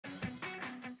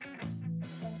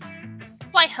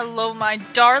Why hello my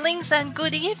darlings and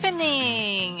good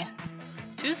evening!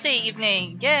 Tuesday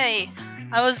evening, yay!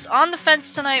 I was on the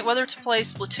fence tonight whether to play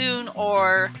Splatoon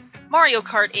or Mario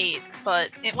Kart 8, but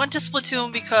it went to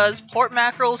Splatoon because Port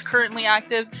Mackerel is currently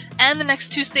active and the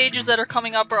next two stages that are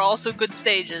coming up are also good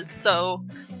stages, so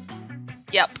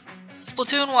yep.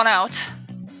 Splatoon won out.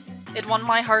 It won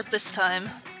my heart this time.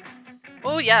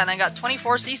 Oh yeah, and I got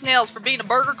 24 sea snails for being a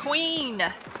burger queen!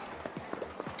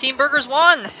 Team Burgers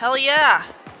won! Hell yeah!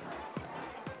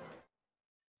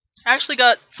 I actually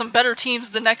got some better teams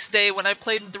the next day when I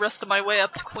played the rest of my way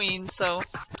up to Queen, so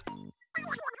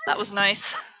that was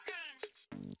nice.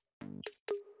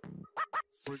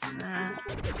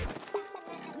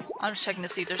 I'm just checking to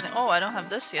see if there's any— oh, I don't have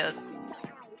this yet.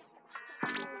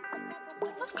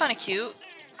 That's kinda cute.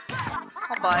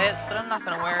 I'll buy it, but I'm not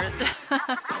gonna wear it.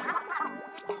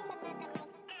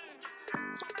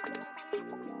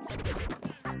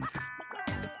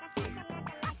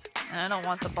 I don't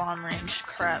want the bomb range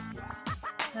crap.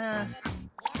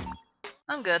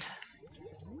 I'm good.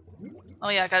 Oh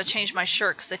yeah, I gotta change my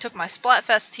shirt because they took my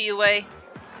Splatfest tee away.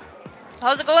 So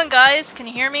how's it going, guys? Can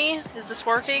you hear me? Is this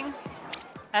working?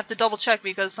 I have to double check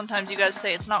because sometimes you guys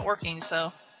say it's not working,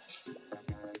 so.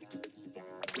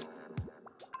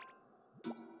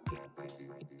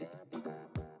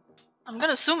 I'm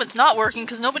gonna assume it's not working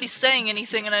because nobody's saying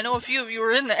anything and I know a few of you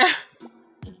were in there.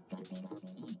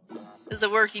 Is it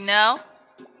working now?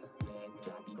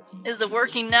 Is it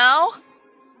working now?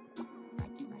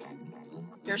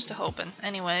 Here's to hoping.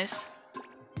 Anyways.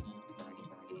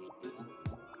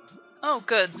 Oh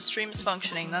good, the stream is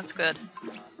functioning, that's good.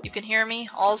 You can hear me,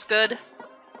 all's good.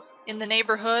 In the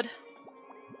neighborhood.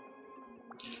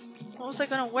 What was I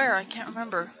gonna wear? I can't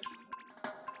remember.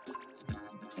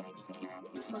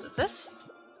 Was it this?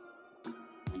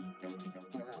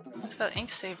 It's got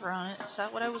ink saver on it. Is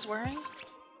that what I was wearing?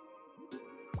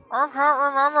 I can't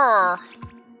remember!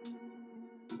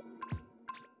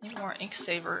 Need more ink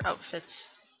saver outfits.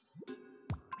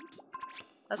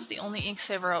 That's the only ink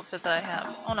saver outfit that I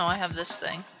have. Oh no, I have this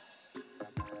thing.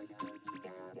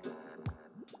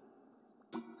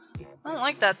 I don't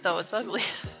like that though, it's ugly.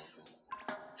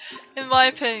 In my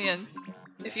opinion.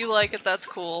 If you like it, that's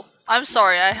cool. I'm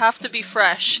sorry, I have to be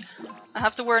fresh. I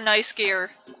have to wear nice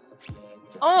gear.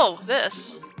 Oh,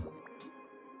 this.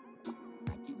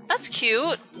 That's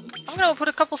cute. I'm gonna put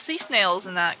a couple sea snails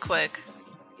in that quick.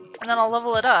 And then I'll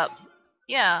level it up.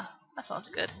 Yeah, that sounds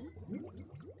good.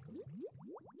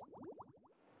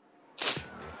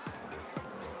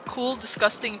 Cool,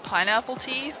 disgusting pineapple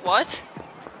tea? What?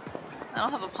 I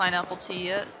don't have a pineapple tea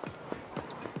yet.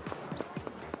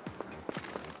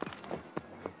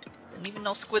 Didn't even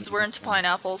know squids were into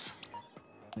pineapples.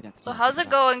 So how's it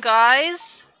going,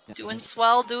 guys? Doing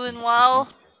swell, doing well?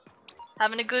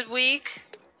 Having a good week?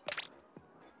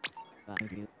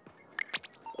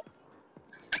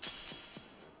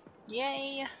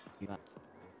 Yay!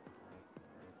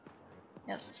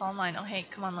 Yes, it's all mine. Oh hey,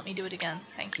 come on, let me do it again.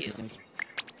 Thank you.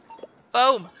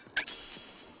 Boom!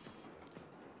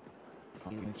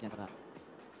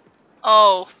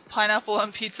 Oh, pineapple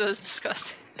on pizza is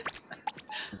disgusting.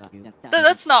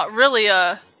 That's not really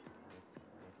a...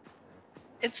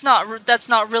 that's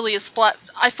not really a splat.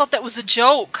 I thought that was a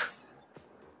joke!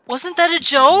 Wasn't that a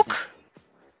joke?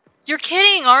 You're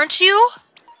kidding, aren't you?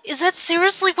 Is that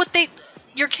seriously what they...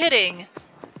 You're kidding.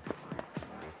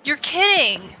 You're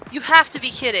kidding! You have to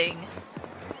be kidding.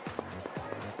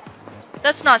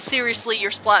 That's not seriously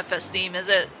your Splatfest theme, is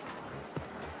it?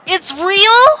 It's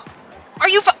real?! Are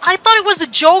you I thought it was a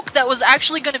joke that was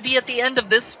actually gonna be at the end of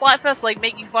this Splatfest, like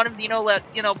making fun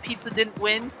of, pizza didn't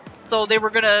win. So they were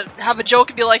gonna have a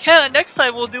joke and be like, hey, next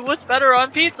time we'll do what's better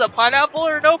on pizza, pineapple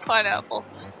or no pineapple.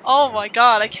 Oh my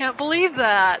god, I can't believe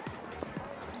that.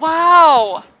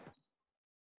 Wow!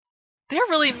 They're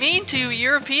really mean to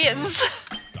Europeans.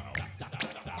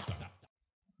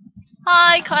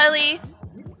 Hi, Kylie!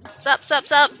 Sup, sup,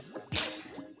 sup!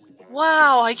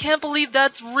 Wow, I can't believe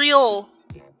that's real!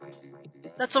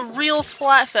 That's a real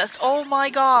Splatfest, oh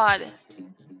my god!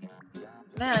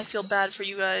 Man, I feel bad for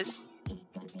you guys.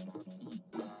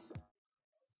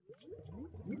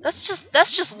 That's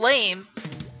just lame.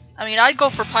 I mean, I'd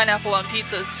go for pineapple on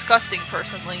pizza, it's disgusting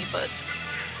personally, but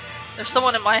there's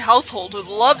someone in my household who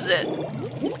loves it.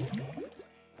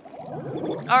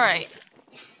 Alright.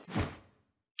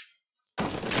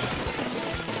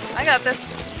 I got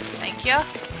this. Thank ya.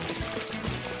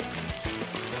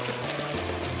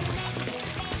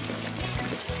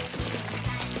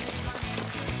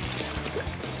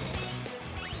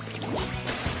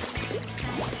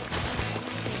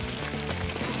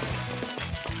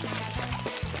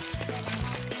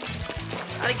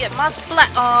 Gotta get my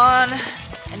splat on.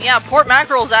 And yeah, Port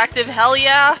Mackerel's active, hell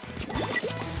yeah.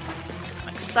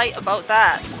 I'm excited about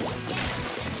that.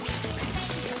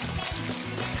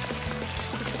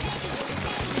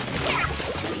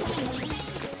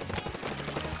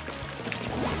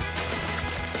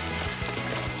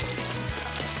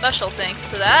 Special thanks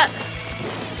to that.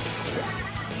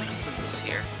 I'm gonna put this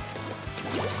here.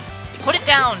 Put it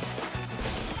down!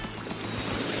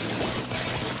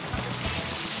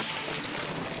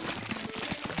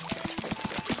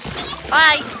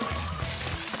 Bye!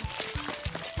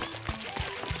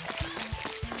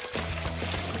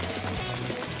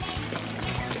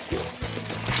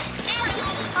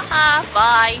 Haha,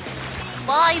 bye!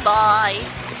 Bye bye!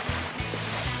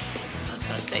 I'm just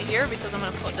gonna stay here because I'm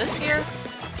gonna put this here.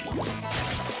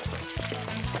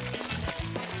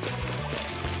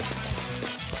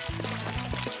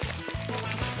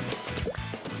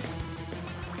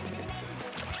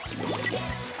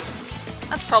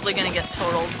 That's probably gonna get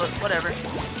totaled, but whatever.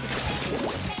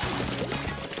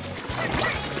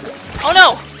 Oh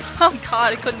no! Oh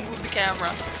god, I couldn't move the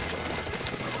camera.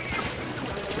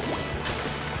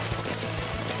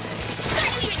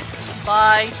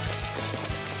 Bye.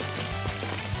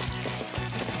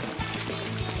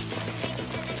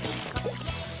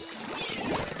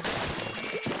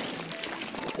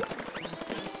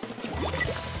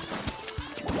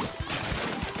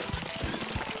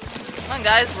 Come on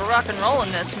guys, we're rock and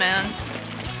rolling this, man.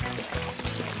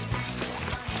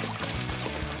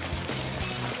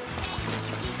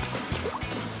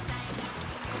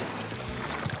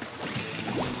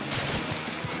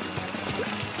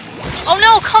 Oh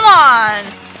no, come on!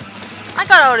 I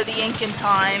got out of the ink in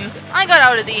time. I got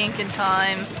out of the ink in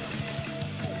time.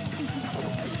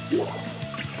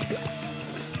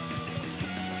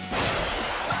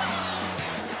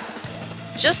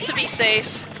 Just to be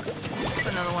safe.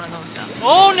 Put another one of those down.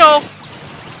 Oh no!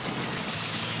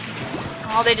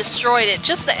 Oh, they destroyed it.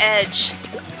 Just the edge.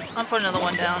 I'll put another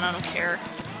one down. I don't care.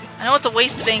 I know it's a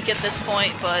waste of ink at this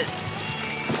point, but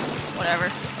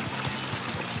whatever.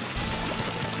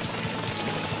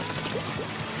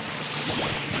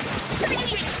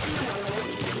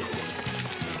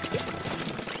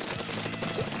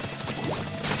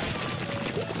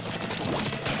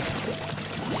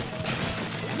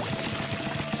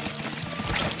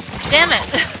 Damn it!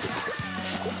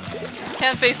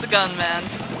 Can't face the gun, man.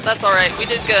 That's alright, we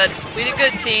did good. We did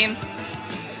good, team.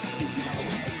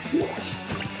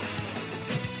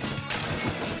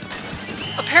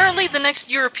 Apparently the next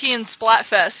European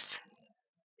Splatfest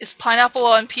is pineapple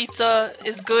on pizza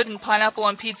is good and pineapple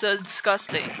on pizza is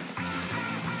disgusting.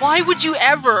 Why would you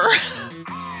ever?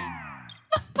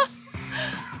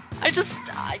 I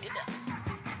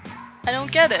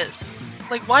don't get it.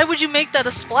 Like, why would you make that a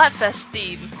Splatfest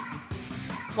theme?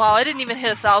 Wow, I didn't even hit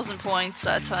 1,000 points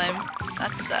that time.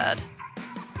 That's sad.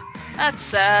 That's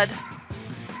sad.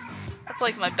 That's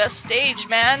like my best stage,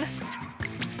 man.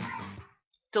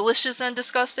 Delicious and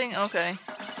disgusting? Okay.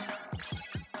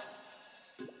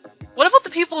 What about the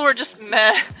people who are just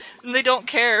meh and they don't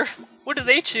care? What do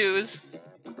they choose?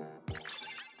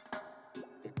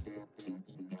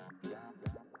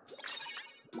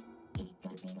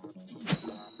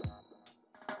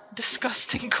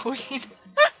 Disgusting queen.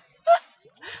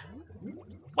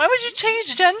 Why would you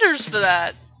change genders for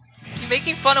that? You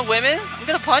making fun of women? I'm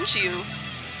gonna punch you. You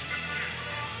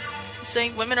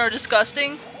saying women are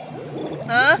disgusting?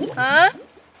 Huh? Huh?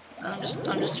 I'm just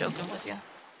joking with you.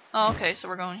 Oh, okay, so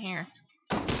we're going here.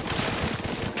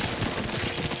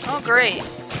 Oh, great.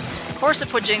 Of course I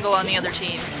put Jingle on the other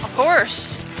team. Of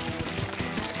course!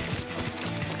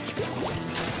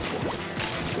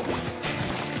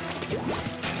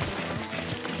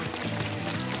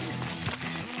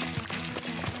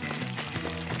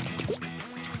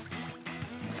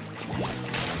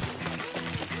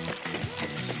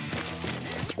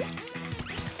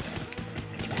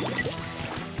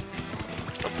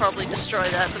 Probably destroy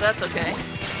that, but that's okay.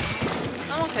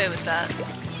 I'm okay with that.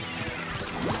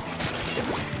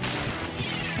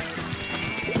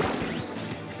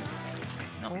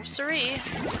 No siree,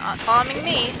 not bombing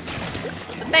me.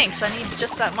 But thanks, I need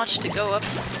just that much to go up.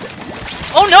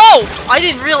 Oh no! I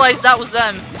didn't realize that was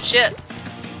them. Shit.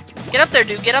 Get up there,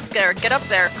 dude. Get up there. Get up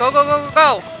there. Go, go, go, go,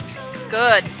 go!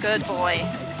 Good. Good boy.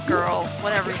 Girl.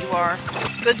 Whatever you are.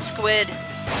 Good squid.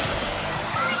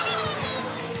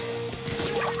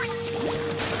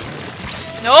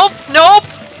 Nope, nope!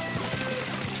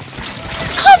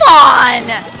 Come on!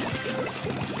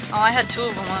 Oh, I had 2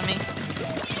 of them on me.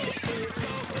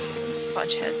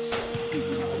 Fudge heads.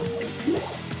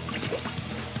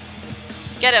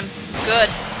 Get him. Good.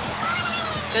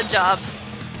 Good job.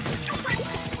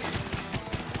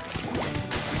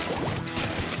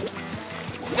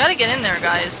 gotta get in there,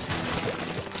 guys.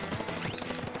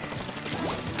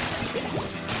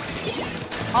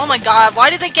 Oh my god,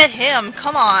 why did they get him?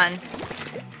 Come on.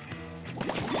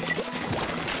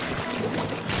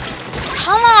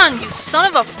 Come on, you son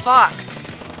of a fuck.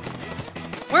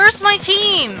 Where's my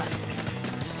team?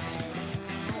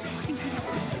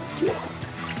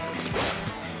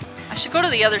 I should go to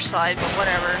the other side, but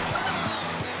whatever.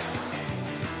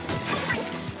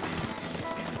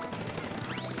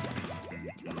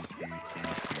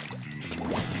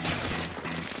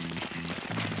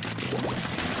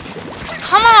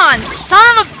 Come on, son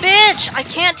of a bitch! I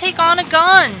can't take on a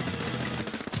gun!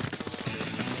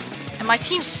 And my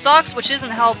team sucks, which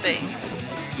isn't helping.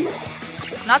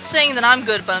 I'm not saying that I'm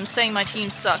good, but I'm saying my team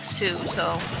sucks too,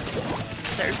 so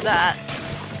there's that.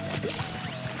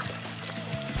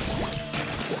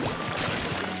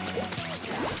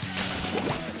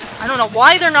 I don't know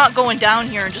why they're not going down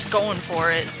here and just going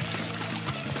for it.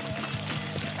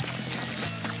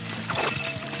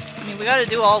 I mean, we gotta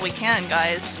do all we can,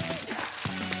 guys.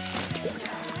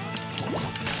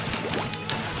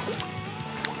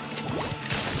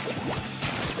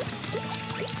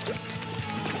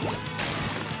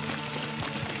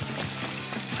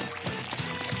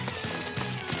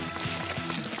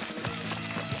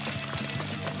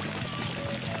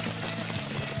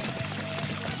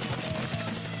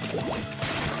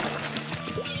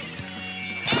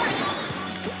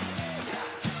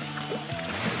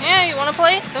 Yeah, you wanna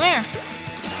play? Come here.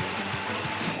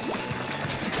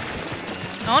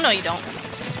 Oh, no, you don't.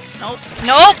 Nope.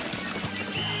 Nope!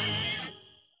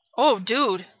 Oh,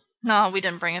 dude. No, we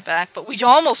didn't bring it back, but we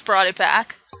almost brought it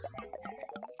back.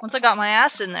 Once I got my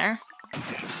ass in there.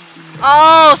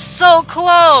 Oh, so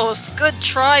close! Good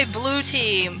try, blue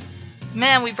team.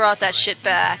 Man, we brought that shit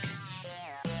back.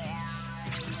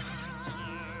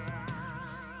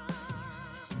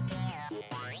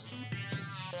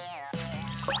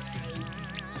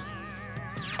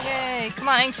 Yay! Come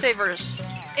on, ink savers!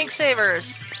 Ink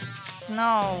savers!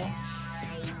 No.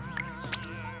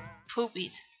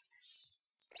 Poopies.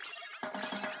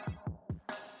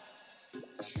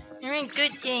 You're in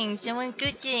good things, doing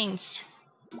good things.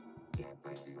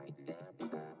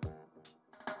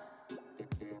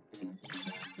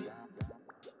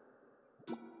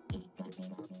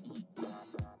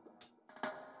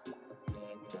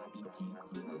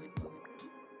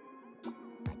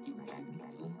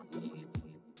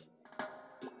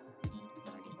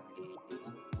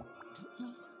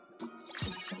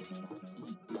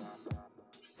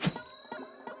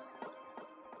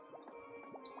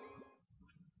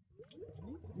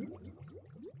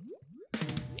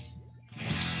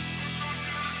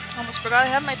 Almost forgot I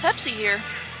have my Pepsi here.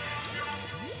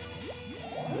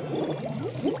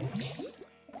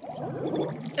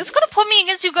 It's gonna put me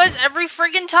against you guys every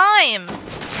friggin' time!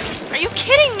 Are you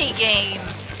kidding me, game?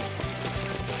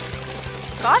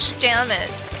 Gosh damn it.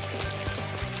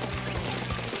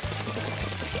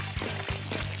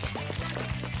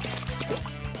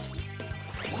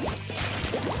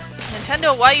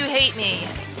 Nintendo, why you hate me?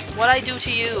 What'd I do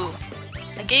to you?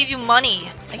 I gave you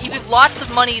money. I gave you lots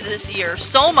of money this year.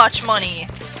 So much money.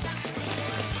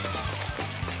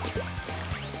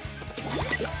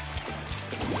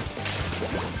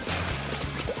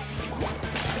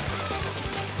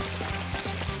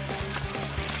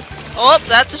 Oh,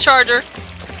 that's a charger.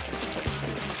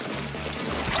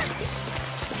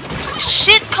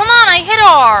 Shit, come on, I hit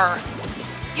R!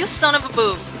 You son of a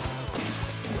boo.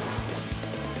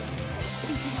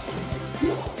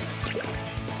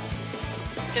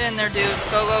 Get in there, dude.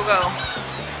 Go, go, go.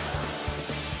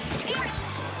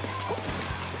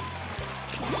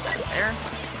 There.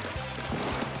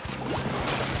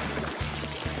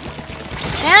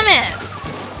 Damn it!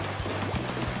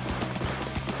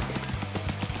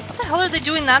 What the hell are they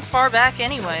doing that far back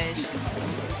anyways?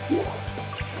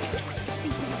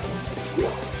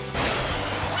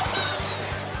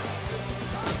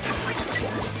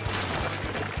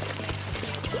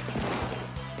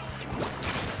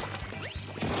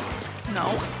 No.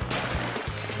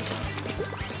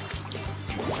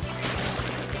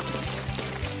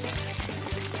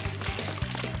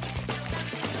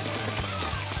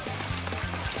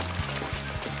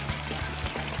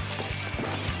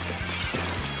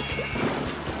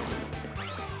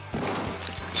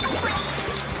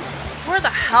 Where the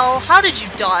hell? How did you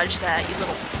dodge that, you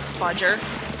little fudger?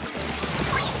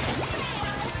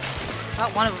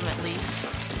 Got one of them at least.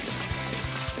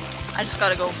 I just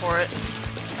gotta go for it.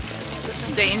 This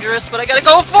is dangerous, but I gotta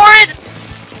go for it!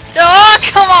 Oh,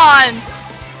 come on!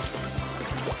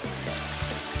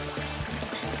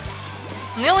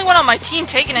 I'm the only one on my team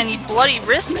taking any bloody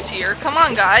risks here. Come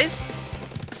on, guys.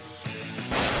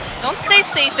 Don't stay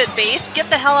safe at base. Get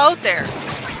the hell out there.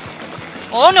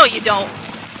 Oh, no, you don't.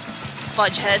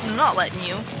 Fudgehead, I'm not letting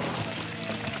you.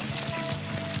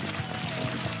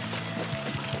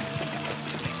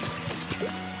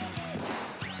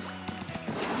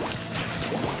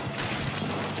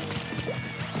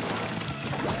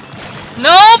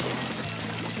 Nope!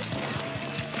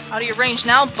 Out of your range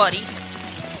now, buddy.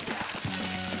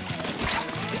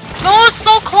 No,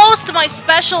 so close to my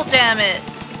special, damn it!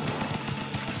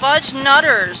 Fudge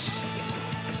nutters.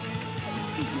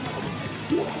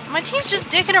 My team's just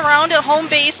dicking around at home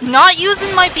base, not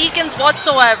using my beacons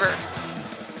whatsoever.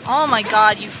 Oh my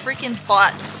god, you freaking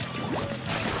butts.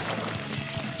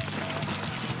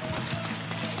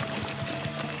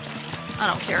 I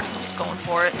don't care, I'm just going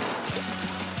for it.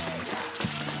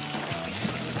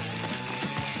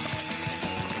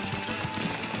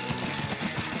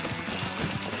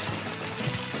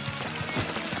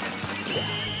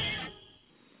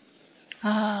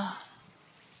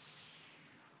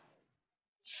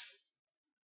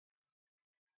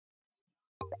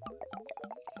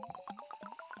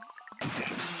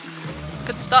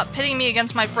 Could stop pitting me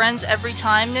against my friends every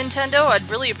time, Nintendo. I'd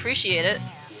really appreciate it.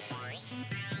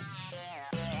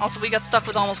 Also, we got stuck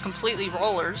with almost completely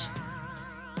rollers.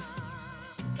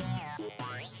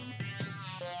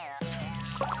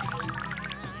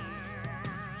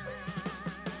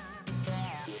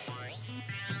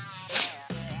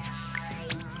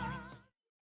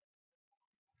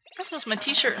 I suppose my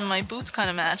t-shirt and my boots kind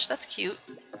of match. That's cute.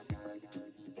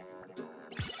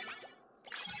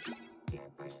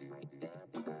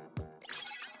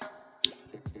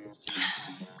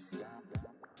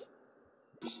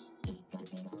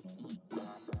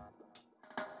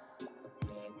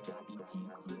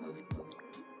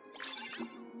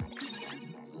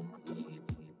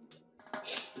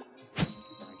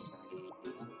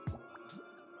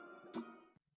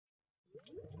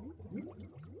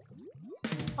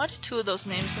 Why do two of those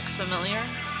names look familiar?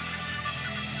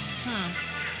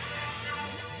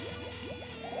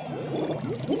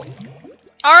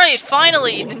 Alright,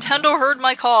 finally! Nintendo heard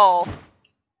my call!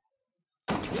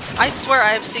 I swear I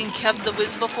have seen Kev the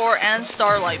Wiz before and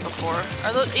Starlight before.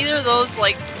 Are either of those,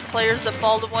 like, players that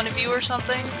followed one of you or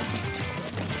something?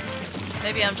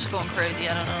 Maybe I'm just going crazy,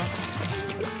 I don't know.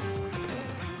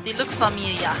 They look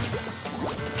familiar.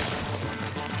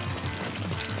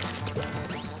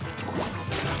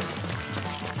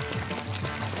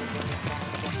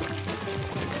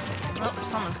 Oh,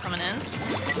 someone's coming in.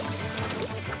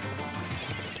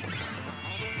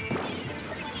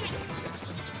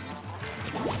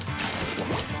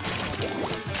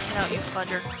 Get out, you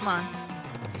fudger. Come on.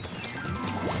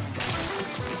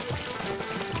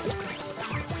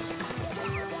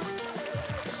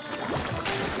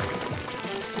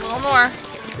 Just a little more.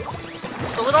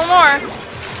 Just a little more.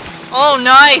 Oh,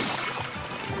 nice!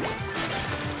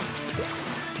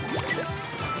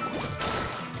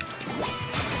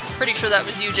 Pretty sure that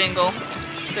was you, Jingle.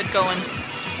 Good going.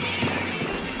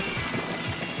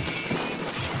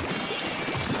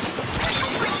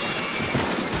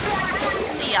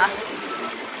 See ya.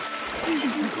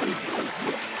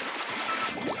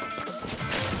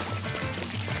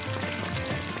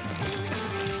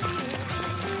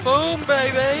 Boom,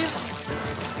 baby!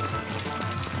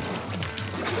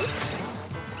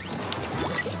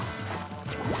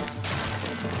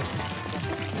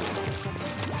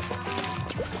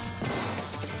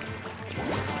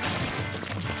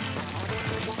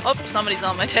 Oh, somebody's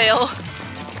on my tail.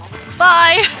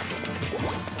 Bye!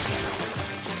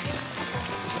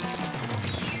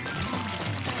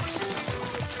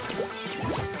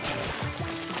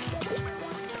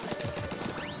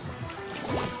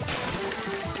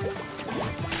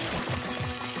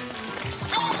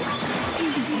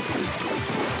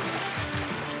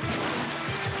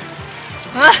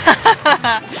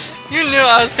 You knew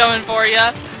I was coming for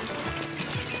ya.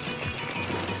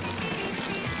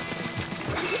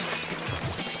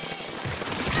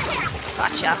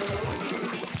 Gotcha.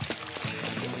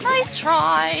 Nice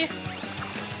try.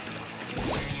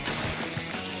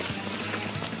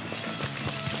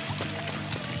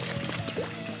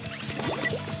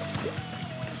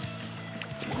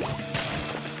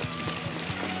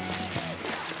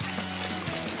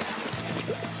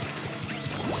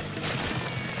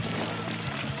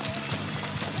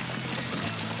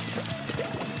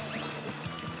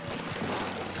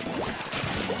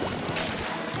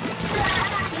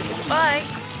 Bye.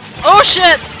 Oh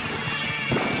shit!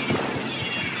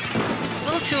 A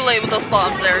little too late with those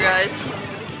bombs there, guys.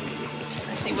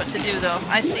 I see what to do though.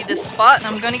 I see this spot and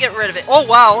I'm gonna get rid of it. Oh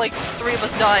wow, like 3 of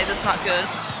us died. That's not good.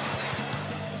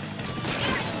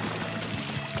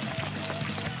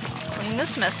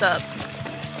 this mess up?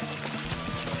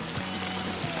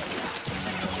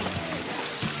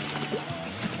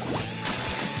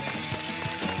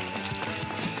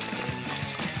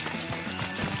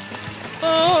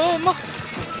 Boom!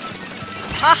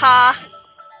 Haha!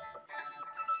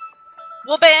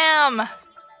 Well, bam!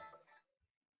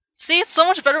 See, it's so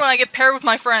much better when I get paired with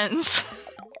my friends.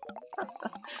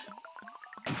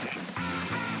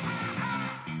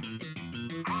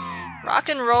 Rock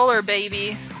and roller,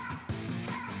 baby.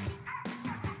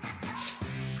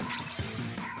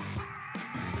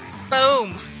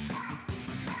 Boom!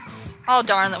 Oh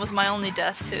darn, that was my only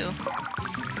death too.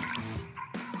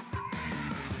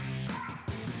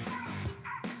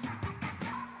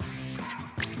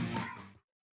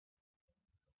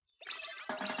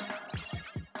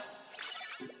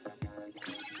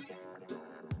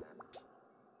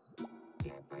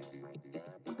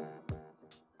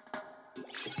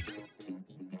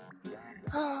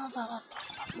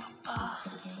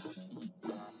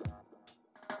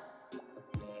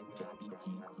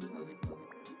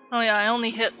 Oh yeah, I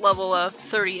only hit level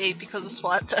 38 because of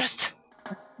Splatfest.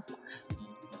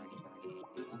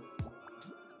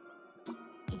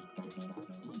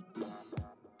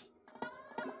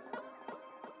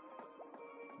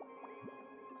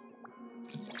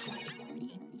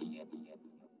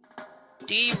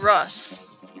 D. Russ.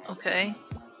 Okay.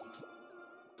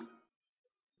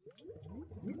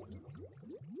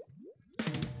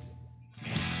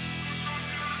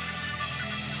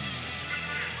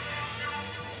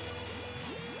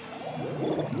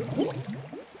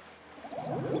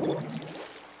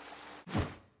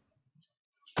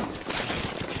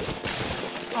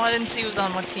 Oh, I didn't see who was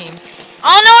on what team.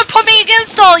 Oh no, it put me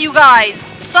against all you guys!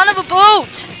 Son of a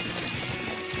boot!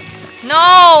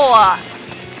 No!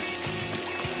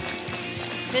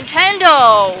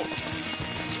 Nintendo!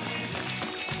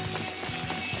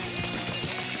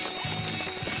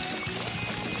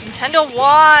 Nintendo,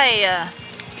 why?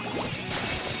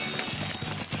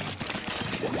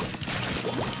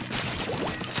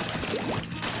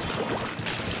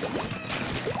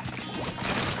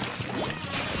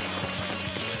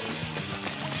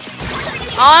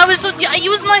 Oh, I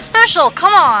used my special,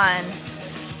 come on!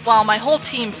 Wow, my whole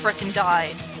team frickin'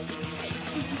 died.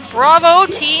 Bravo,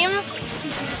 team!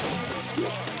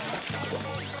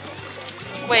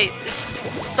 Wait, is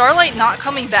Starlight not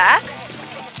coming back?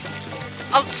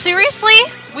 Oh, seriously?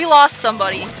 We lost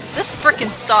somebody. This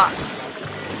frickin' sucks.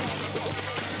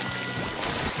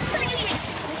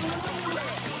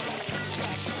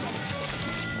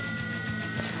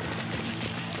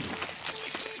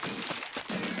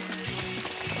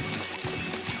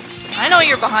 I know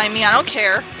you're behind me, I don't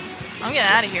care. I'm getting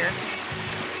out of here.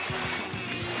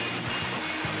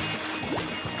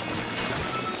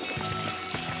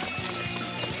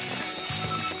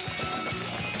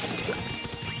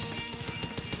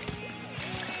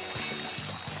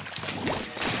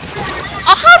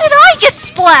 Oh, how did I get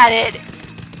splatted?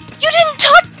 You didn't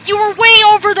touch. You were way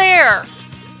over there.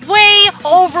 Way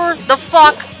over the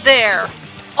fuck there.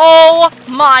 Oh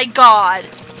my god.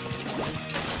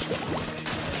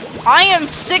 I am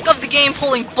sick of the game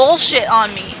pulling bullshit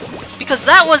on me. Because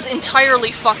that was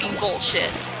entirely fucking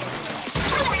bullshit.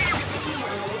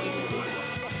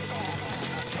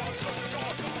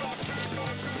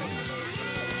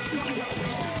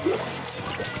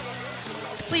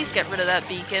 Please get rid of that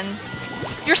beacon.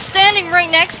 You're standing right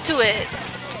next to it!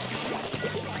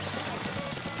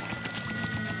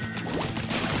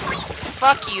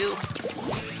 Fuck you.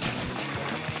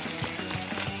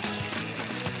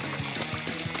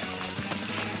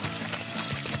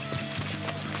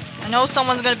 I know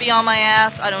someone's gonna be on my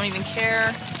ass, I don't even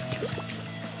care.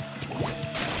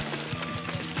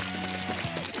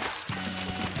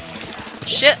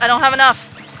 Shit, I don't have enough.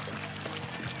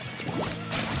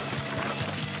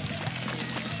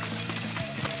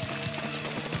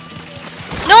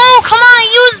 No, come on,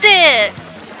 I used it!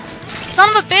 Son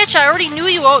of a bitch, I already knew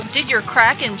you did your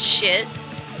Kraken shit.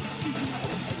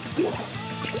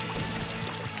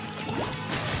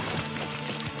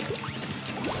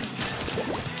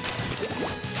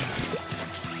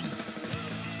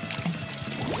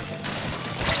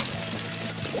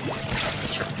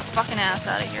 Get your fucking ass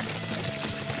out of here.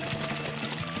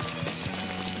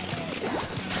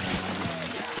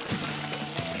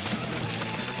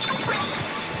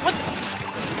 What?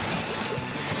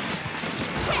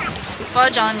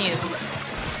 Fudge on you.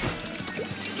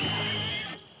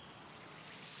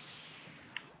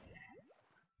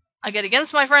 I get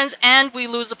against my friends and we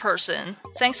lose a person.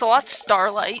 Thanks a lot,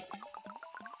 Starlight.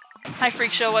 Hi,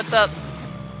 Freak Show, what's up?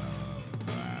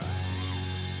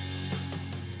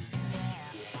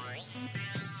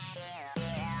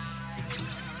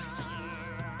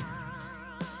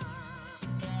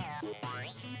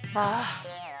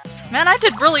 Man, I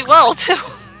did really well too.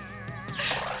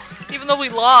 Even though we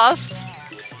lost.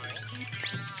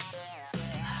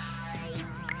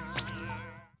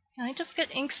 Can I just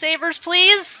get ink savers,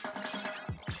 please?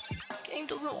 Game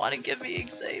doesn't want to give me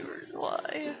ink savers.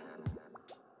 Why?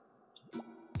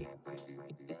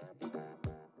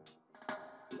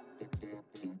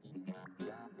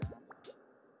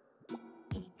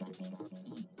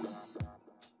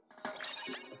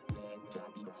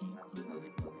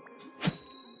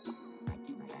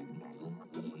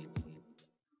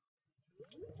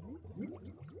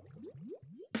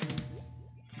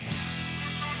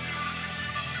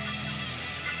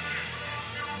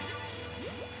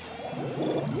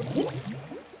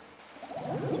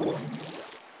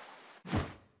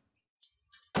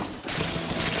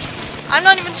 I'm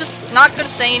not even just not gonna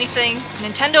say anything.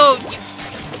 Nintendo, you...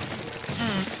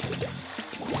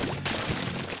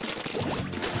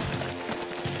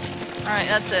 Alright,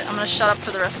 that's it. I'm gonna shut up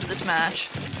for the rest of this match.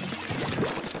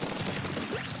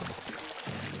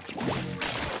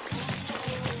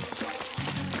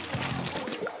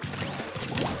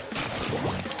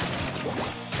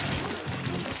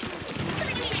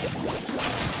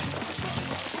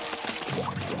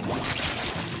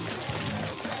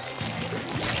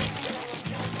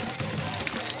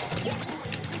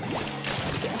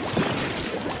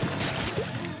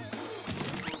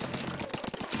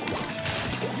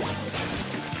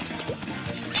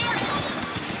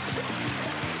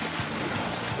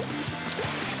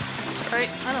 Alright,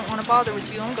 I don't want to bother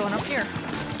with you. I'm going up here.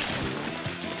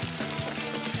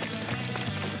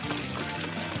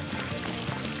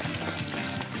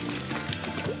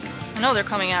 I know they're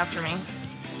coming after me.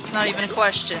 It's not even a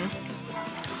question.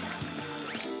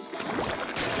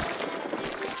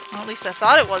 Well, at least I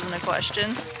thought it wasn't a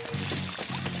question.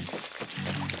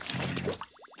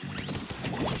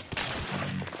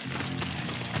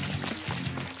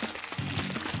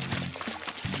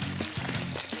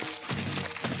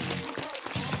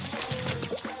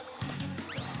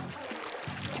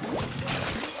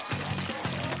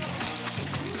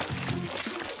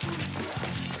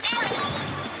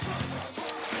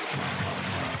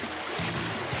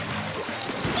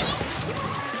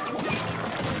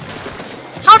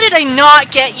 How did I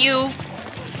not get you?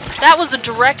 That was a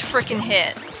direct frickin'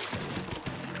 hit.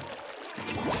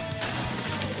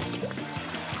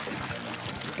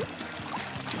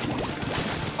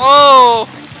 Oh!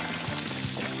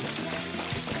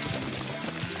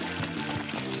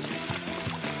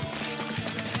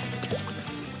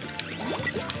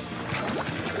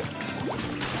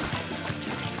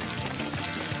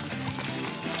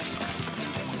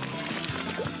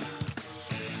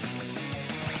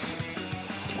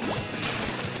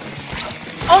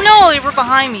 Oh no, they were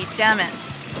behind me, damn it.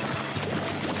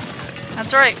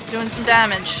 That's right, doing some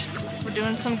damage. We're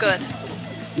doing some good.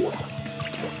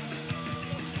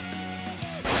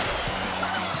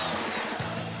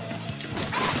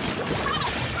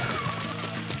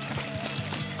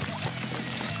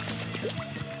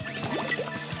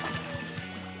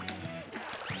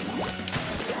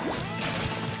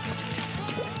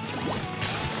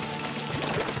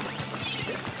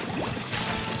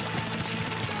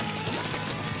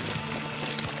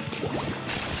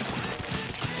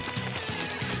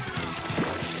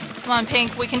 Come on,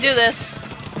 Pink, we can do this.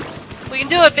 We can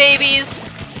do it, babies!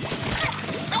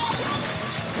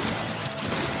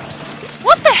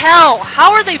 What the hell?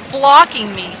 How are they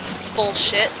blocking me?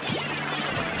 Bullshit.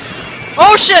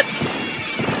 Oh shit!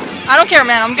 I don't care,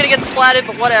 man. I'm gonna get splatted,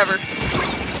 but whatever.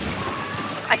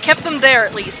 I kept them there,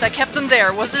 at least. I kept them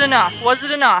there. Was it enough? Was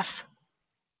it enough?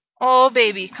 Oh,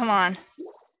 baby, come on.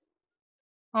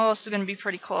 Oh, this is gonna be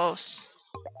pretty close.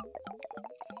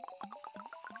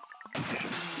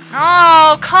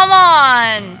 Oh, come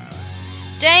on!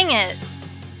 Dang it.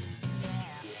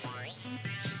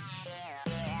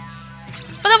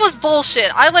 But that was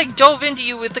bullshit. I like dove into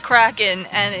you with the Kraken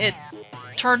and it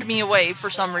turned me away for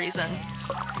some reason.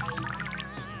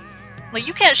 Like,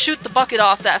 you can't shoot the bucket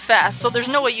off that fast, so there's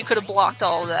no way you could have blocked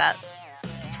all of that.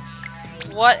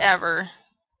 Whatever.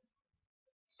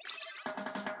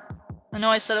 I know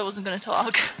I said I wasn't gonna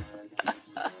talk.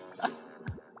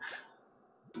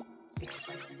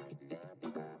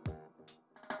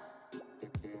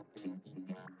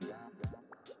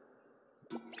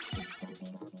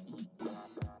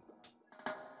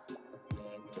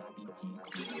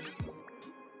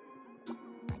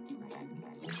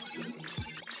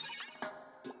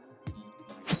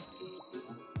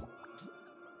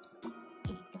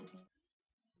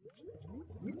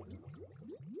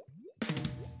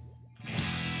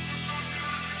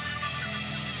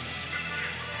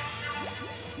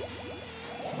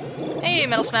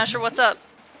 Metal Smasher, what's up?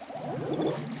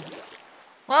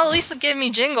 Well, at least it gave me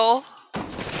Jingle.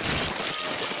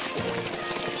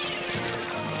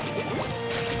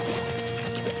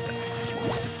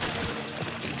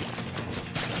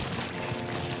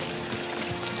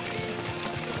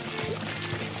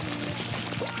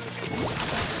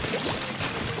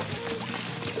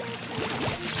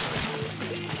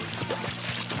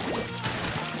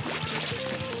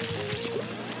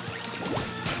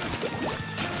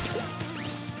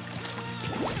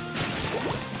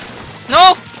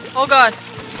 No! Oh god.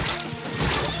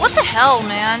 What the hell,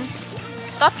 man?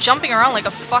 Stop jumping around like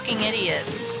a fucking idiot.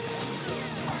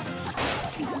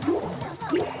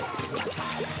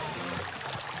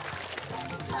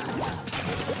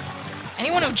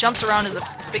 Anyone who jumps around is a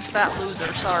big fat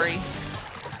loser, sorry.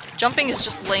 Jumping is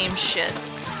just lame shit.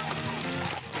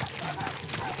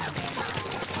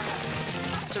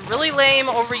 It's a really lame,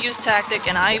 overused tactic,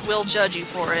 and I will judge you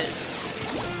for it.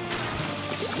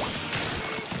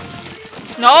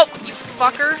 Nope, you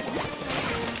fucker.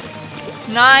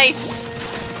 Nice.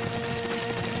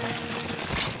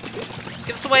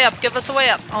 Give us a way up, give us a way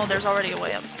up. Oh, there's already a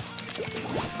way up.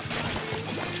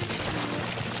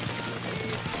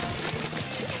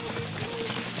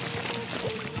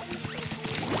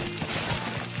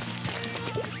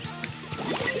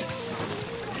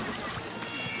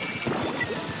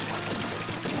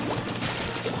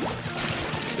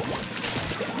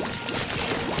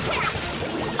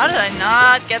 How did I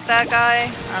not get that guy?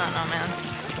 I don't know, man.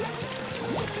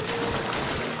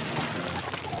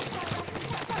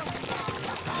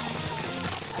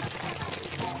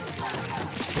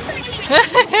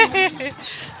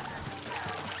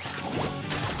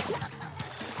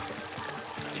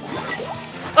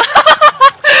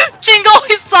 Jingle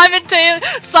is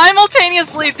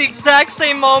simultaneously at the exact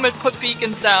same moment put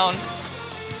beacons down.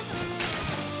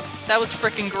 That was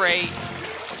frickin' great.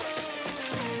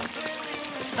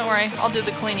 Don't worry, I'll do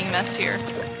the cleaning mess here.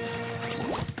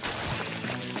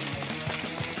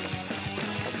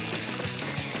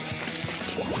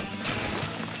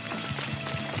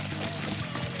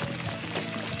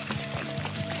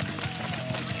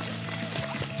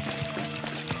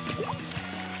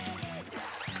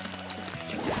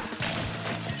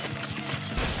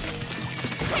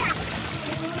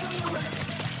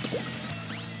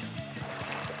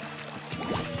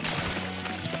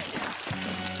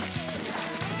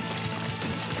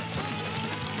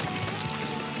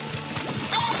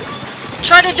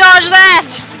 Try to dodge that!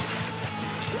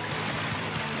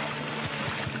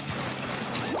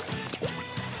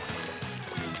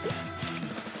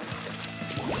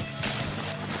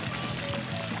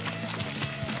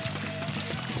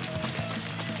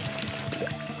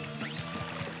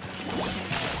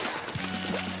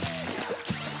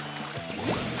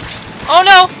 Oh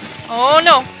no! Oh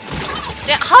no!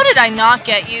 Damn, how did I not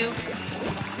get you?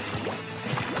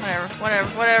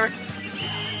 Whatever.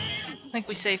 I think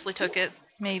we safely took it.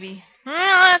 Maybe.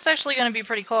 That's actually gonna be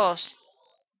pretty close.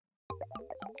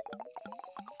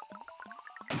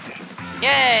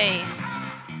 Yay!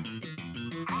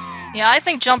 Yeah, I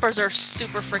think jumpers are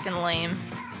super freaking lame.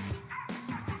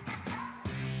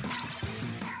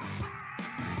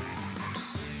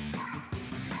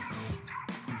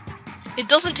 It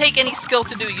doesn't take any skill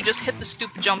to do, you just hit the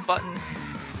stupid jump button.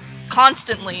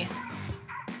 Constantly.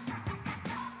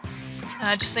 And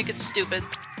I just think it's stupid.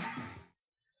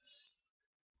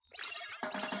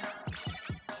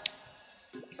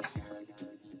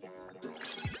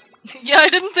 Yeah, I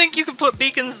didn't think you could put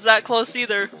beacons that close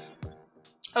either.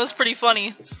 That was pretty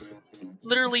funny.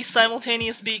 Literally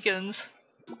simultaneous beacons.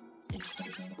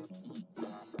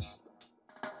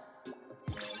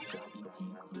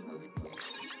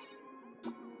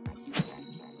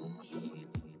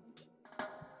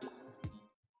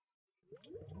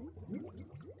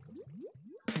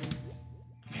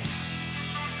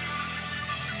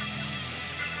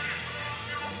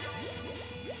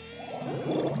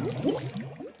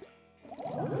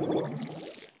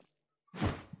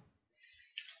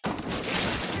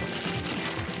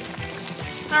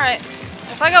 Alright,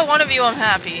 if I got one of you, I'm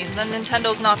happy. Then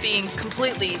Nintendo's not being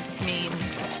completely mean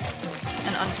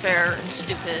and unfair and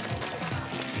stupid.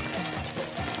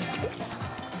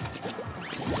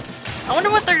 I wonder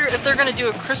what if they're gonna do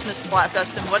a Christmas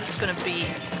Splatfest and what it's gonna be.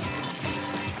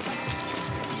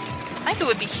 I think it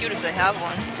would be cute if they have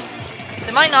one.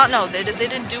 They might not know. They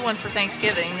didn't do one for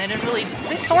Thanksgiving. They didn't really.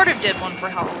 They sort of did one for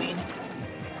Halloween.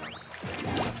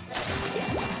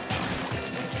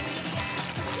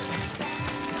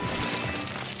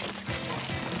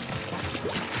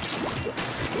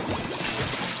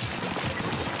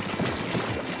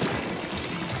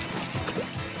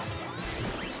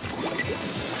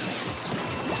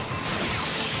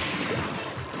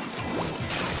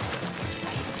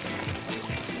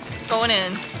 going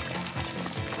in.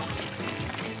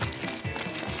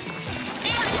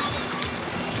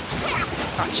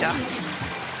 Gotcha.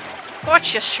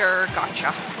 Gotcha, sure,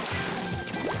 gotcha.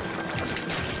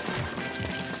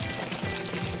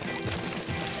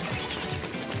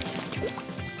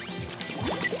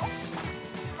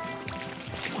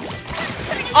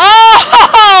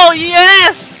 Oh,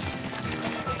 yes!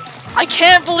 I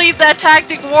can't believe that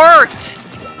tactic worked!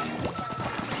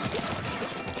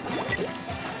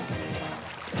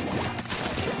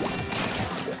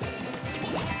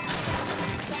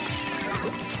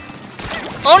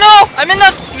 Oh no! I'm in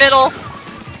the middle!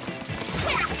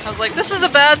 I was like, this is a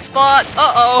bad spot.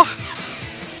 Uh-oh.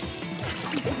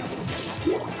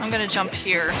 I'm gonna jump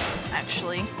here,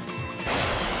 actually.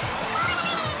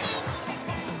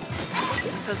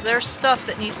 Because there's stuff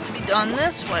that needs to be done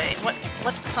this way. What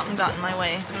something got in my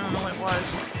way? I don't know what it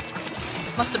was.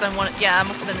 Must have been one, yeah, it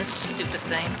must have been this stupid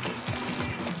thing.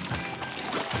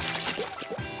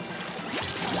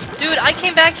 Dude, I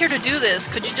came back here to do this.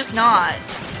 Could you just not?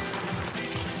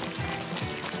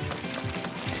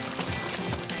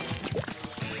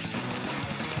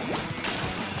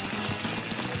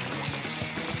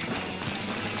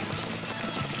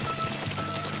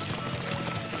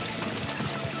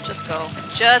 Just go.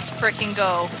 Just frickin'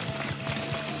 go.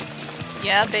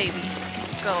 Yeah, baby.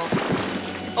 Go.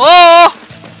 Oh!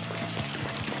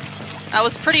 That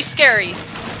was pretty scary.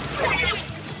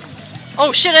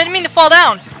 Oh shit, I didn't mean to fall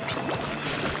down!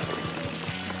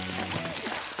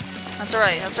 That's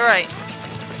alright, that's alright.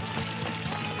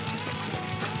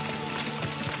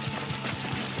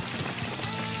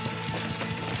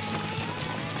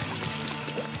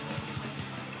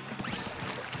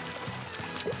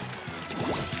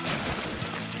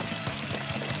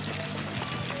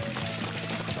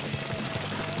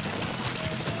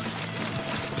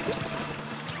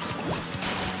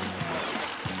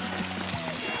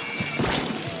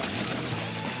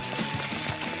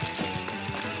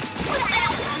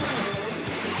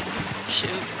 Shoot.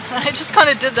 I just kind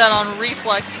of did that on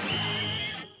reflex.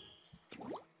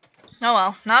 Oh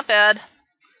well, not bad.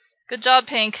 Good job,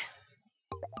 Pink.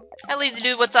 Hi, Lazy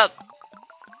Dude, what's up?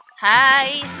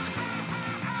 Hi!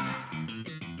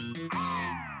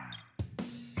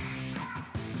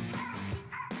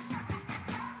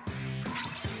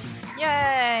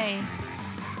 Yay!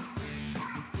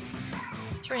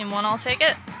 3 and 1, I'll take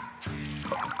it.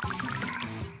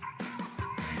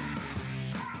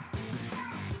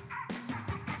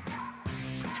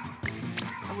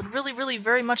 Really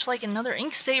very much like another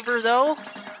ink saver though.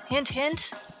 Hint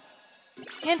hint.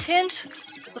 Hint hint.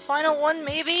 The final one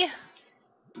maybe?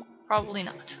 Probably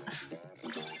not.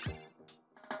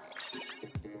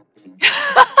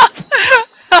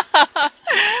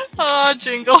 Oh,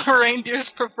 Jingle,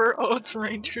 reindeers prefer oats,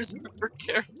 reindeers prefer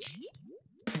carrots.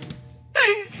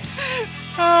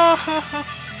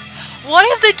 Why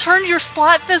have they turned your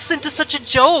Splatfest into such a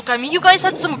joke? I mean, you guys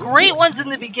had some great ones in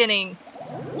the beginning.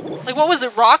 Like, what was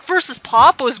it? Rock versus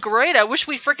Pop was great. I wish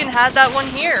we freaking had that one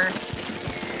here.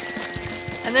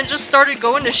 And then just started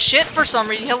going to shit for some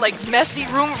reason. You had, like, Messy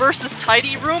Room versus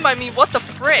Tidy Room. I mean, what the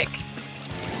frick?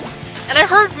 And I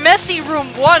heard Messy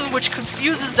Room 1, which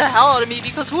confuses the hell out of me,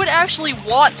 because who would actually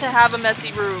want to have a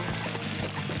messy room?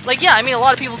 Like, yeah, I mean, a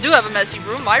lot of people do have a messy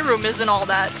room. My room isn't all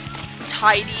that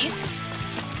tidy.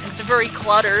 It's very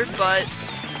cluttered, but...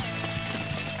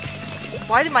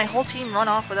 Why did my whole team run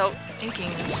off without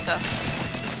inking and stuff?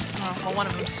 Oh, well, one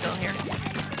of them's still here.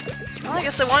 Well, I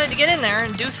guess I wanted to get in there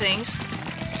and do things.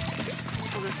 I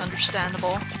suppose it's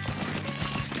understandable.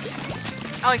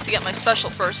 I like to get my special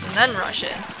first and then rush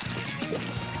in.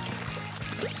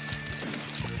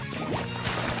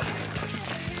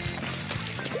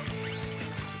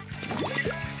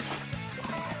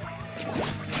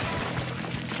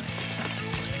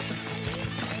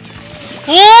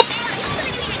 Whoop!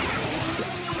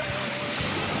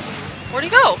 Where'd he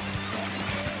go?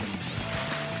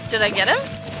 Did I get him?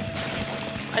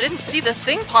 I didn't see the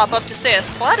thing pop up to say I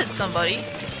splatted somebody.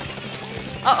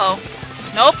 Uh-oh.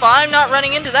 Nope, I'm not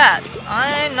running into that.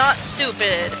 I'm not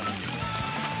stupid.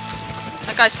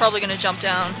 That guy's probably gonna jump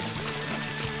down.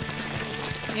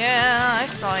 Yeah, I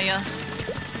saw ya.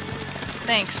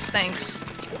 Thanks, thanks.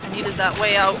 I needed that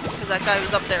way out, because that guy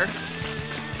was up there.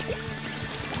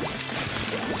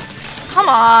 Come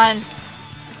on!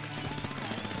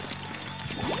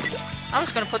 I'm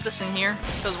just gonna put this in here,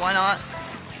 because why not?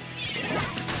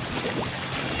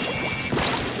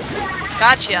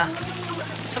 Gotcha!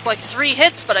 Took like 3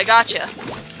 hits, but I gotcha.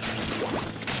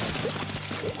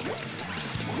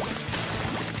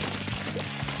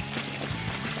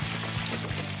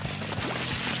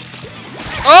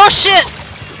 Oh shit!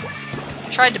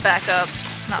 tried to back up.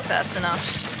 Not fast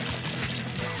enough.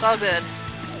 It's all good.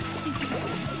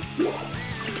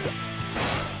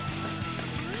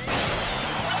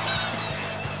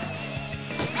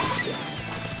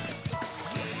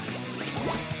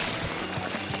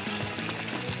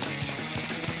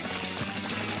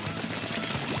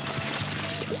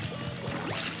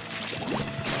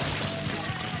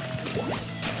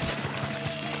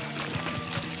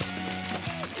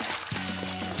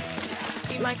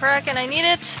 My Kraken, I need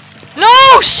it.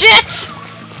 No! Shit!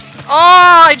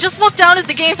 Oh, I just looked down at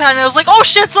the gamepad and I was like, oh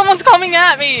shit, someone's coming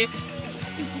at me!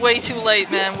 Way too late,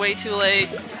 man, way too late.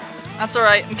 That's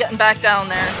alright, I'm getting back down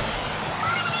there.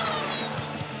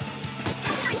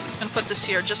 Just gonna put this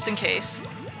here, just in case.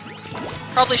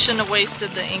 Probably shouldn't have wasted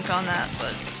the ink on that,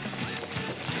 but...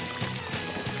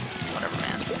 whatever,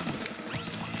 man.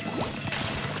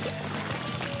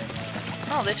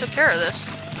 Oh, they took care of this.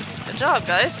 Good job,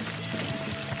 guys.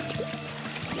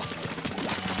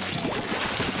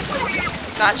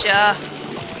 Gotcha.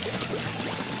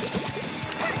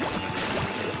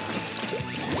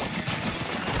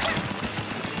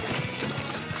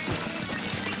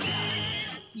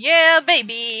 Yeah,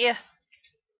 baby.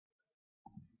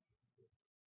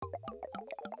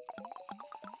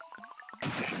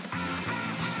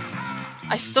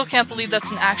 I still can't believe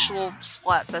that's an actual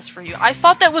Splatfest for you. I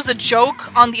thought that was a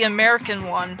joke on the American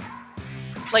one.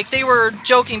 Like they were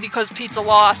joking because Pizza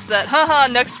lost that, haha,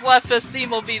 next Splatfest theme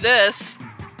will be this.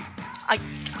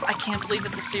 I can't believe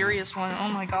it's a serious one. Oh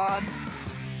my god.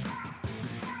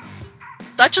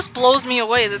 That just blows me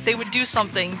away that they would do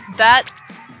something that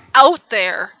out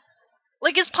there.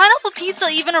 Like, is pineapple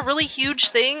pizza even a really huge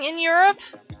thing in Europe?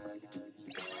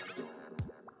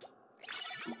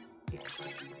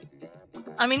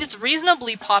 I mean, it's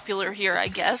reasonably popular here, I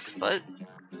guess, but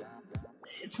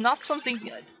it's not something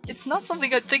I'd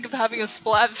think of having a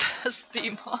Splatfest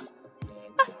theme on.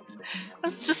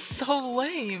 That's just so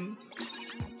lame.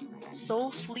 So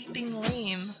fleeping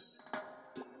lame.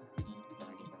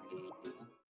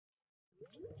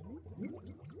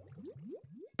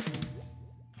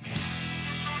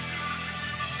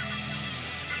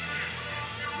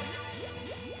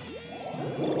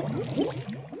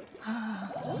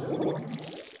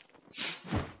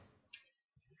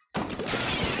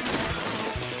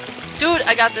 Dude,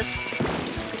 I got this.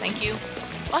 Thank you.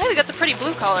 Oh, hey, we got the pretty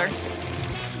blue color.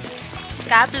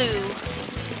 Sky blue.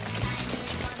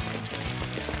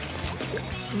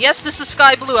 Yes, this is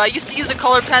sky blue. I used to use a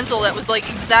colored pencil that was like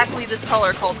exactly this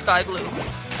color called sky blue.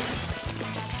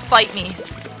 Fight me.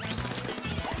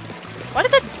 Why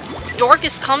did the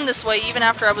Dorcas come this way even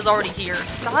after I was already here?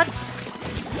 God.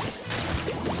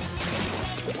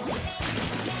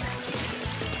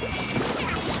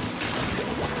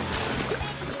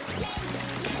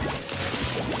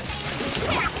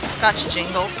 Gotcha,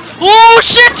 Jingles. Oh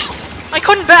shit! I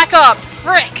couldn't back up!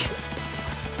 Frick!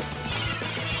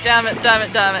 Damn it, damn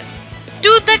it, damn it.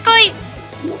 Dude, that guy...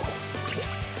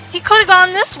 he could have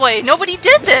gone this way. Nobody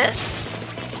did this!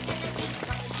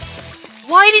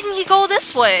 Why didn't he go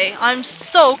this way? I'm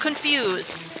so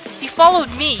confused. He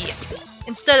followed me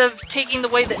instead of taking the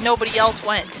way that nobody else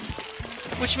went.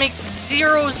 Which makes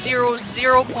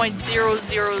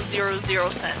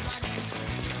 0.000000 sense.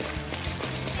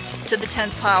 To the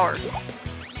 10th power.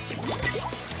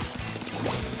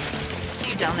 See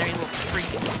you down there, you little freak.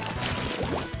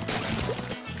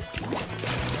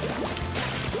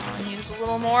 All I need is a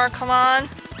little more, come on.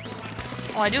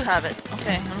 Oh, I do have it.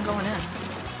 Okay, I'm going in.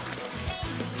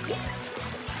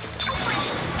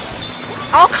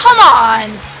 Oh, come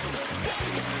on!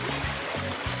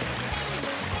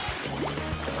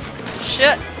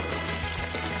 Shit.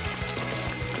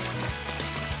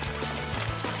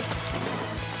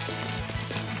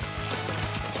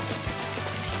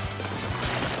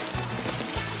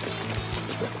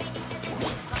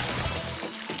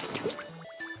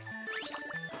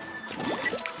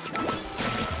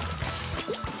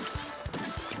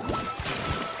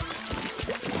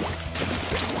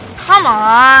 Come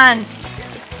on!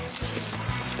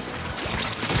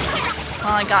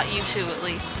 Well, I got you two at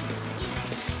least.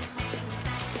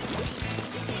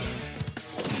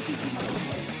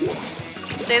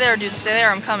 Stay there, dude, stay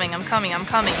there. I'm coming, I'm coming, I'm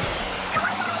coming.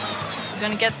 I'm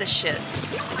gonna get this shit.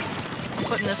 I'm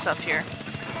putting this up here.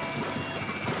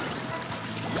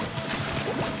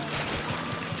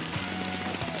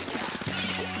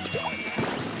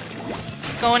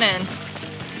 Going in.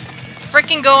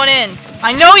 Freaking going in.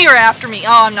 I know you're after me.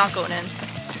 Oh, I'm not going in.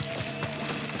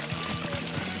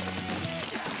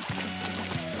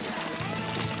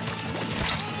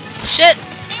 Shit!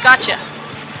 Gotcha.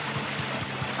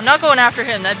 I'm not going after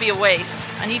him. That'd be a waste.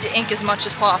 I need to ink as much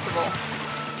as possible.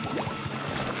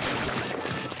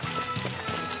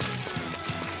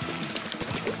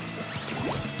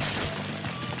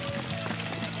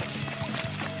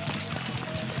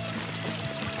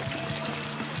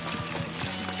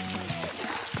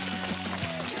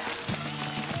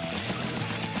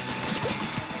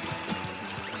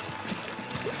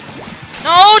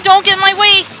 don't get in my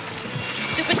way!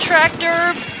 Stupid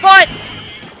tractor butt!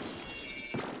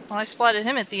 Well, I splatted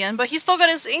him at the end, but he still got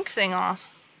his ink thing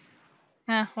off.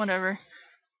 Eh, whatever.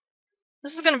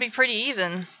 This is gonna be pretty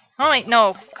even. Oh wait,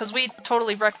 no, because we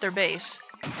totally wrecked their base.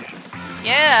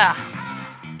 Yeah!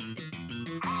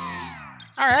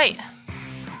 Alright.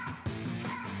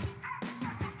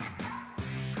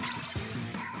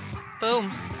 Boom.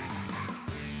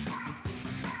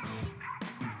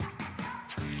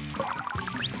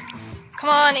 Come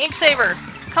on, ink saver!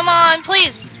 Come on,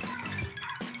 please!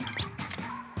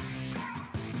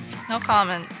 No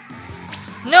comment.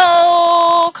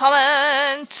 No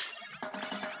comment!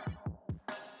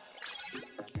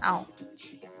 Ow.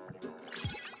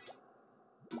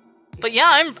 But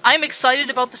yeah, I'm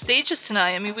excited about the stages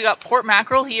tonight. I mean, we got Port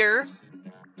Mackerel here,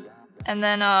 and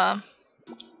then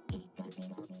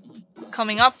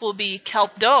coming up will be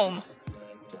Kelp Dome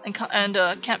and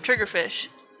Camp Triggerfish.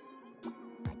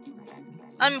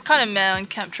 I'm kind of mad on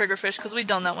Camp Triggerfish because we've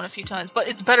done that one a few times, but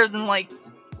it's better than like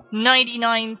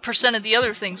 99% of the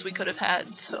other things we could have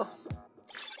had. So.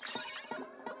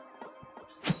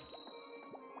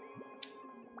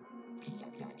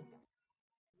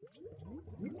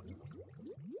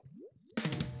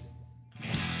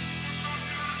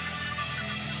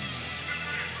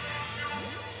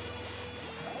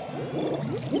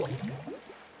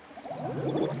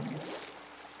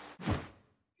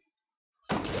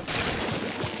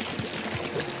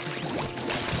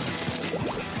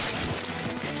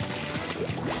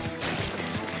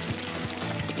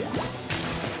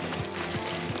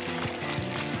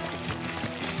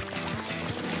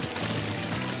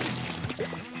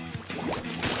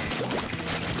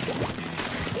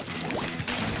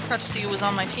 Proud to see who was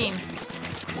on my team.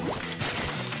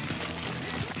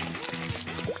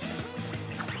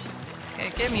 Okay,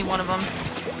 give me one of them.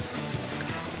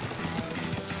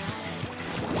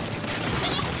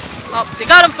 Oh, they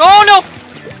got him! Oh no!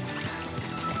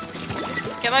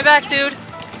 Get my back, dude.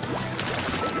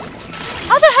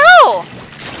 How the hell?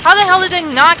 How the hell did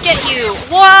they not get you?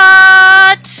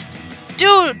 What?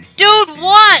 Dude,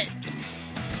 what?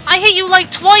 I hit you like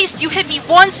twice. You hit me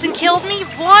once and killed me?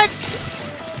 What?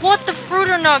 What the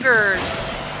fruiter nuggers?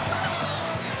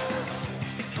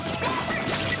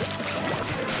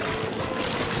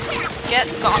 Get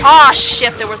gone. Ah,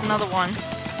 shit, there was another one.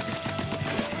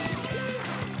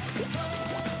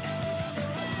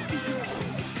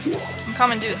 I'm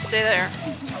coming, dude. Stay there.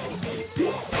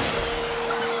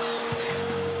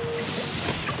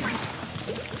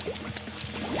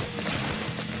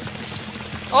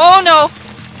 Oh no!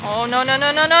 Oh no no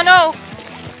no no no no!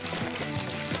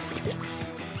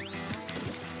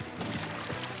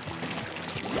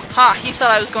 Ha! He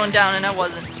thought I was going down and I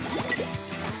wasn't.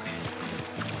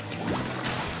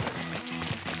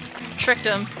 Tricked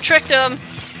him. Tricked him!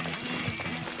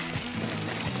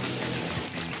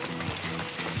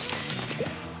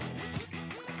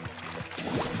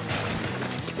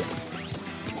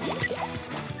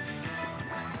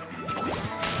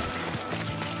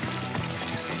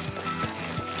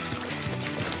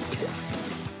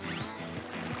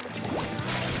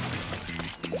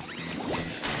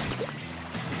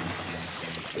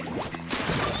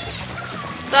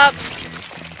 What's up?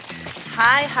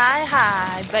 Hi, hi,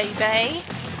 hi, baby.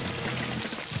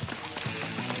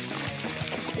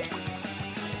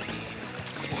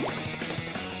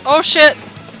 Oh shit!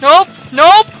 Nope!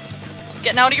 Nope!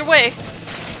 Getting out of your way.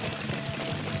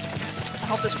 I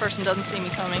hope this person doesn't see me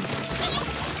coming.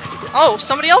 Oh,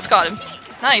 somebody else got him.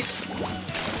 Nice.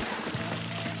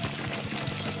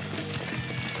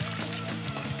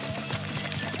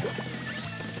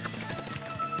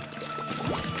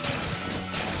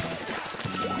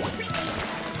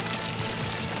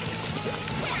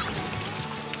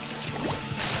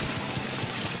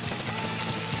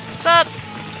 What's up?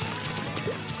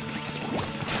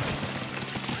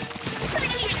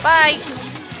 Bye!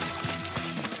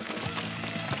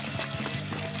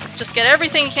 Just get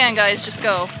everything you can, guys. Just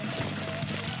go.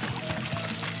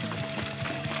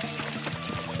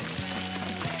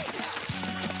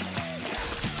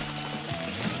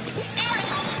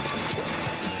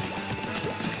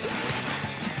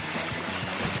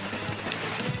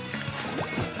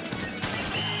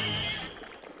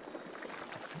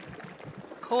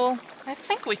 Cool. I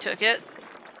think we took it.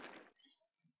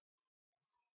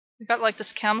 We got like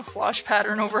this camouflage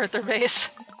pattern over at their base.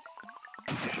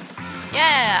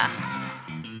 Yeah!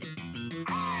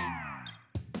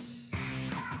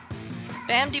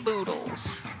 Bamdy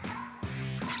boodles.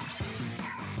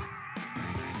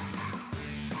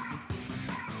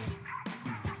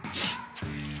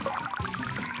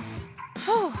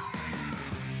 Whew.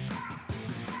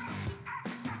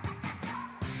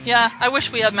 Yeah, I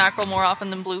wish we had Mackerel more often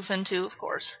than Bluefin too, of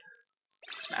course.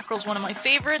 Mackerel's one of my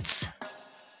favorites.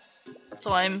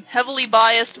 So I'm heavily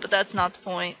biased, but that's not the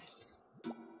point.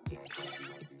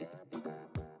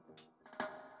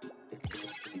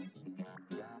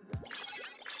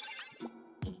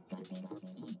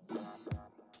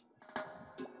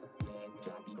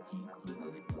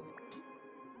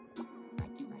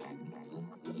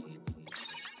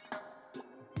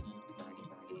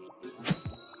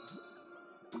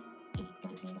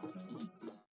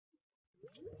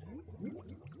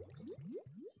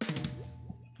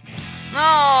 No,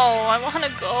 I want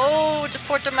to go to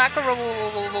Port de Mackerel.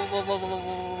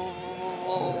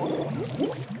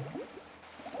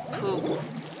 Poo.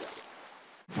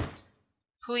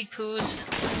 Pooey poos.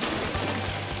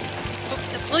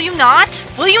 Will you not?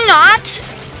 Will you not?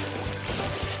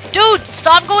 Dude,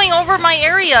 stop going over my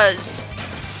areas.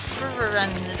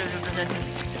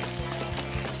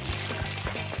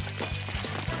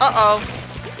 Uh-oh.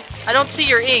 I don't see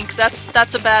your ink.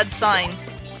 That's a bad sign.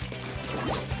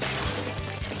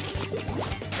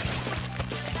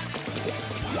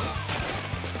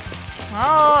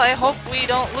 Well, I hope we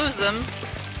don't lose them.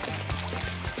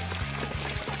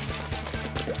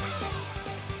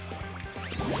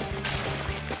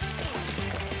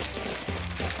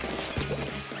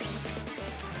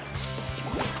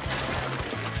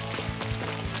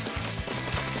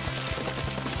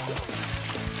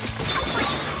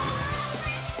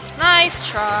 Nice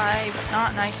try, but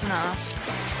not nice enough.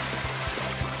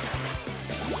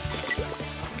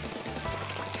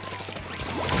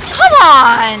 Come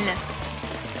on!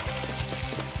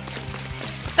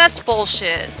 That's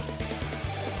bullshit.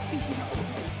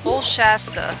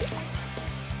 Bullshasta.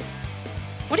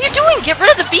 What are you doing? Get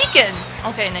rid of the beacon!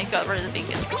 Okay, now you got rid of the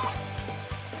beacon.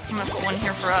 I'm gonna put one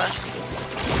here for us.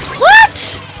 What?!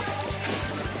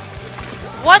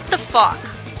 What the fuck?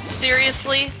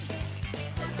 Seriously?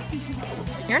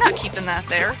 You're not keeping that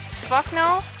there. Fuck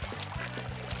no.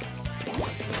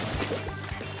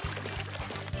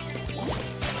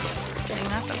 Getting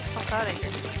that the fuck out of here.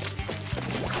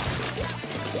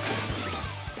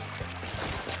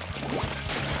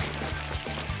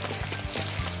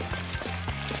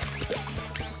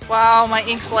 Wow, my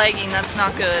ink's lagging. That's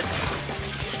not good.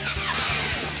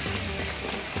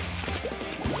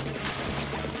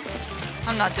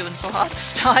 I'm not doing so hot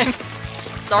this time.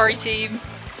 Sorry, team.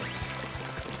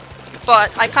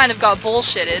 But I kind of got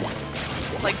bullshitted.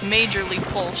 Like, majorly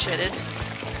bullshitted.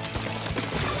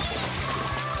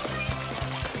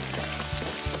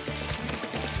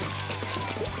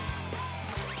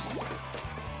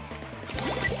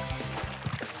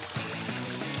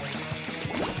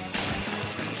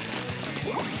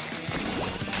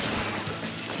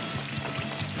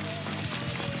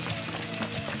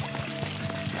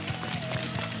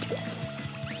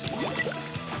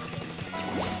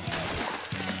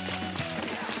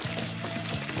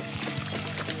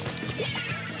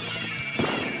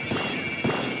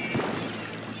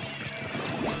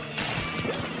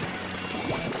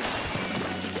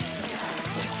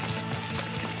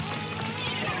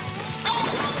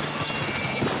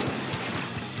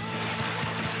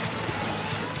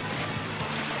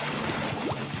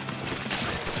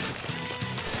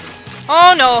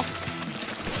 Oh no!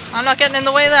 I'm not getting in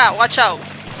the way of that, watch out.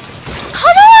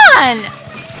 Come on!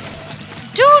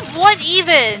 Dude, what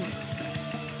even?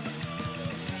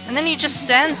 And then he just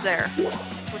stands there.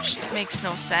 Which makes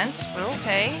no sense, but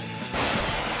okay.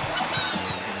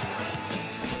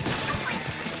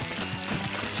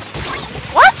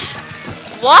 What?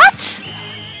 What?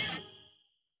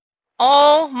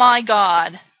 Oh my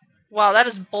god. Wow, that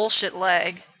is bullshit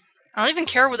lag. I don't even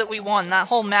care that we won. That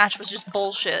whole match was just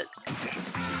bullshit.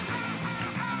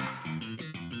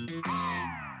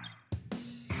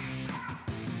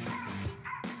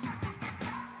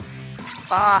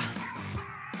 Ah.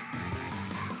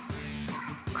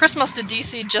 Chris must have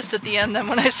DC'd just at the end then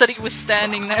when I said he was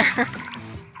standing there.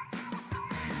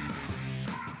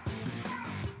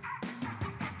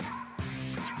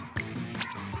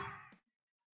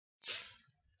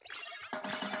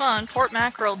 Come on, Port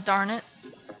Mackerel, darn it.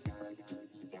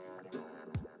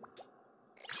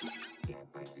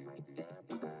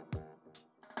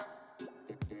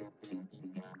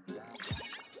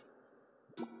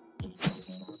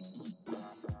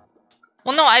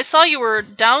 Well, no, I saw you were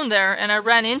down there, and I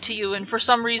ran into you, and for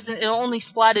some reason it only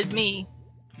splatted me.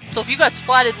 So if you got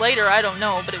splatted later, I don't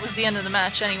know, but it was the end of the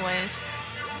match anyways.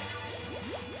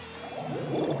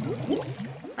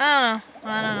 I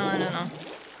don't know.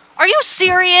 Are you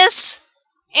serious?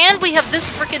 And we have this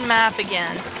frickin' map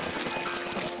again.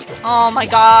 Oh my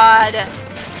god.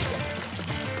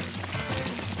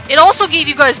 It also gave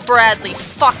you guys Bradley.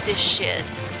 Fuck this shit.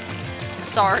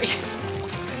 Sorry.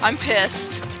 I'm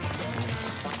pissed.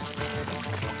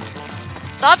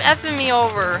 Stop effing me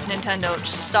over, Nintendo.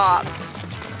 Just stop.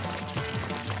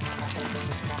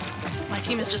 My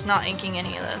team is just not inking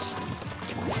any of this.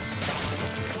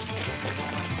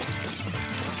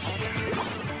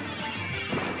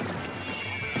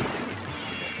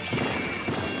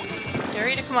 Dare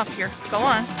you to come up here. Go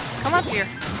on. Come up here.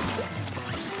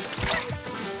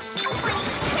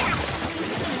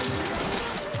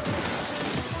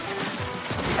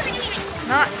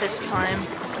 Not this time.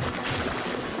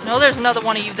 No, there's another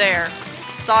one of you there.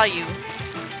 Saw you.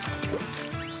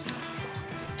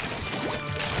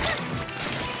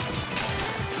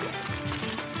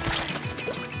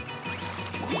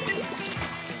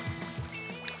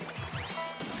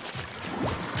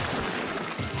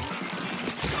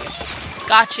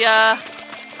 Gotcha.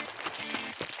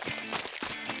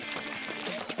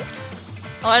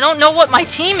 Oh, I don't know what my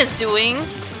team is doing.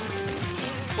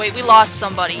 Wait, we lost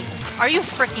somebody. Are you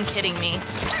freaking kidding me?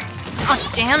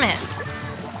 Oh, damn it.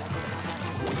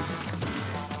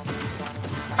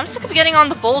 I'm sick of getting on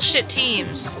the bullshit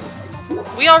teams.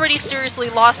 We already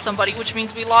seriously lost somebody, which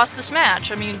means we lost this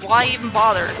match. I mean, why even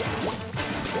bother?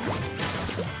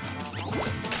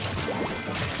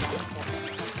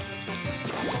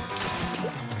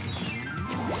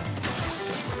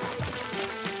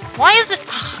 Why is it...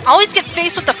 I always get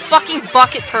faced with the fucking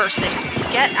bucket person.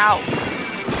 Get out.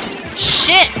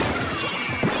 Shit!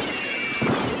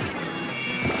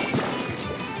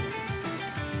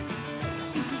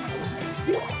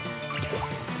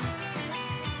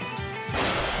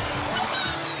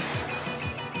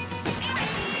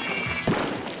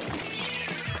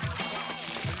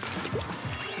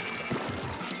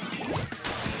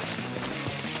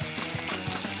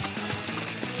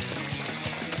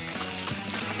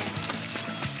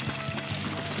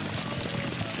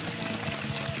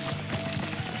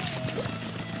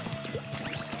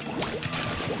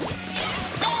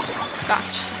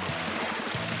 Gotcha.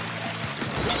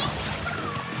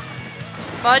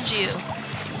 Fudge you.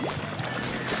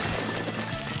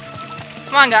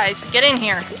 Come on, guys, get in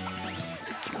here.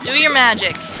 Do your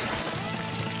magic.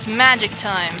 It's magic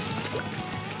time.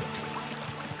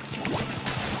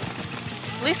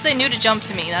 At least they knew to jump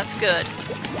to me, that's good.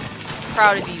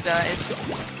 Proud of you guys.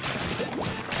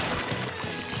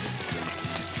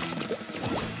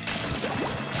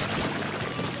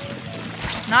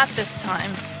 Not this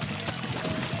time.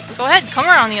 Go ahead, come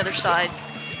around the other side.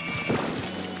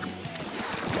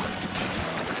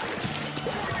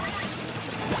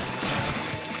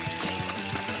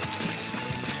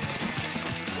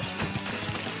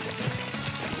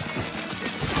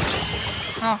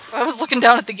 Oh, I was looking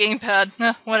down at the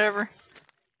gamepad. Whatever.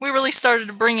 We really started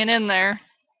to bring it in there.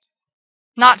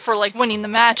 Not for, like, winning the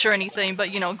match or anything, but,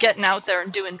 you know, getting out there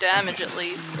and doing damage at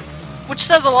least. Which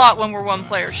says a lot when we're one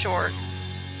player short.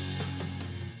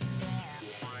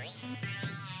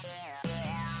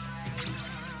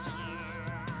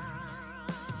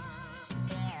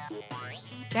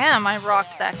 Damn, I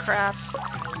rocked that crap.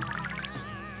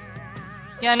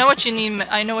 Yeah, I know what you mean.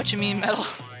 I know what you mean, Metal.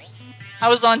 I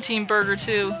was on Team Burger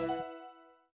too.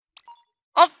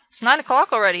 Oh, it's 9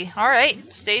 o'clock already. All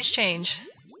right, stage change.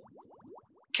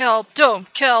 Kelp Dome,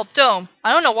 Kelp Dome.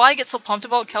 I don't know why I get so pumped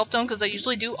about Kelp Dome because I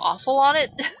usually do awful on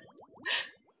it.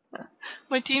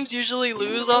 My teams usually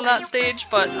lose on that stage,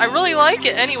 but I really like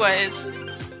it anyways.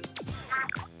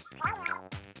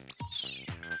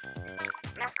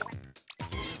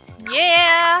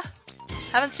 Yeah!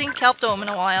 Haven't seen Kelp Dome in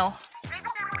a while.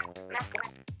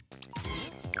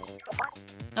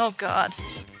 Oh god.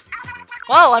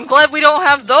 Well, I'm glad we don't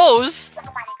have those!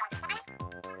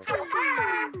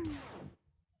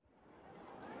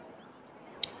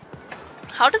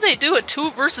 How did they do a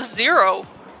 2 versus 0?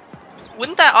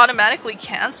 Wouldn't that automatically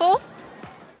cancel?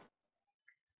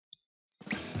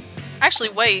 Actually,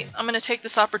 wait. I'm gonna take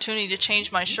this opportunity to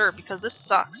change my shirt because this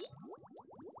sucks.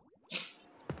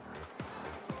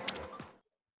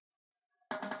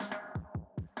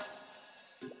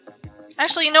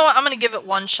 Actually, you know what? I'm gonna give it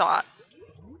one shot.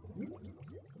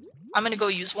 I'm gonna go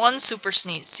use one Super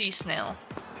Sea Snail.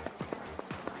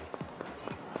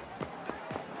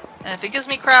 And if it gives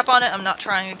me crap on it, I'm not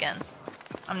trying again.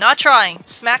 I'm not trying.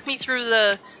 Smack me through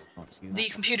the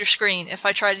computer screen if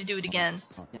I try to do it again.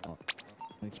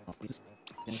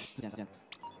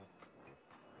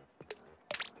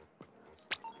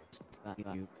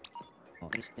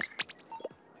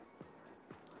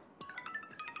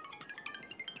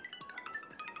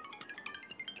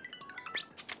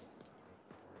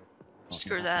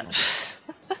 Screw that.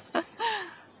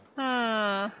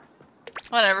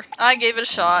 Whatever. I gave it a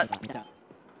shot.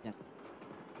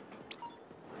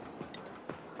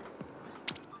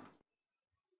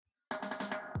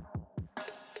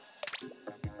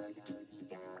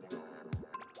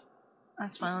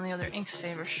 That's my only other ink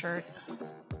saver shirt.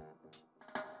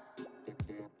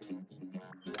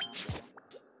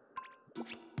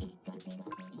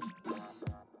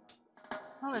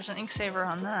 Oh, there's an ink saver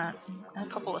on that. And a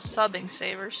couple of sub ink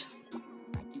savers.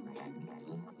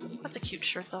 That's a cute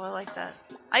shirt though, I like that.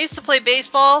 I used to play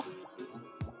baseball,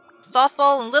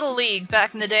 softball, and Little League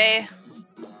back in the day.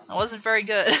 I wasn't very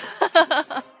good.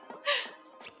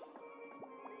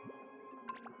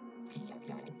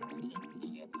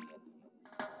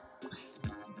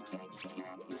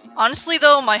 Honestly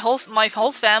though, my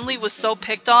whole family was so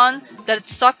picked on that it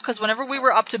sucked because whenever we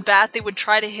were up to bat, they would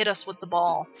try to hit us with the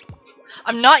ball.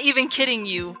 I'm not even kidding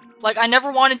you. Like, I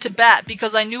never wanted to bat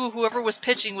because I knew whoever was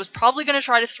pitching was probably going to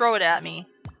try to throw it at me.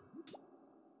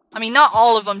 I mean, not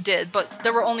all of them did, but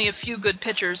there were only a few good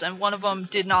pitchers, and one of them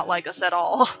did not like us at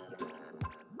all.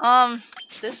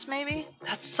 This maybe?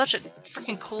 That's such a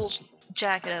freaking cool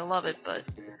jacket, I love it, but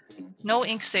no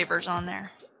ink sabers on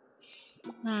there.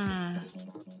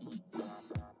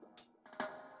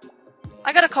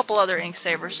 I got a couple other ink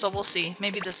sabers, so we'll see.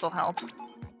 Maybe this'll help.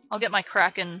 I'll get my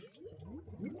Kraken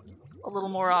a little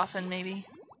more often, maybe.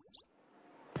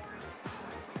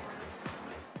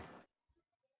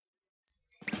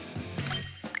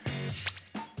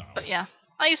 But yeah,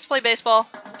 I used to play baseball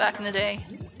back in the day.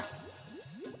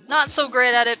 Not so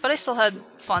great at it, but I still had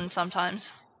fun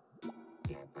sometimes.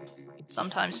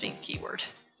 Sometimes being the key word.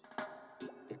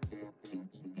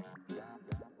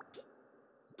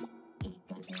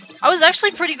 I was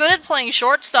actually pretty good at playing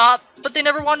shortstop, but they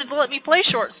never wanted to let me play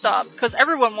shortstop, because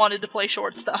everyone wanted to play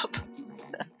shortstop.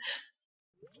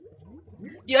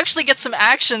 You actually get some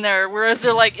action there, whereas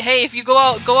they're like, hey, if you go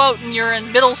out and you're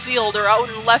in middle field or out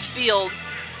in left field,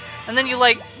 and then you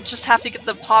like just have to get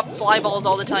the pop fly balls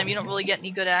all the time, you don't really get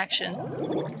any good action.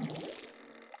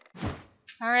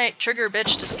 Alright, trigger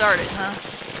bitch to start it,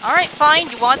 huh? Alright, fine,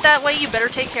 you want that way, you better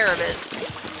take care of it.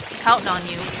 Counting on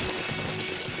you.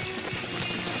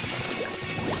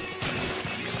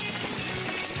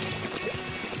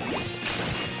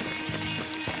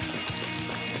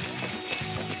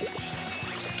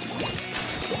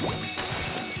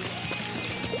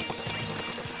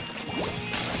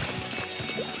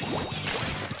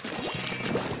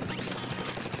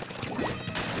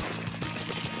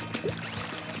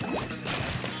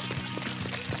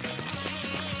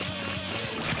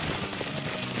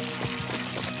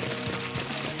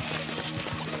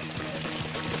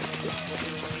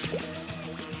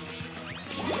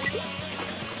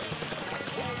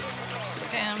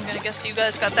 I'm gonna guess you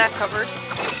guys got that covered.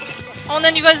 Oh, and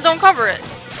then you guys don't cover it.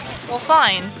 Well,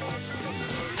 fine.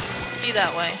 Be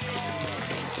that way.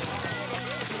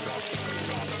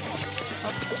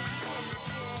 Oh.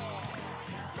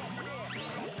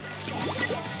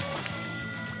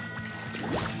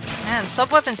 Man,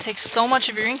 sub-weapons take so much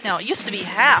of your ink now. It used to be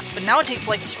half, but now it takes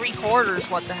like 3/4.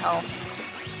 What the hell?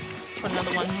 Put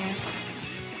another one here.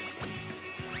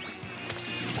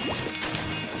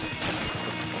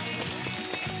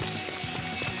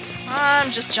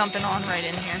 I'm just jumping on right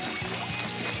in here.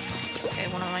 Okay,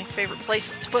 one of my favorite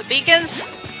places to put beacons.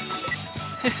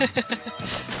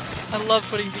 I love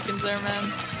putting beacons there,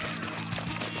 man.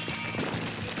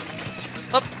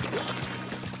 Oh.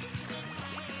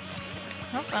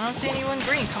 Nope, I don't see anyone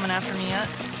green coming after me yet.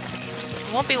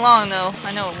 It won't be long though.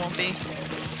 I know it won't be.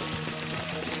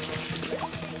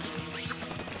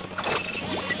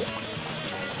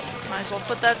 Might as well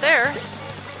put that there.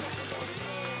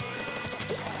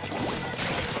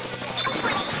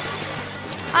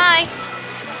 Hi!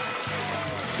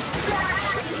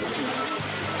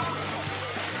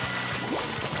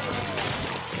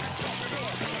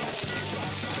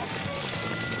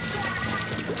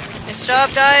 Nice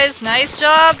job, guys! Nice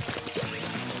job!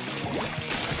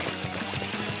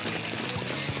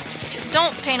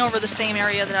 Don't paint over the same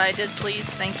area that I did,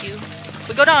 please. Thank you. If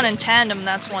we go down in tandem,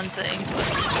 that's one thing.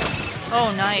 But...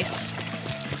 oh, nice.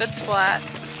 Good splat.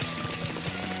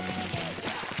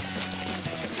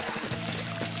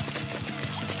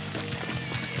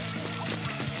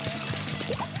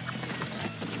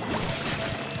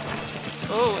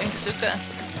 Oh, Inkzuka.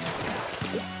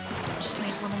 Just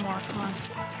need a little more, come on.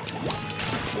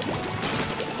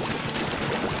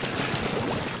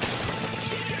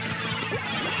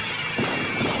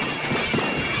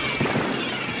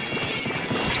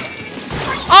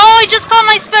 Oh, I just got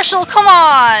my special, come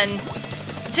on!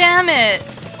 Damn it!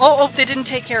 Oh, they didn't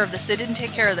take care of this, they didn't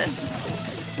take care of this.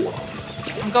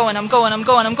 I'm going, I'm going, I'm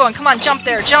going, I'm going. Come on, jump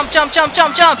there. Jump, jump, jump,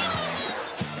 jump, jump!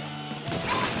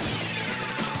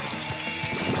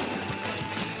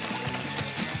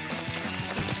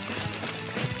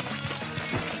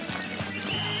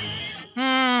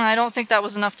 I don't think that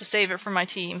was enough to save it for my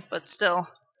team, but still.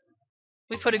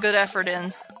 We put a good effort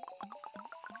in.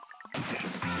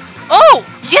 Oh!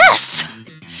 Yes!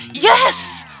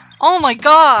 Yes! Oh my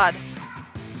god!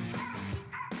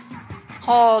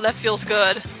 Oh, that feels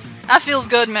good. That feels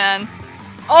good, man.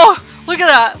 Oh! Look at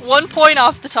that! 1 point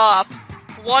off the top.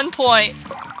 1 point.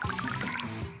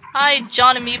 Hi,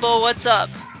 John Amiibo, what's up?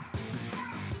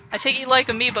 I take you like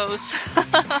amiibos.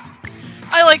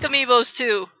 I like amiibos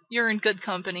too. You're in good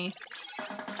company.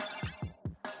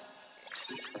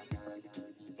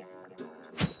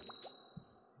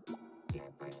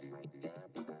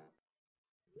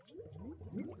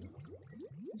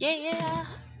 Yeah!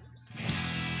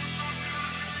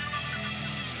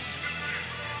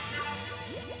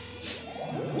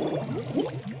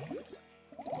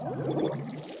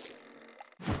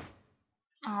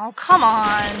 Oh, come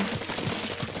on!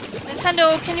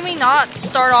 Nintendo, can we not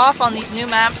start off on these new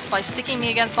maps by sticking me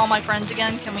against all my friends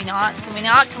again? Can we not? Can we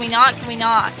not? Can we not? Can we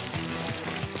not?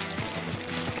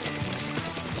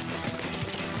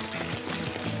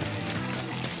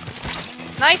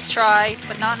 Nice try,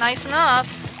 but not nice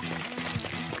enough.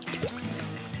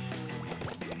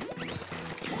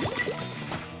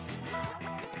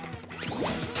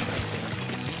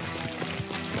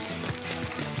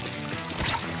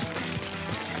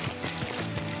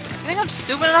 You think I'm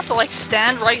stupid enough to, like,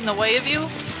 stand right in the way of you?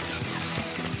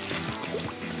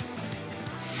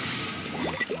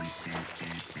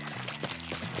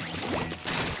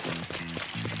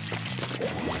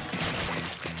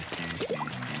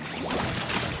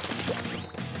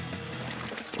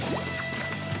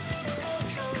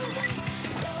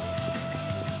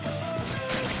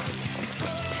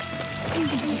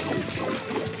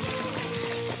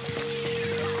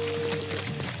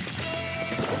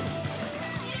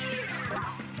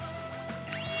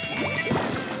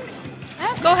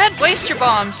 Go ahead, waste your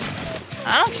bombs.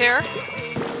 I don't care.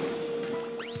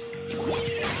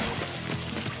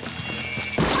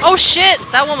 Oh shit!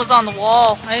 That one was on the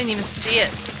wall. I didn't even see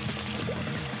it.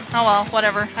 Oh well,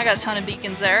 whatever. I got a ton of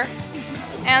beacons there.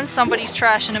 And somebody's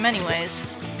trashing them anyways.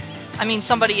 I mean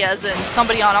somebody as in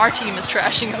somebody on our team is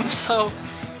trashing them, so...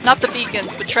 Not the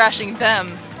beacons, but trashing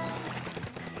them.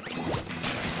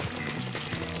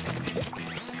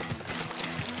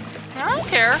 I don't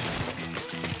care.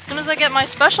 As soon as I get my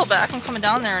special back, I'm coming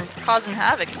down there and causing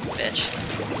havoc, bitch.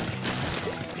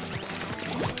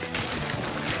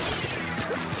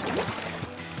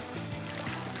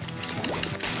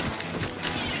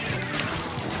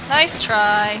 Nice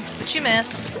try, but you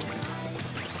missed.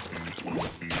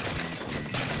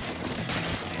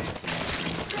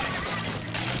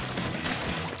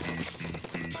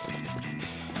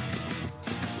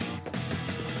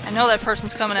 I know that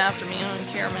person's coming after me, I don't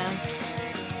care, man.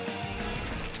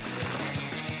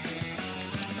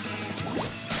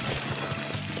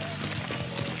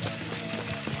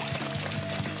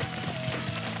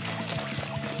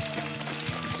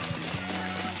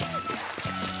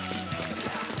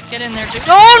 Get in there, dude.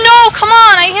 Oh no! Come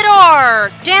on! I hit R!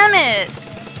 Damn it!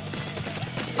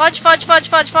 Fudge, fudge, fudge,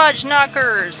 fudge, fudge,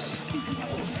 knuckers!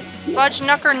 Fudge,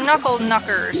 knucker, knuckle,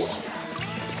 knuckers.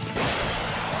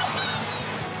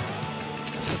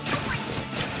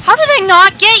 How did I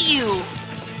not get you?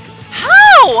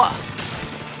 How?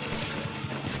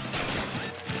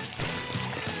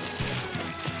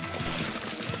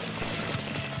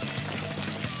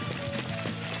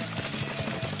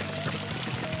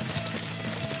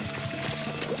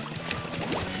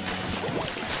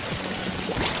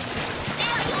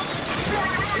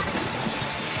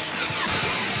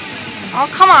 Oh,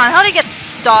 come on, how did I get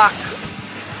stuck?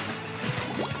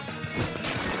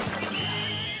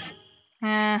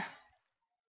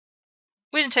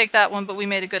 We didn't take that one, but we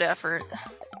made a good effort.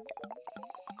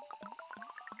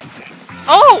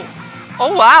 Oh!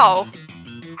 Oh, wow.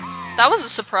 That was a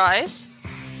surprise.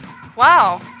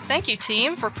 Wow. Thank you,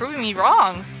 team, for proving me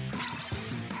wrong.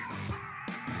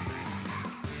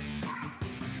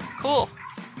 Cool.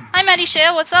 Hi, Maddie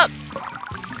Shea, what's up?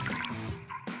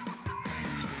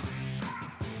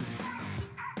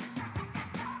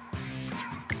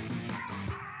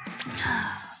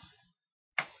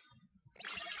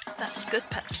 That's good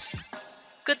peps.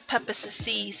 Good peppers,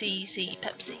 C,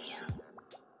 Pepsi.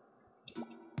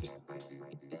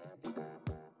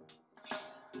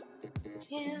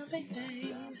 Yeah,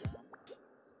 baby.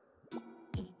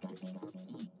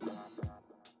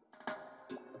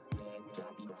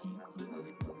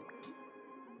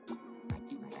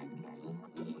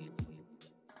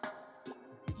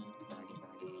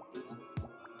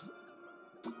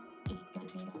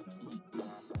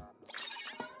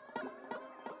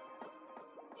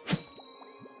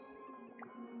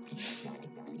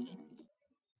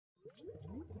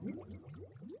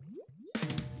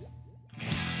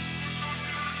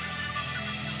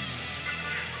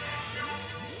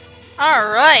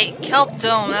 Alright, Kelp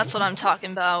Dome, that's what I'm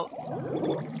talking about.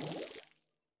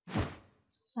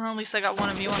 Well, at least I got one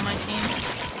of you on my team.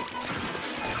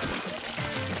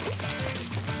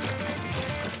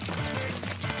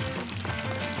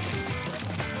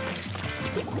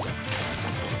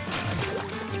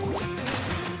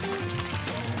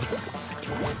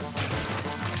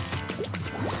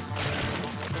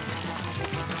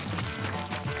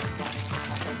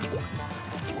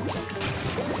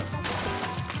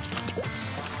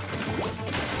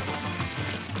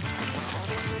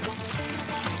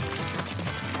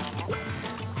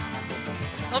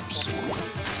 Oops.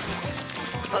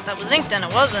 Thought that was ink, and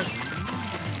it wasn't.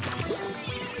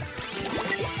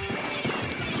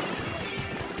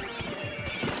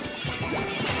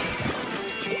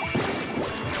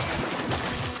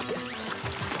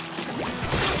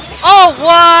 Oh,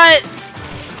 what?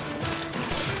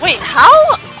 Wait,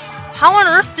 how? How on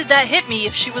earth did that hit me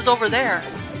if she was over there?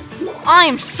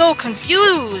 I'm so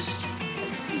confused.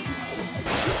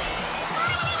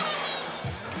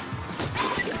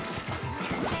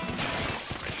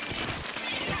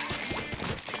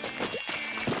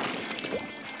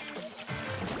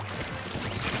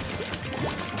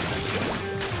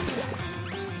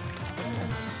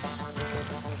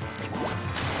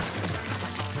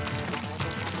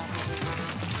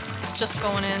 Just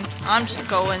going in. I'm just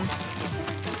going.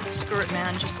 Screw it,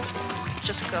 man. Just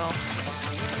go.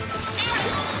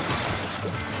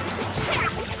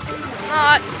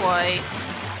 Not quite.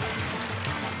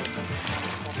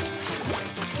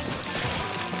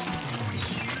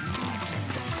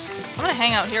 I'm gonna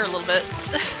hang out here a little bit.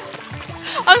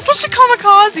 I'm such a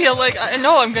kamikaze. Like, I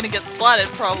know I'm gonna get splatted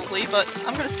probably, but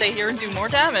I'm gonna stay here and do more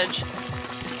damage.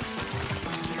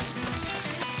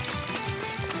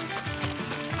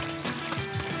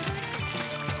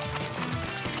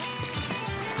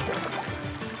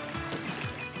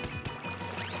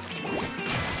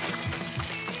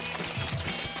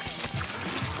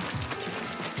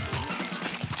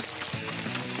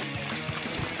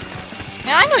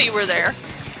 Yeah, I know you were there.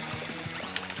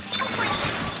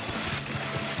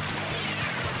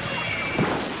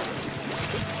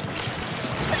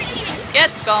 Get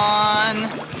gone.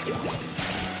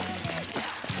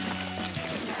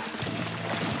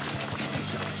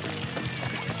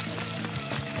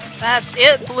 That's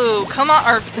it, Blue. Come on,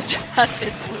 or that's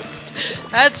it, Blue.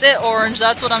 That's it, Orange.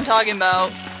 That's what I'm talking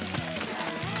about.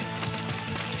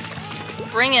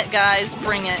 Bring it, guys.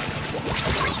 Bring it.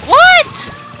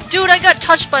 What? Dude, I got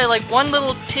touched by like one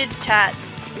little tit-tat.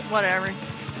 Whatever.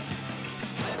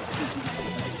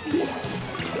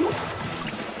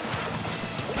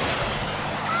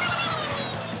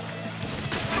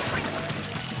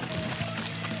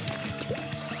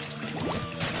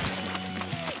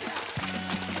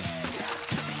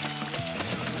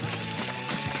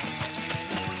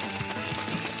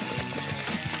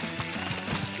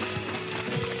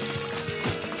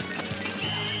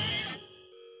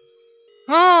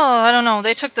 Oh, I don't know.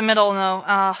 They took the middle,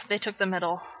 no. They took the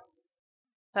middle.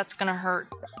 That's gonna hurt.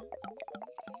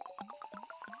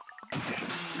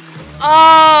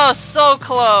 Oh, so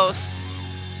close.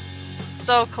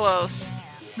 So close.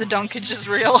 The dunkage is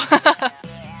real.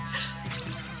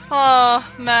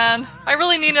 Oh, man. I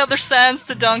really need other sands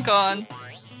to dunk on.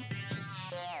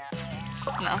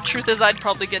 No, truth is I'd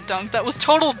probably get dunked. That was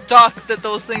total duck that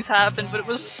those things happened, but it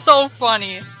was so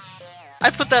funny. I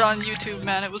put that on YouTube,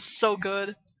 man. It was so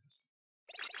good.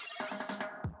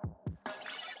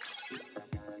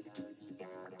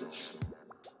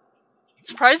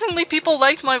 Surprisingly, people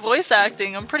liked my voice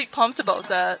acting. I'm pretty pumped about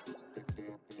that.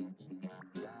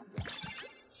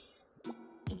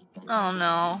 Oh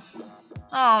no.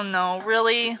 Oh no,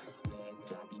 really?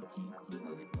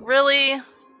 Really?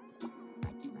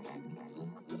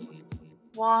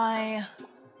 Why?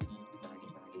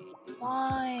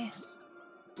 Why?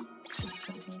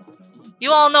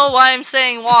 You all know why I'm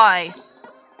saying why.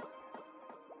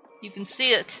 You can see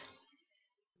it.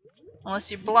 Unless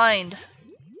you're blind.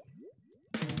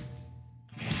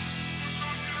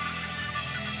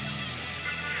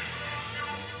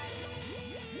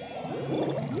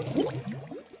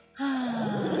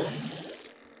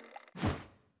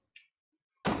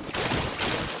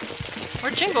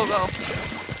 Where'd Jingle go?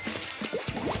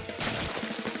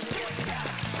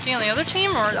 Is he on the other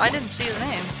team, or I didn't see his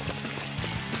name?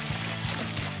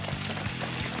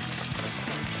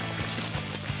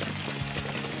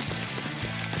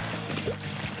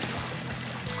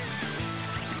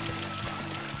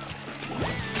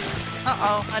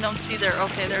 Uh-oh, I don't see their...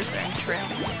 Okay, there's their trail.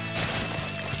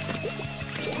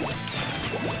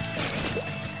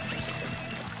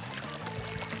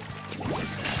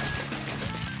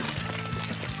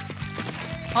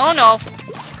 Oh no!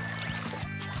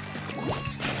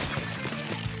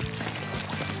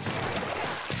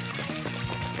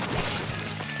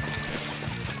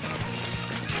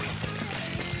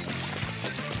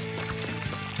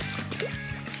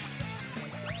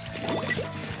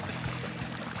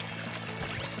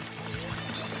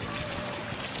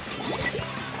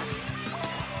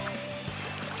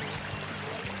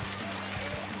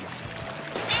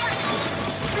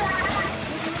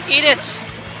 Eat it!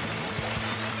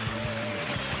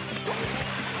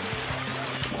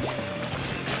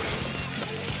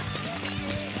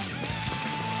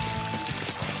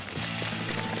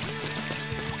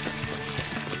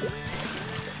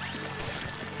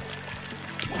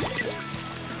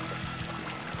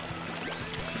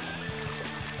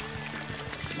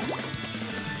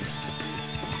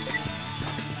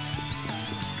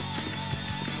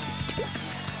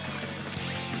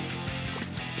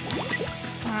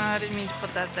 I didn't mean to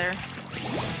put that there.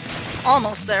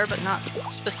 Almost there, but not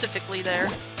specifically there.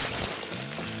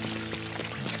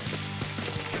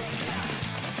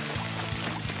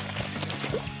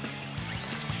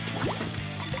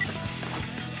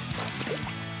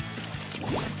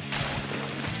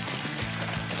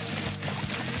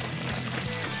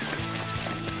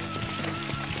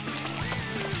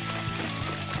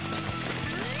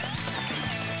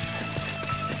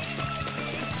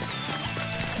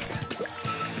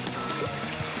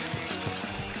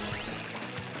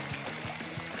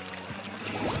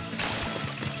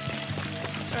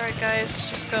 Alright guys,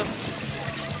 just go.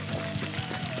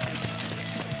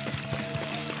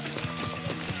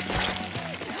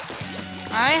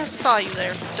 I saw you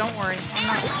there. Don't worry. I'm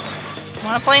not...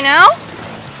 Wanna play now?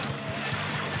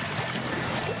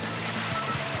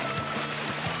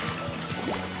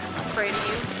 I'm afraid of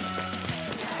you.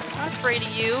 I'm afraid of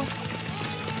you.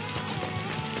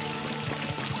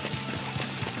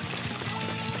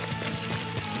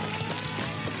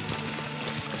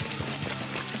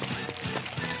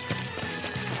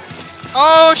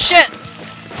 Oh shit!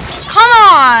 Come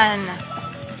on!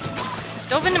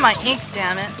 Dove into my ink,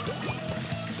 damn it.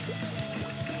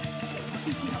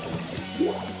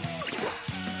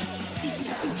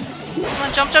 Come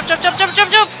on, jump, jump, jump, jump, jump,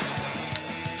 jump, jump!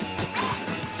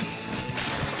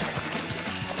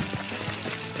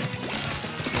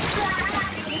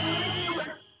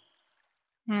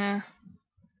 Yeah.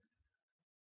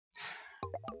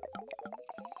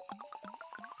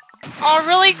 Oh,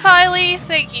 really, Kylie?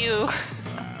 Thank you.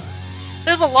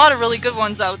 There's a lot of really good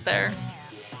ones out there.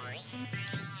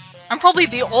 I'm probably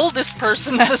the oldest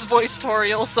person that has voiced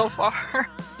Toriel so far.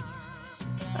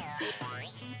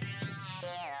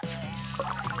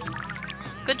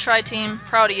 Good try, team.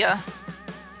 Proud of ya.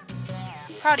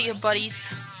 Proud of ya, buddies.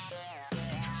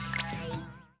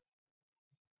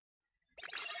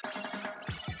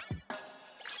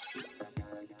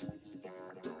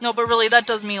 No, but really, that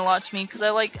does mean a lot to me because I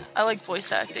like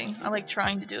voice acting. I like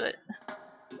trying to do it.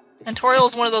 And Toriel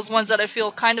is one of those ones that I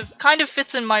feel kind of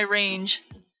fits in my range.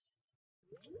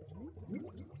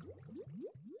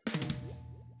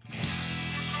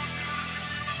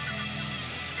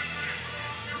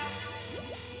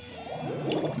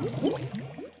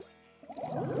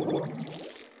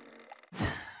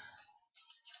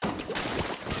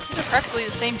 These are practically the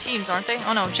same teams, aren't they?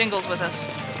 Oh no, Jingle's with us.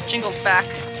 Jingle's back.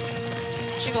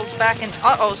 Jingle's back and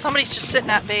uh-oh, somebody's just sitting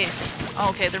at base. Oh,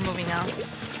 okay, they're moving now.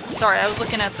 Sorry, I was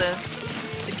looking at the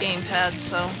gamepad,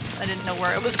 so I didn't know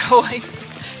where it was going.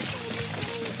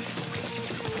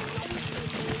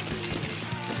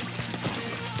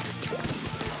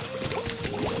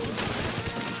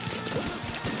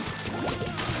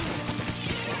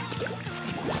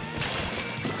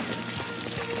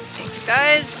 Thanks,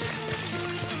 guys.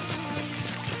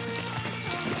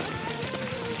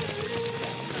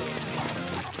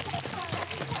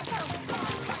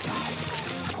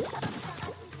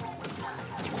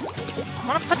 I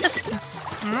wanna put this.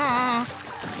 I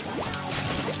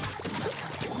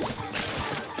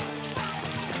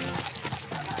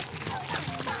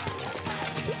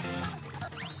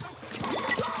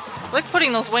like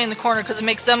putting those way in the corner because it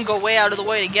makes them go way out of the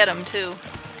way to get them too.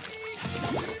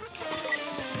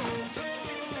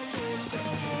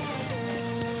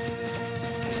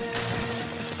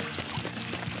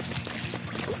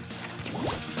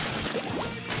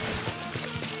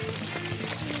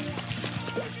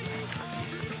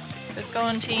 Good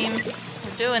going, team.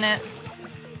 We're doing it.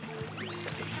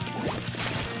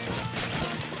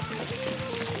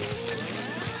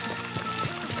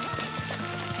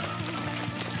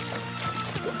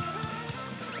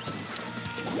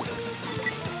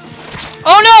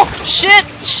 Shit!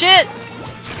 Shit!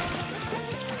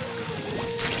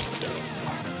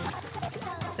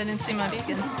 They didn't see my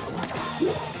beacon.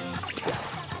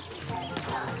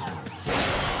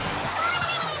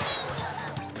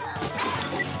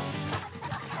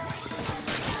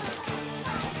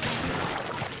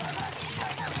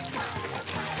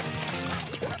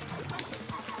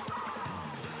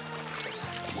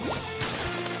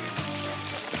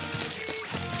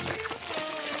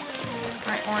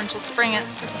 Alright, Orange, let's bring it.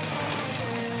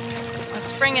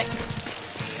 Let's bring it.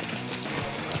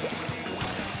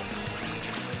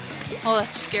 Oh,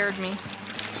 that scared me.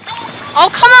 Oh,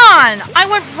 come on! I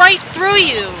went right through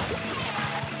you!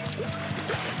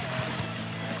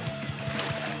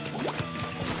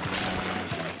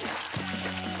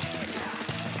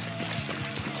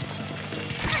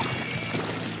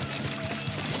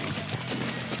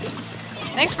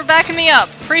 Thanks for backing me up.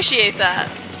 Appreciate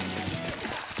that.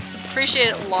 Appreciate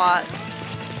it a lot.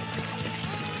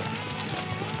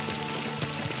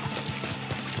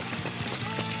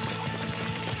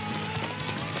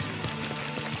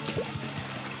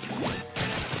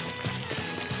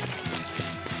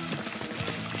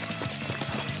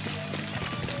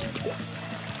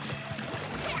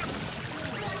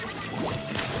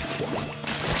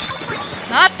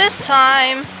 Not this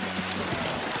time!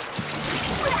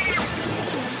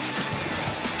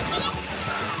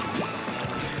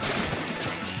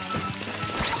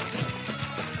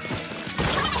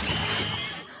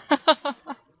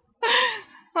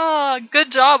 Oh,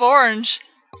 good job, Orange.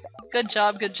 Good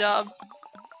job, good job.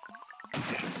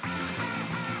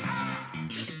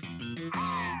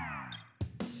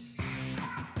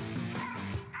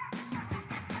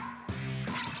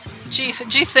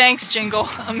 Gee, thanks, Jingle.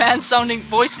 A man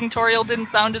voicing Toriel didn't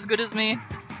sound as good as me.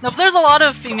 No, but there's a lot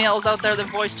of females out there that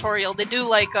voice Toriel. They do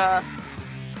like,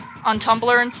 on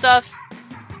Tumblr and stuff.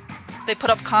 They put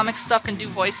up comic stuff and do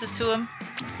voices to him.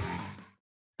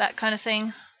 That kind of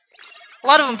thing. A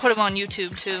lot of them put him on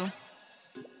YouTube, too.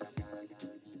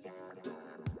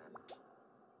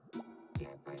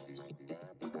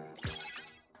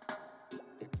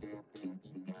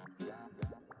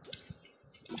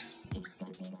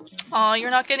 Aw,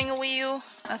 you're not getting a Wii U?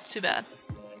 That's too bad.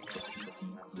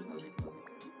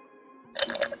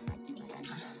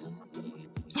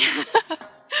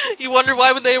 You wonder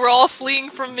why they were all fleeing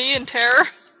from me in terror?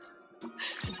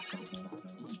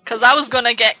 Cause I was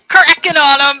gonna get cracking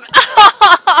on them!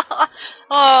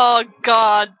 Oh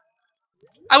god.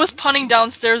 I was punning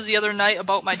downstairs the other night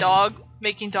about my dog,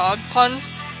 making dog puns,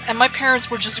 and my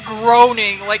parents were just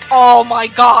groaning, like, oh my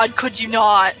god, could you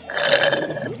not?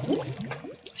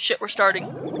 Shit, we're starting.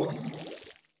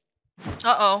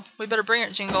 Uh-oh, we better bring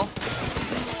it, Jingle.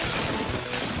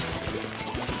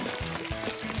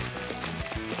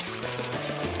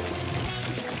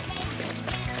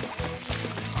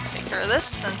 I'll take care of this,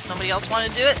 since nobody else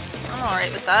wanted to do it. I'm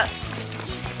alright with that.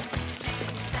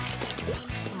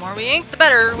 The more we ink, the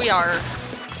better we are.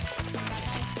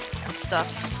 And stuff.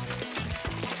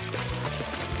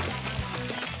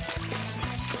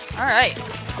 Alright,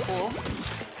 cool.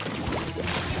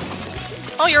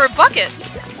 Oh, you're a bucket!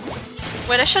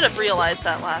 Wait, I should have realized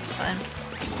that last time.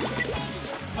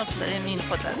 Oops, I didn't mean to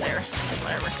put that there.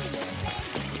 Whatever.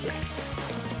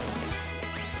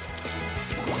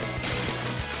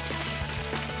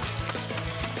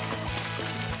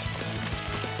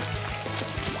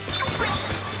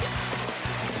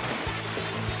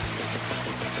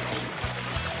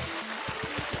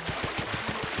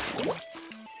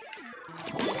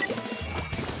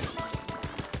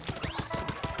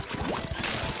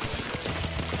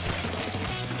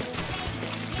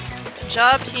 Good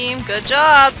job, team. Good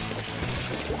job!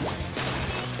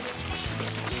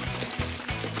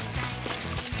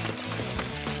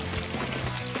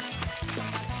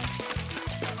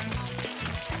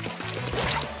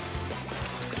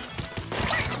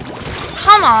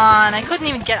 Come on! I couldn't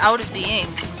even get out of the ink.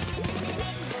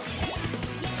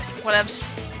 Whatevs.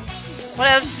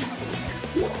 Whatevs.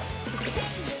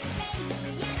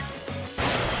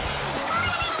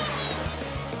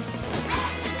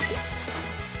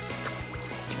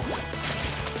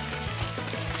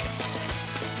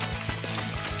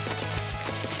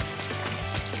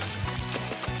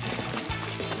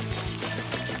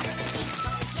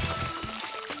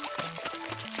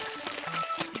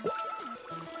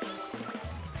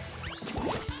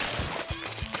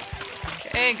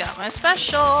 Okay, got my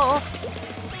special.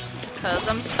 'Cause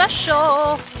I'm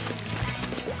special.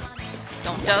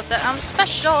 Don't doubt that I'm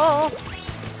special.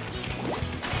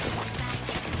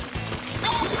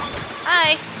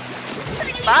 Hi.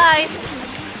 Bye.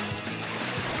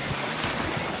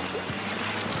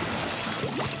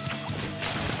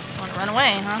 Run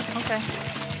away, huh? Okay.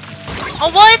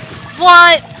 Oh, what?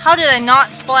 What? How did I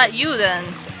not splat you then?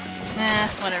 Eh,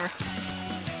 whatever.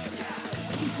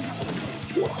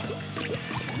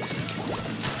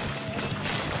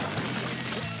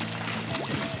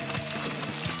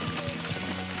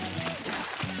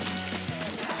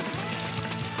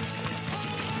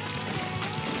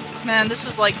 Man, this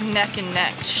is like neck and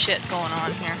neck shit going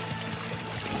on here.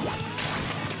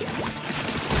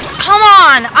 Come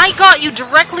on! I got you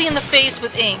directly in the face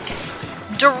with ink.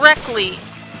 Directly.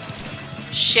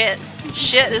 Shit.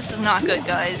 Shit, this is not good,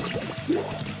 guys.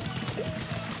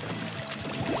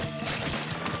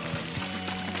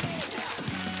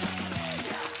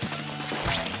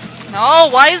 No,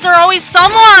 why is there always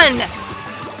someone?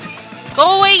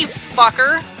 Go away, you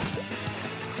fucker.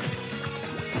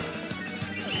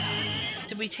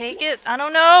 Did we take it? I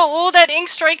don't know. Oh, that ink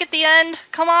strike at the end.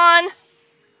 Come on.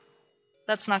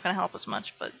 That's not gonna help us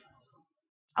much, but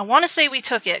I want to say we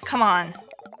took it. Come on.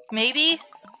 Maybe?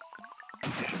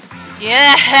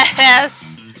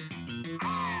 Yes!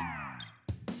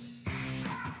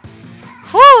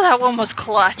 Whew, that one was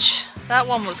clutch. That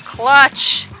one was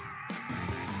clutch.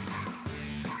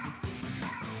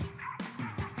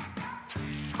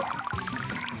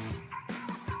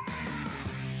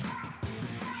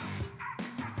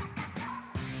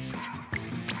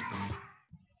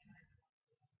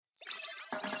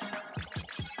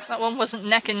 That one wasn't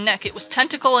neck and neck, it was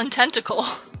tentacle and tentacle.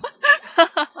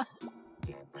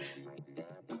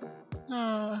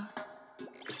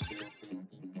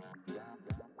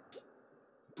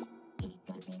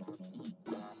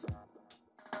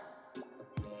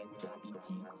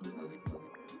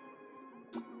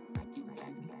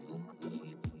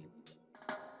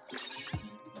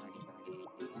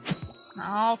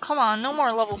 Oh, come on, no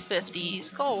more level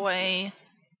 50s. Go away.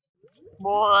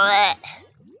 Blech.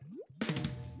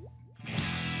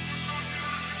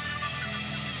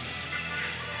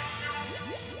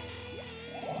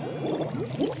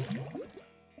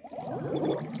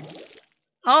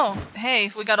 Oh,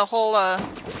 hey, we got a whole,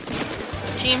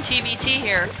 Team TBT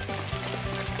here.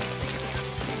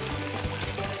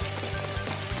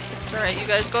 It's alright, you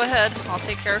guys go ahead. I'll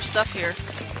take care of stuff here.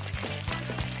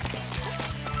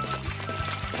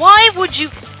 Why would you...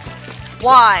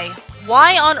 Why?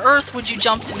 Why on earth would you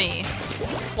jump to me?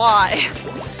 Why?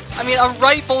 I mean, I'm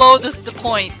right below the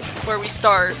point where we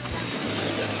start.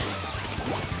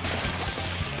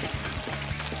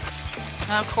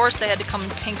 Of course they had to come in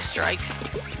pink strike.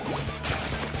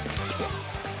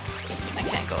 I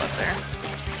can't go up there.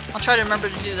 I'll try to remember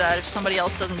to do that if somebody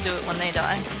else doesn't do it when they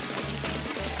die.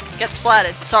 Get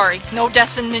splatted. Sorry. No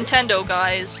death in Nintendo,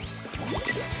 guys.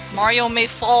 Mario may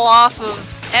fall off of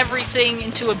everything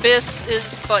into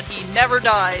abysses, but he never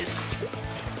dies.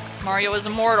 Mario is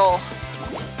immortal.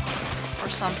 Or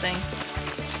something.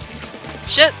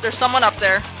 Shit, there's someone up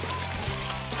there.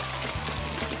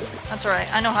 That's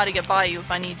alright, I know how to get by you if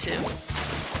I need to.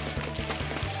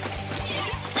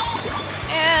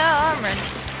 Yeah, I'm ready.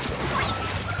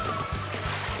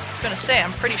 I was gonna say,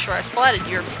 I'm pretty sure I splatted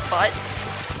your butt.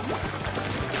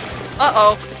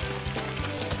 Uh-oh.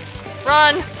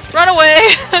 Run! Run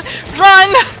away!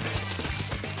 Run!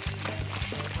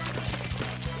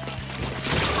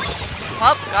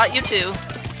 Well, got you too.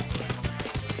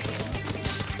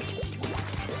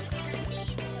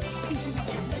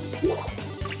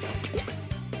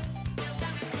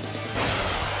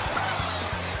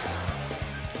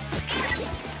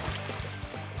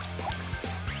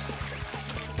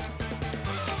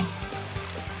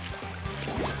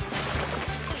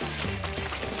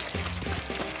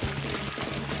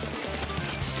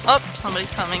 Oh,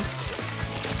 somebody's coming.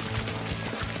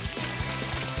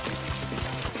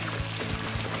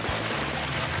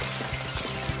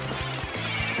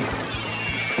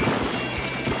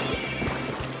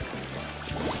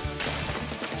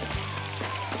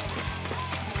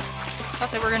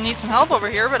 Thought they were gonna need some help over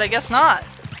here, but I guess not.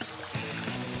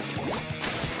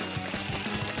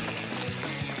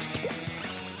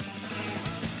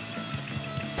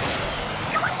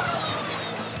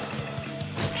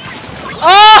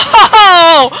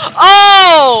 Oh!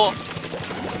 Oh!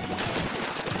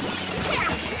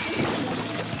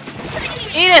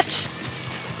 Eat it!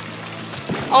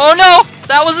 Oh no!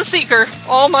 That was a seeker!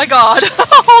 Oh my god!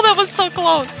 Oh, that was so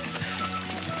close!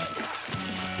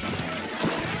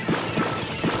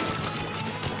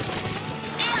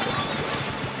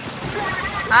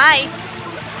 Hi!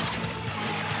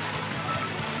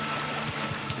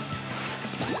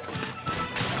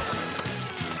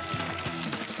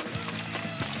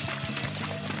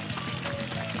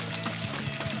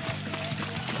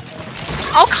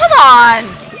 Oh, come on!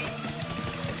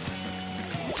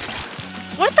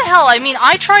 hell? I mean,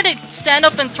 I try to stand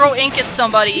up and throw ink at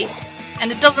somebody,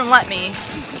 and it doesn't let me.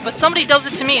 But somebody does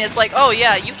it to me, and it's like, oh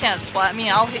yeah, you can't splat me,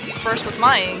 I'll hit you first with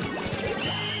my ink.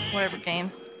 Whatever game.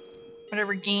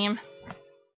 Whatever game.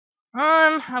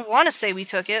 I want to say we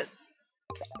took it.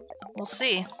 We'll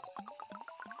see.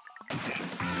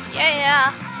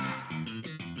 Yeah!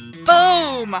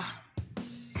 Boom!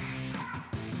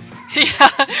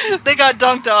 Yeah, they got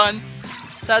dunked on.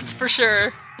 That's for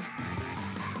sure.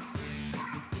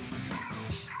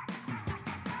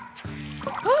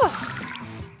 Whew.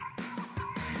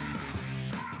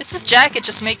 It's this jacket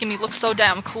just making me look so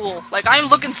damn cool. Like, I'm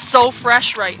looking so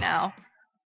fresh right now.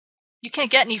 You can't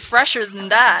get any fresher than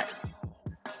that.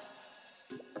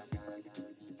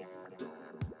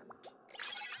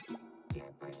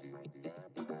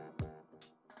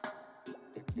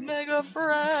 Mega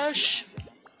fresh.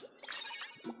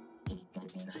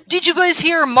 Did you guys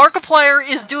hear Markiplier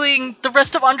is doing the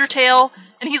rest of Undertale,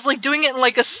 and he's like doing it in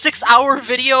like a 6-hour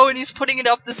video, and he's putting it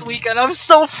up this weekend? I'm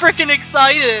so freaking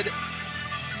excited!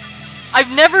 I've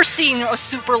never seen a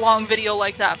super long video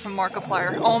like that from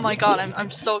Markiplier. Oh my god, I'm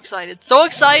so excited. So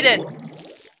excited!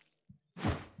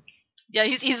 Yeah,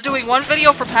 he's doing one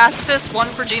video for Pacifist, one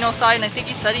for Genocide, and I think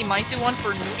he said he might do one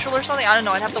for Neutral or something. I don't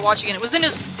know, I'd have to watch again. It was in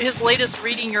his latest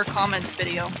Reading Your Comments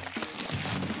video.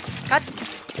 God...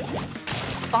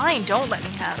 Fine, don't let me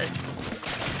have it.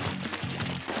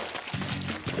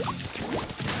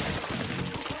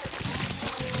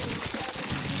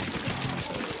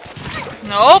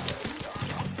 Nope!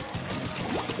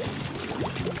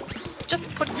 Just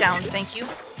put it down, thank you.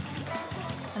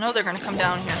 I know they're gonna come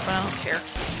down here, but I don't care.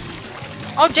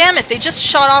 Oh damn it, they just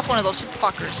shot off one of those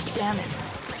fuckers. Damn it.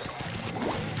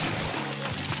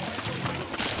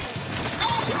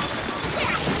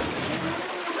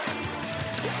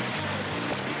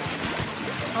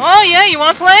 Oh yeah, you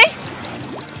wanna play?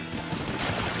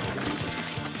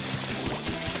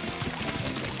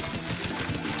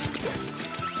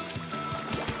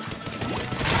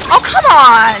 Oh come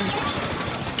on!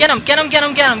 Get him, get him, get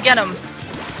him, get him, get him!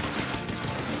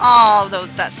 Oh,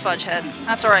 that fudge head.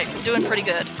 That's alright, we're doing pretty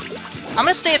good. I'm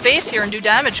gonna stay at base here and do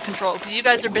damage control, because you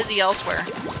guys are busy elsewhere.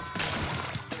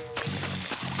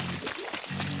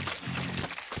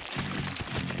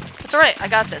 It's alright, I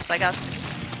got this, I got this.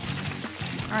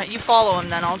 Alright, you follow him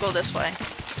then, I'll go this way.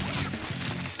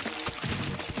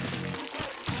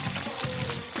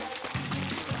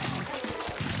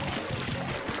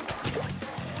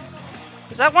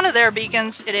 Is that one of their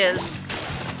beacons? It is.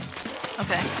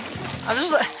 Okay.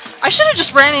 I should have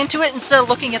just ran into it instead of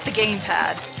looking at the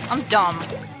gamepad. I'm dumb.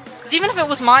 Because even if it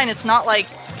was mine, it's not like,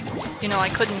 you know, I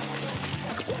couldn't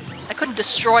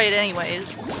destroy it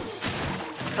anyways.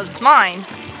 Because it's mine.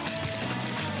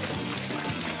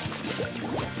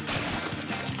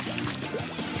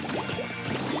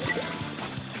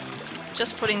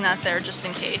 Just putting that there just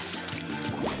in case.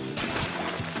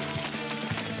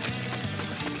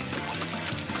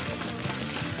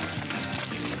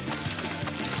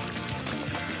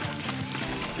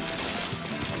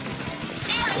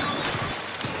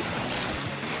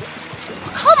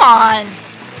 Come on!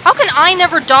 How can I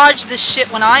never dodge this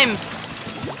shit when I'm...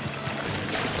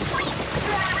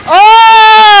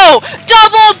 Oh!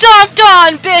 Double dunked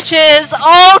on, bitches!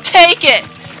 Oh, take it!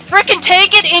 Frickin'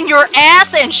 take it in your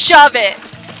ass and shove it!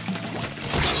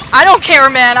 I don't care,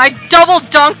 man. I double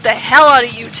dunked the hell out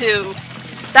of you two.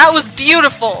 That was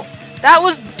beautiful. That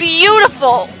was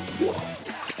beautiful!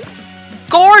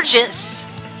 Gorgeous!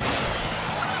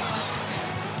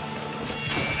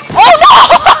 Oh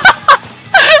no!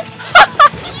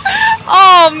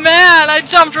 Oh man, I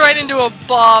jumped right into a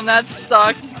bomb. That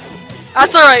sucked.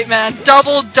 That's alright, man.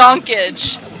 Double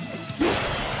dunkage.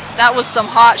 That was some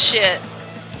hot shit.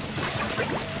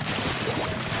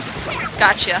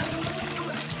 Gotcha.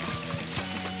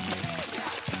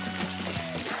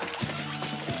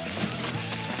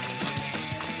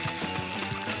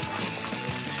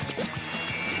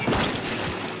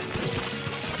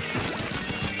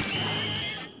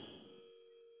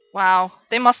 Wow,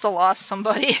 they must have lost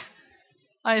somebody.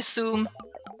 I assume.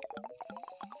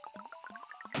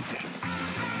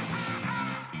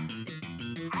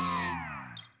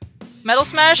 Metal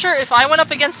Smasher, if I went up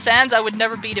against Sans, I would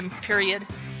never beat him, period.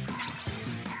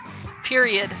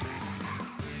 Period.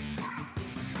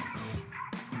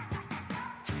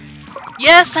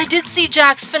 Yes, I did see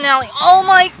Jack's finale. Oh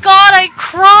my god, I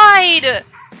cried!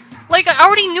 Like, I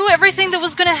already knew everything that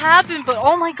was gonna happen, but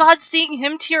oh my god, seeing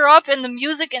him tear up and the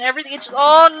music and everything, it just,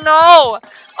 oh no!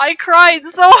 I cried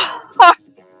so hard!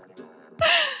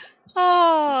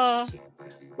 Oh.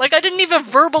 Like, I didn't even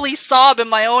verbally sob in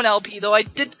my own LP, though I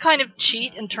did kind of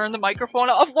cheat and turn the microphone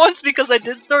off once because I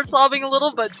did start sobbing a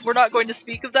little, but we're not going to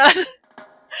speak of that.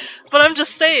 But I'm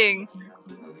just saying.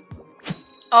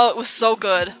 Oh, it was so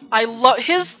good. I love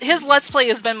his Let's Play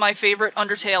has been my favorite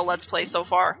Undertale Let's Play so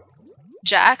far.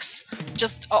 Jax,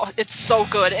 just, oh, it's so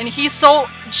good. And he so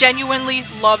genuinely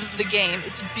loves the game.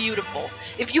 It's beautiful.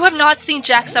 If you have not seen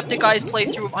Jacksepticeye's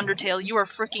playthrough of Undertale, you are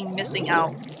freaking missing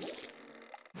out.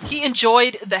 He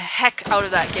enjoyed the heck out of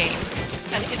that game.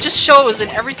 And it just shows in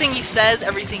everything he says,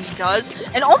 everything he does.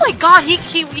 And oh my god,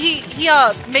 he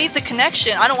made the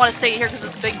connection. I don't want to say it here because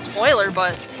it's a big spoiler,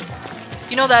 but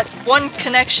you know that one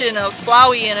connection of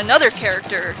Flowey and another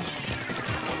character.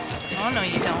 Oh no,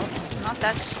 you don't. Not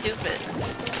that stupid.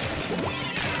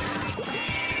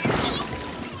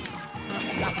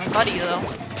 Not my buddy though.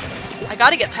 I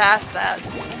gotta get past that.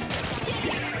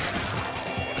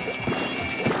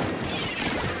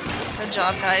 Good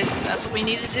job, guys. That's what we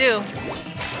need to do.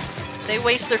 They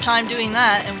waste their time doing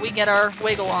that, and we get our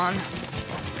wiggle on.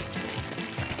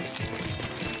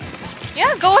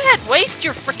 Yeah, go ahead. Waste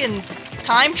your frickin'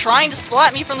 time trying to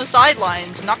splat me from the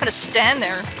sidelines. I'm not gonna stand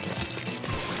there.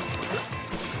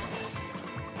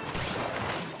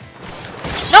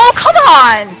 No, come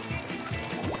on!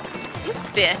 You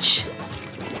bitch.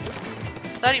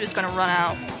 Thought he was gonna run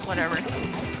out. Whatever.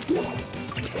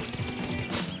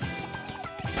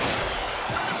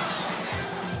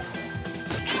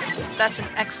 That's an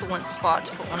excellent spot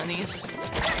to put one of these.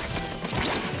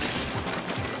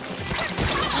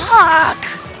 Fuck!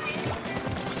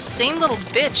 Same little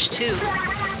bitch, too.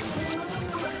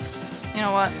 You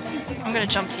know what? I'm gonna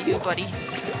jump to you, buddy.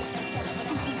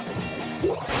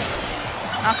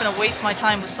 I'm not gonna waste my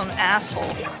time with some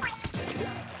asshole.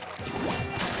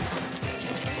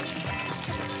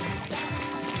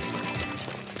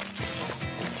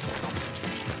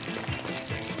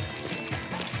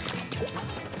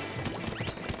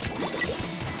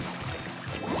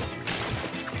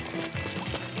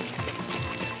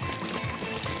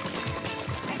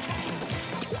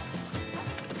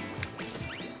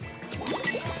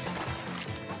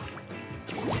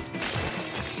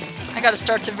 I gotta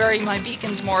start to vary my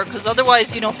beacons more, because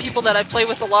otherwise, you know, people that I play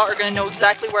with a lot are gonna know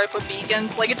exactly where I put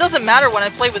beacons. Like, it doesn't matter when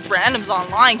I play with randoms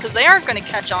online, because they aren't gonna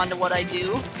catch on to what I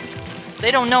do.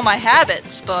 They don't know my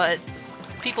habits, but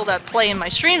people that play in my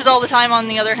streams all the time, on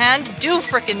the other hand, do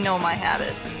frickin' know my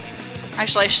habits.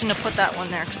 Actually, I shouldn't have put that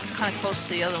one there, because it's kind of close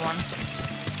to the other one.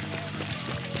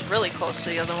 It's really close to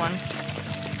the other one.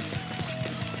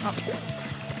 Oh.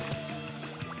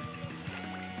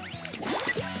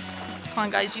 Come on,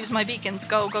 guys, use my beacons.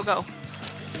 Go, go, go.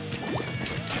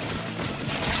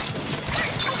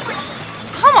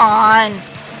 Come on!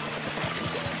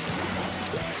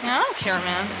 Yeah, I don't care,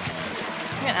 man.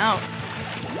 I'm getting out.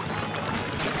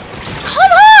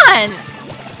 Come on!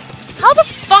 How the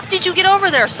fuck did you get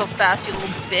over there so fast, you little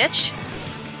bitch?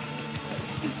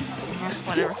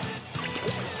 Whatever.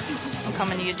 I'm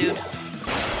coming to you, dude.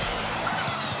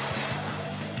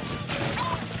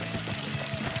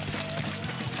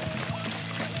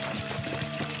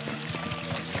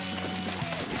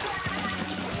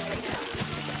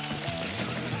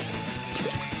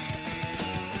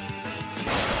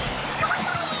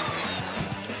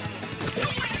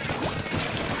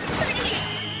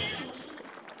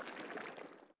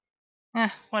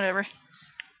 Whatever.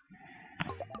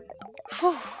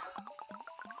 Whew.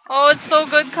 Oh, it's so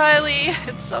good, Kylie!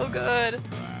 It's so good!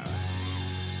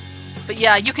 But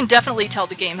yeah, you can definitely tell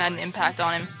the game had an impact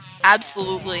on him.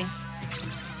 Absolutely.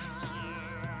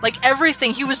 Like,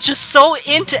 everything, he was just so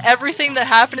into everything that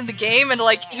happened in the game, and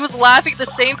like, he was laughing at the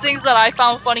same things that I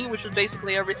found funny, which was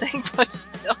basically everything, but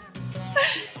still.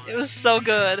 It was so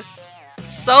good.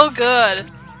 So good!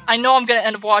 I know I'm gonna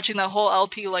end up watching that whole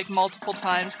LP like multiple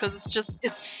times because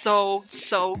it's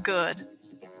so good.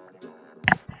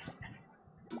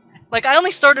 Like, I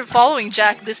only started following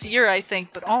Jack this year, I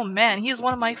think, but oh man, he is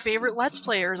one of my favorite Let's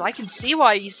Players. I can see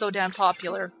why he's so damn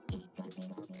popular.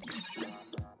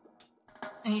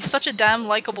 And he's such a damn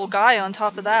likable guy on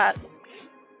top of that.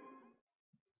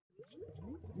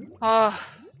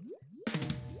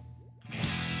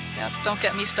 Yep, don't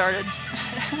get me started.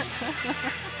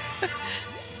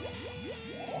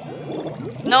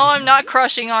 No, I'm not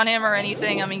crushing on him or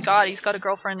anything. I mean, God, he's got a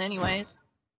girlfriend anyways.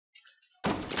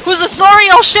 Who's a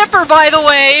Soriel shipper, by the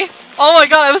way! Oh my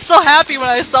god, I was so happy when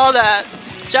I saw that.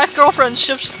 Jack's girlfriend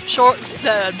ships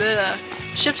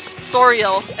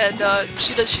Soriel, and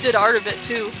she did art of it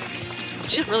too.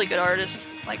 She's a really good artist.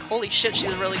 Like, holy shit,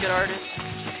 she's a really good artist.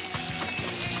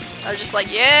 I was just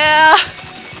like, yeah!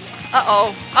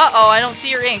 Uh-oh. Uh-oh, I don't see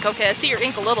your ink. Okay, I see your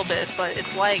ink a little bit, but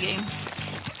it's lagging.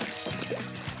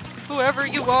 Whoever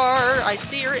you are, I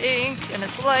see your ink, and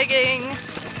it's lagging.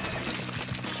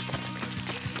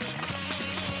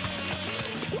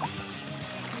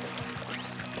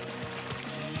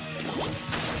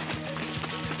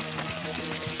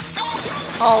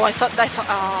 Oh, I thought,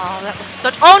 oh, that was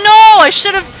such, oh no! I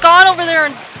should have gone over there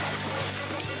and,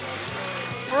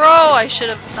 bro, I should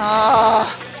have,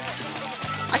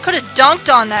 I could have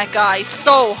dunked on that guy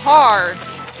so hard.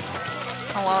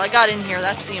 Oh well, I got in here,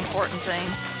 that's the important thing.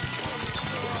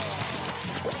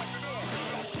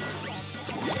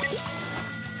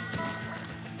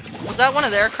 Was that one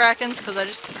of their krakens? Because I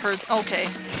just heard, okay,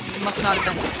 it must not have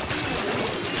been.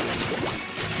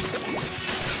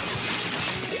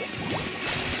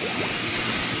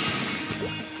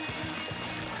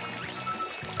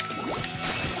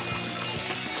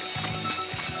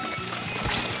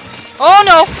 Oh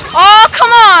no! Oh, come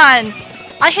on!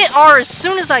 I hit R as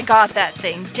soon as I got that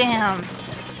thing. Damn.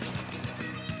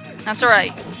 That's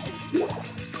alright.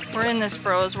 We're in this,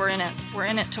 bros. We're in it. We're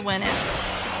in it to win it.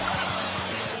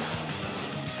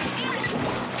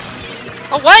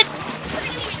 Oh, what?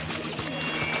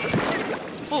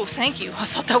 Oh, thank you. I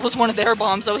thought that was one of their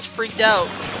bombs. I was freaked out.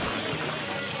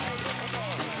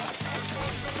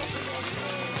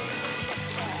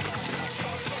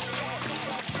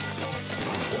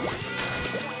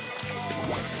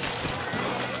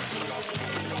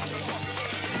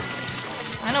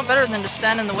 I know better than to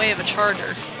stand in the way of a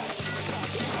charger.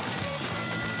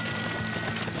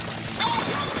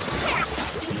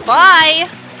 Bye!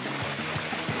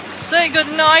 Say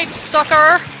goodnight,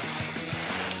 sucker!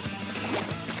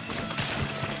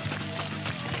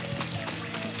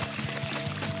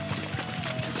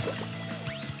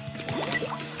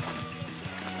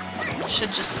 I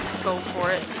should just go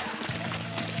for it.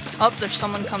 Oh, there's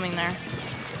someone coming there.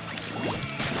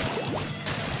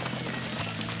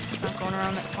 Not going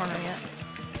around that corner yet.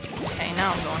 Okay,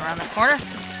 now I'm going around that corner.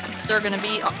 Because they're gonna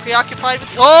be preoccupied with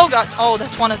the— oh god! Oh,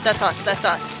 that's one of— that's us, that's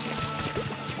us.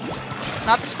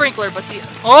 Not the sprinkler, but the—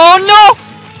 oh no!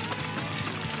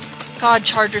 God,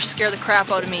 chargers scare the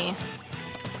crap out of me.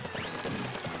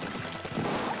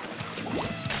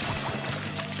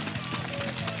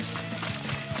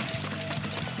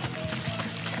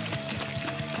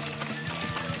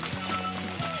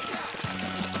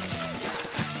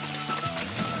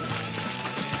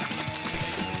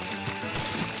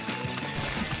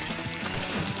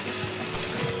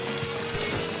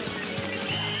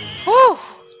 Whew!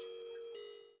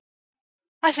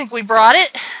 I think we brought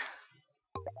it.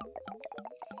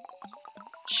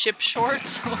 Ship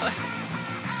shorts? What?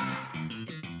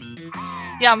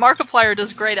 Yeah, Markiplier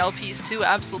does great LPs too,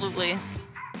 absolutely.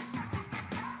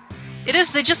 It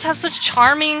is, they just have such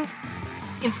charming,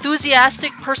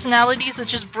 enthusiastic personalities that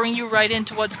just bring you right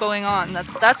into what's going on.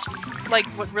 That's like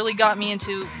what really got me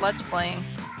into Let's Playing.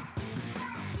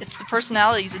 It's the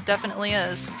personalities, it definitely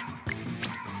is.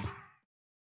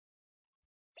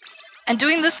 And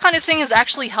doing this kind of thing has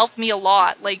actually helped me a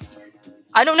lot. Like,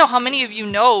 I don't know how many of you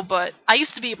know, but I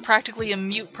used to be practically a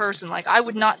mute person. Like, I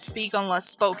would not speak unless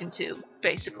spoken to,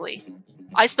 basically.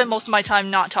 I spent most of my time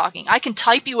not talking. I can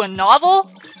type you a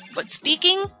novel, but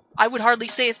speaking, I would hardly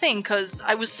say a thing, because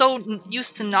I was so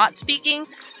used to not speaking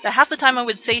that half the time I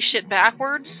would say shit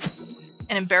backwards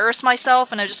and embarrass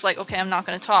myself, and I was just like, okay, I'm not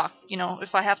gonna talk. You know,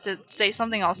 if I have to say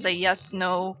something, I'll say yes,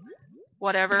 no,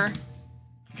 whatever.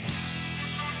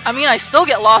 I mean, I still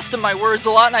get lost in my words a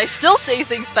lot, and I still say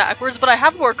things backwards, but I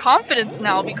have more confidence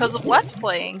now because of Let's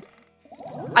Playing.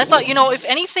 I thought, you know, if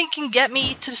anything can get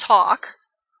me to talk,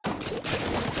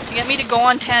 to get me to go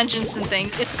on tangents and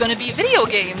things, it's gonna be video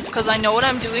games, because I know what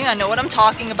I'm doing, I know what I'm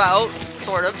talking about,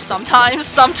 sort of,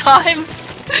 sometimes.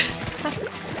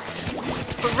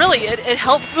 But really, it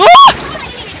helped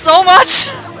so much!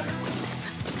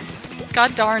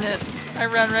 God darn it. I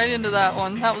ran right into that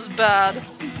one. That was bad.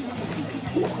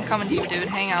 I'm coming to you, dude.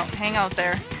 Hang out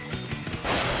there.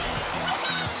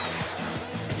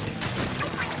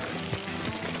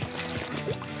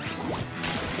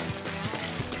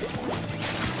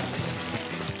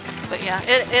 But yeah,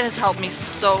 it has helped me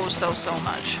so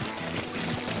much.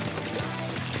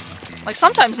 Like,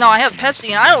 sometimes now I have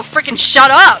Pepsi and I don't freaking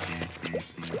shut up!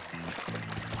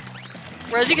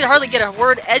 Whereas you can hardly get a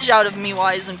word edge out of me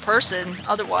wise in person,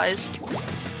 otherwise.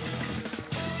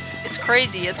 It's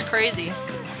crazy,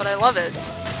 but I love it.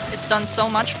 It's done so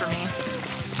much for me.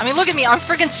 I mean, look at me, I'm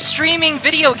freaking streaming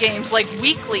video games, like,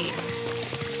 weekly.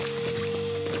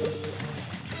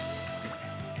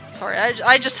 Sorry,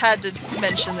 I just had to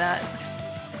mention that.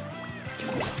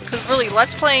 Because really,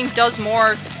 Let's Playing does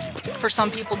more for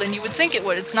some people than you would think it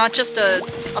would. It's not just a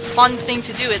fun thing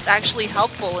to do, it's actually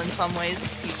helpful in some ways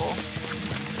to people.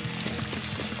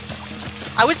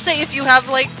 I would say if you have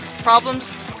like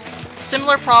problems,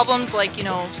 similar problems like, you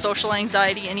know, social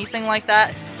anxiety, anything like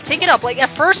that, take it up. Like at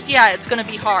first, yeah, it's gonna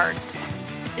be hard.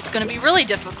 It's gonna be really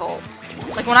difficult.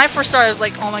 Like when I first started, I was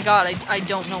like, oh my god, I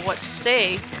don't know what to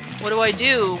say. What do I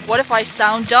do? What if I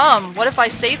sound dumb? What if I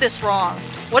say this wrong?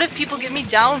 What if people give me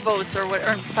downvotes or what?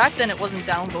 Or back then it wasn't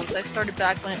downvotes. I started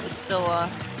back when it was still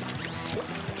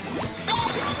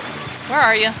Where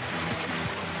are you?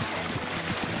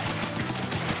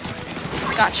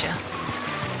 Gotcha.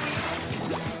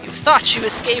 You thought you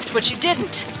escaped, but you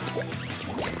didn't.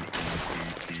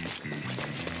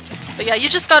 But yeah, you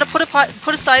just gotta put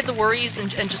aside the worries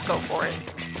and just go for it.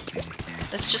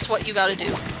 That's just what you gotta do.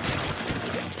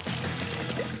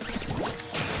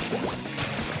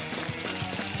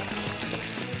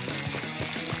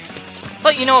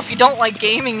 But you know, if you don't like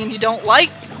gaming and you don't like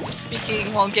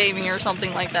speaking while gaming or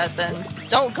something like that, then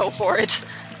don't go for it.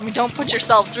 I mean, don't put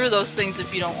yourself through those things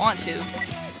if you don't want to.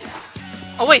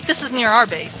 Oh wait, this is near our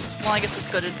base. Well, I guess it's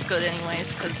good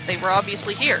anyways, because they were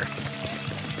obviously here.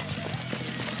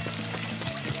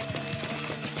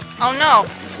 Oh no!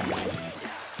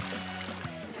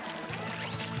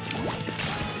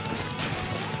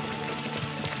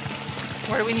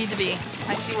 Where do we need to be?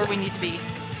 I see where we need to be.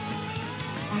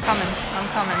 I'm coming. I'm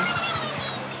coming.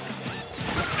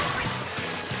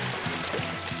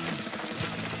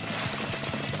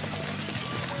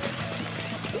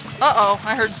 Uh-oh,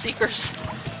 I heard seekers.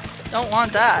 Don't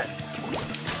want that.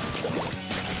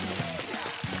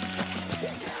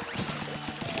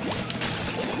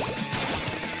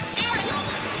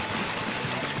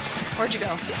 Where'd you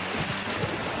go?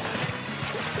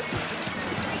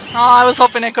 Oh, I was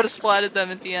hoping I could have splatted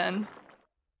them at the end.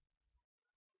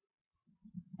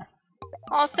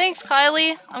 Oh, thanks,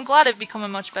 Kylie. I'm glad I've become a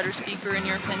much better speaker in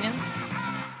your opinion.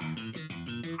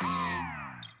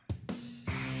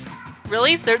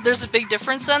 Really? There's a big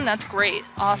difference then? That's great.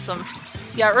 Awesome.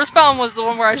 Yeah, Earthbound was the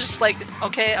one where I was just like,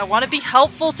 okay, I want to be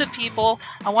helpful to people.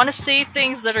 I want to say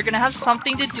things that are going to have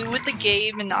something to do with the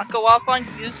game and not go off on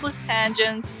useless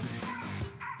tangents.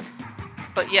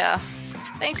 But yeah.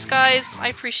 Thanks, guys. I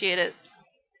appreciate it.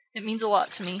 It means a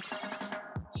lot to me.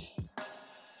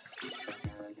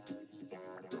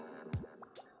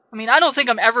 I mean, I don't think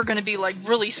I'm ever going to be like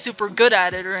really super good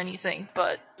at it or anything,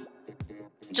 but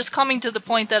just coming to the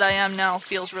point that I am now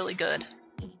feels really good.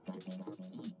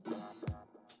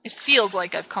 It feels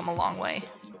like I've come a long way.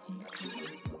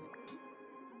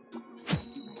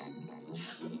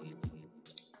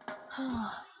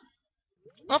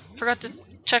 Oh, forgot to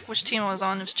check which team I was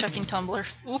on. I was checking Tumblr.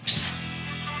 Oops.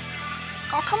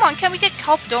 Oh, come on, can we get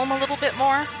Kelp Dome a little bit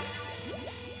more?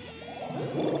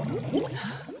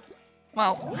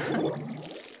 Well...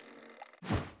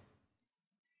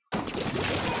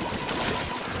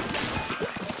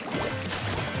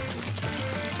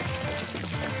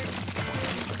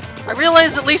 I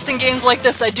realize at least in games like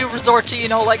this I do resort to, you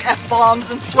know, like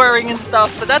F-bombs and swearing and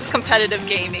stuff, but that's competitive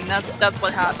gaming. That's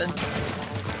what happens.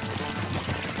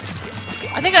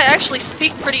 I think I actually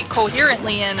speak pretty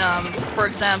coherently in, for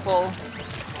example...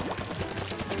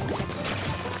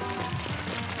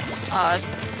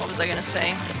 what was I gonna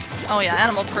say? Oh yeah,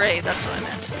 Animal Parade, that's what I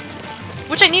meant.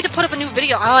 Which I need to put up a new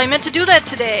video. Oh, I meant to do that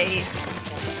today!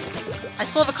 I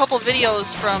still have a couple of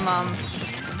videos from,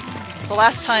 the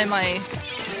last time I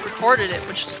recorded it,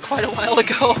 which was quite a while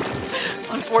ago.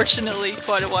 Unfortunately,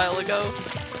 quite a while ago.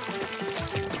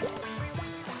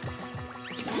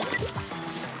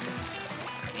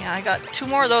 Yeah, I got 2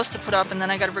 more of those to put up, and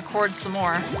then I gotta record some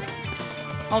more.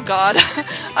 Oh god.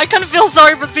 I kind of feel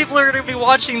sorry for the people who are going to be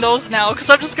watching those now, because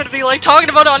I'm just going to be like talking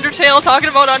about Undertale, talking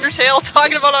about Undertale,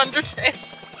 talking about Undertale.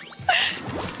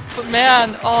 But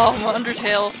man, oh,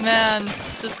 Undertale, man,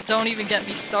 just don't even get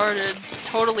me started.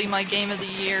 Totally my game of the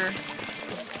year.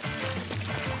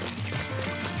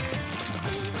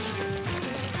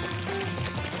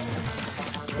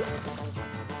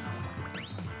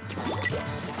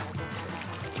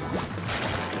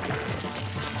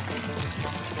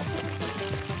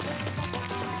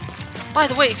 By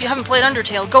the way, if you haven't played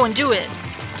Undertale, go and do it!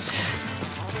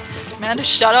 Amanda,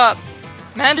 shut up!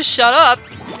 Amanda, shut up!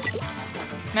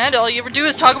 Amanda, all you ever do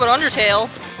is talk about Undertale,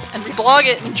 and reblog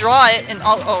it, and draw it, and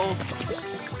oh,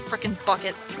 frickin'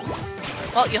 bucket.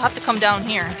 Well, you'll have to come down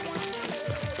here.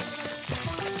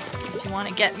 If you want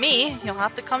to get me, you'll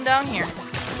have to come down here.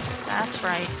 That's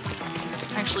right.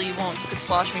 Actually, you won't. You could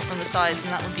slosh me from the sides,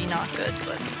 and that would be not good,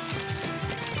 but...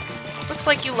 Looks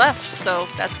like you left, so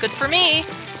that's good for me!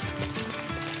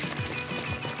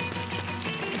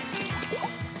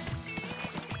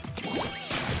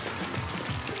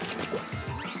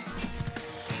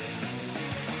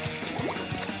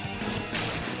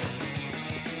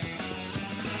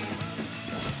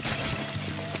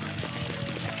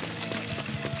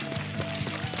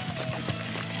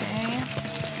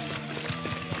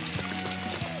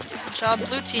 job,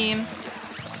 blue team.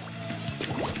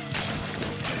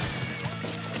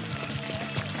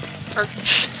 Or,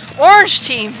 orange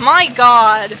team! My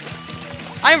god!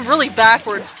 I'm really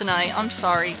backwards tonight, I'm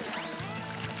sorry.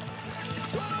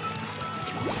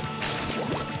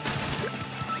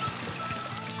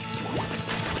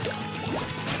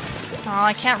 Oh,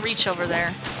 I can't reach over there.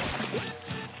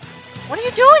 What are you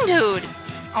doing, dude?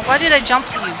 Oh, why did I jump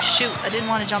to you? Shoot, I didn't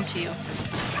want to jump to you.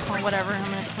 Oh, whatever, I'm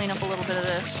gonna clean up a little bit of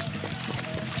this.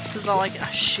 This is all I can—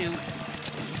 shoot.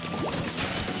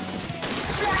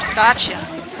 Gotcha.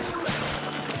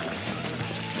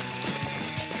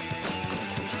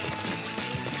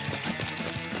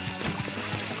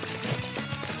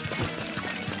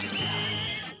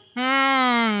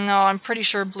 No, I'm pretty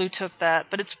sure blue took that,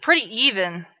 but it's pretty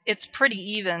even. It's pretty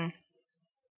even.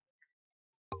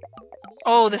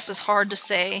 Oh, this is hard to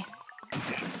say.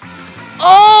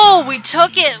 Oh, we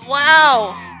took it!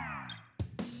 Wow!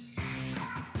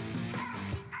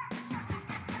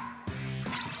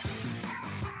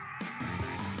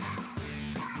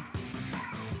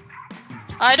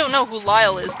 I don't know who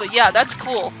Lyle is, but yeah, that's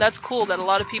cool. That's cool that a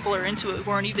lot of people are into it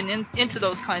who weren't even into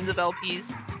those kinds of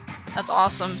LPs. That's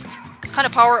awesome. What kind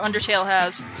of power Undertale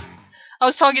has. I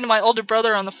was talking to my older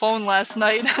brother on the phone last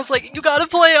night, and I was like, you gotta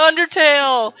play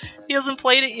Undertale! He hasn't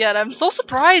played it yet. I'm so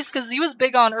surprised, because he was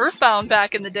big on Earthbound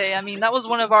back in the day. I mean, that was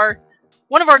one of our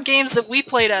games that we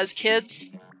played as kids,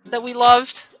 that we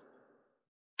loved.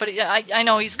 But yeah, I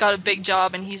know he's got a big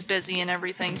job, and he's busy and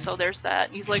everything, so there's that.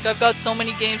 He's like, I've got so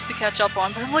many games to catch up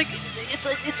on, but I'm like,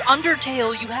 it's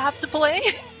Undertale, you have to play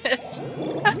it!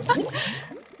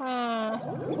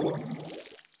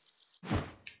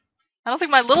 I don't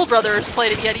think my little brother has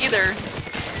played it yet either.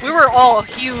 We were all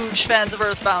huge fans of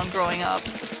Earthbound growing up.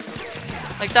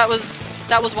 Like that was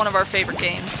one of our favorite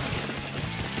games.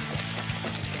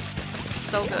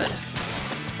 So good.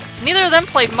 Neither of them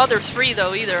played Mother 3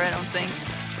 though either, I don't think.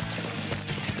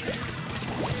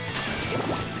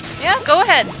 Yeah, go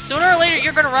ahead. Sooner or later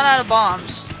you're gonna run out of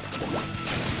bombs.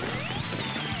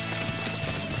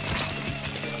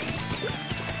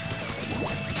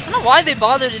 I don't know why they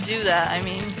bother to do that, I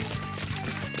mean...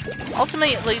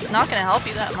 Ultimately, it's not gonna help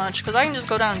you that much, because I can just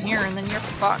go down here and then you're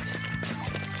fucked.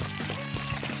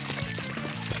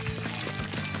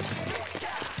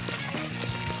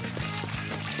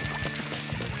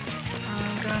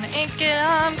 I'm gonna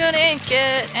ink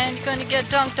it, and you're gonna get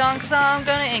dunked on, cause I'm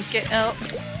gonna ink it. Oh.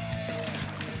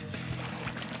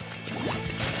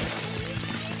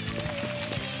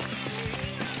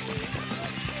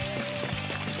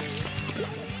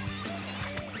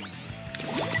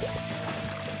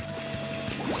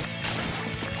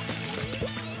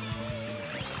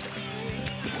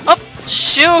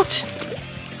 Shoot!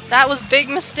 That was big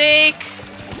mistake!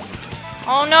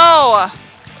 Oh no!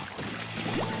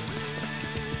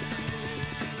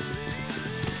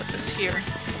 Put this here.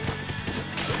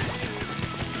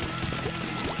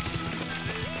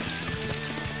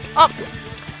 Oh!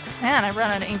 Man, I ran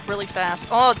out of ink really fast.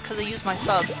 Oh, because I used my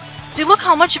sub. See, look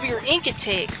how much of your ink it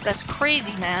takes! That's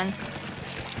crazy, man.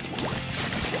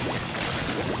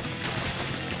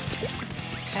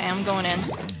 Okay, I'm going in.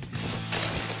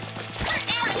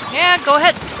 Yeah, go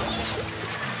ahead.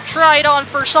 Try it on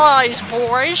for size,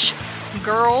 boys.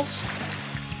 Girls.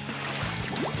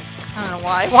 I don't know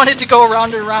why. I wanted to go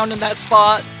around and around in that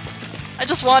spot. I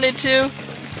just wanted to.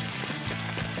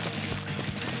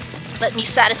 Let me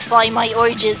satisfy my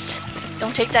urges.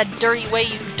 Don't take that dirty way,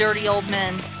 you dirty old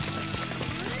men.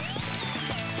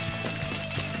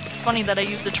 It's funny that I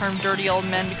use the term dirty old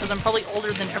men because I'm probably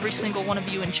older than every single one of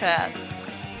you in chat.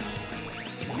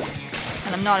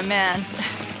 And I'm not a man.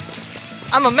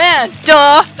 I'm a man!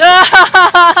 Duh!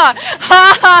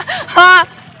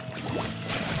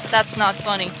 That's not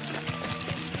funny.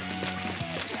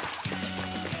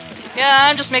 Yeah,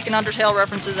 I'm just making Undertale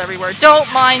references everywhere.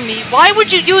 Don't mind me. Why would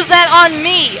you use that on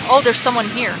me? Oh, there's someone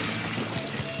here.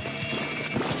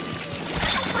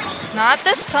 Not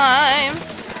this time.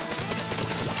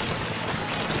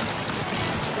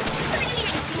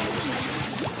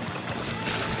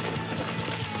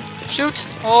 Shoot!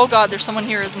 Oh god, there's someone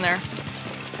here, isn't there?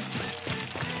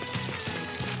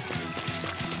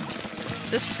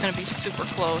 This is gonna be super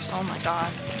close. Oh my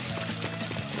god.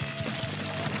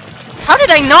 How did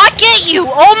I not get you?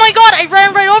 Oh my god, I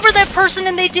ran right over that person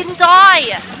and they didn't die!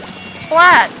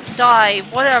 Splat! Die.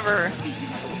 Whatever.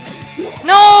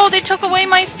 No! They took away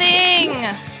my thing!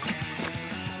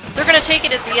 They're gonna take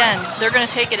it at the end. They're gonna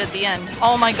take it at the end.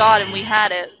 Oh my god, and we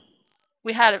had it.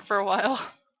 We had it for a while.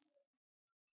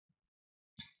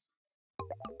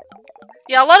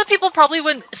 Yeah, a lot of people probably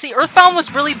wouldn't... See, Earthbound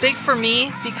was really big for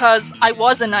me because I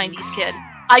was a 90s kid.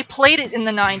 I played it in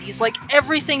the 90s. Like,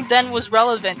 everything then was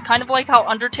relevant. Kind of like how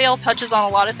Undertale touches on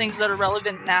a lot of things that are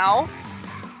relevant now.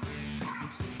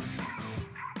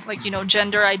 Like, you know,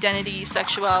 gender identity,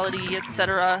 sexuality,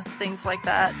 etc. Things like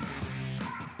that.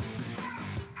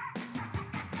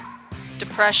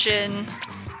 Depression.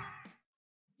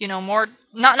 You know, more...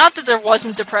 Not that there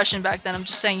wasn't depression back then, I'm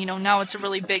just saying, you know, now it's a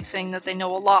really big thing that they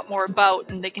know a lot more about,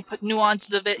 and they can put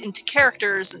nuances of it into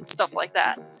characters and stuff like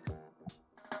that.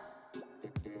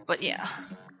 But yeah.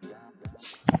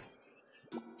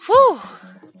 Whew!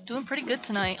 Doing pretty good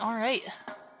tonight, alright.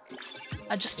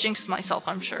 I just jinxed myself,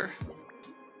 I'm sure.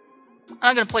 I'm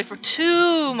not gonna play for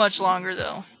too much longer,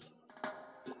 though.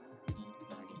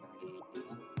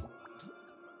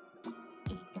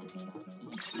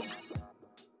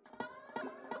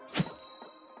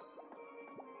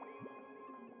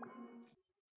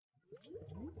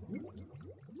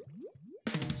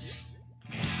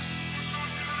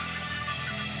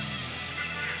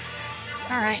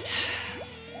 Alright.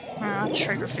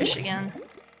 Triggerfish again.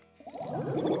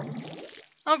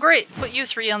 Oh great, put you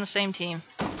three on the same team.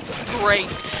 Great.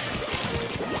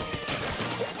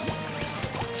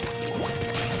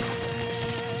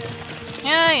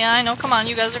 Yeah, I know, come on,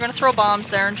 you guys are gonna throw bombs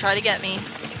there and try to get me.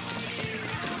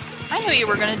 I knew you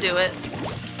were gonna do it.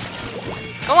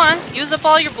 Go on, use up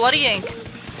all your bloody ink.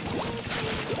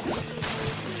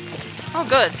 Oh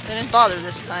good, they didn't bother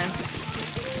this time.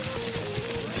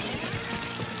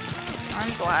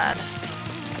 I'm glad.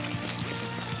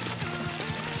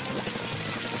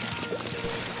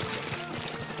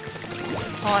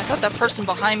 Oh, I thought that person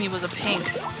behind me was a pink.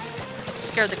 That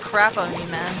scared the crap out of me,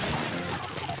 man.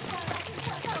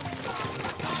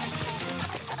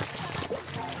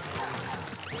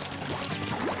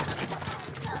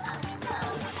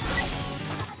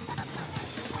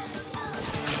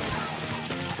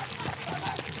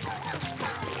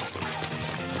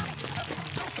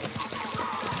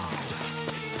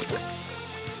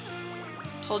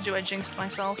 Told you I jinxed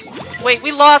myself. Wait,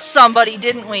 we lost somebody,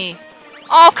 didn't we?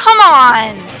 Oh, come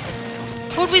on!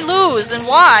 Who'd we lose and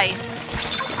why?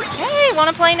 Hey,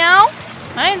 wanna play now?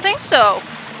 I didn't think so.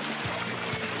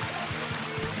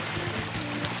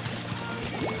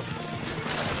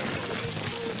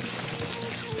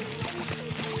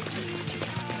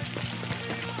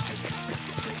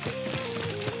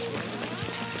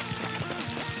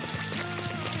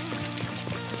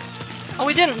 Oh,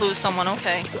 we didn't lose someone,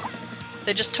 okay.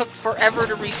 They just took forever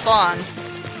to respawn.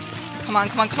 Come on,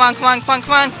 come on, come on, come on, come on,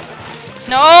 come on!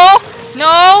 No!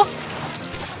 No!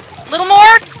 Little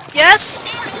more! Yes!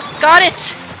 Got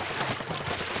it!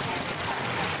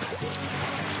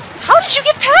 How did you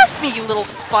get past me, you little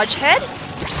fudge head?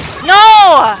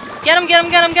 No! Get him, get him,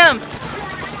 get him, get him!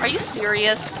 Are you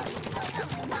serious?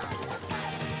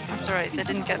 That's alright, they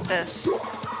didn't get this.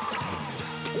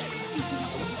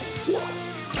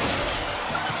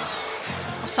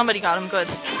 Oh, somebody got him, good.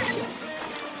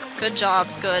 Good job,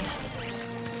 good.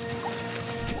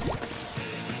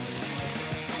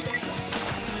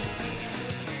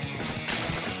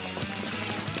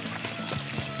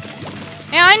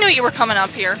 Yeah, I knew you were coming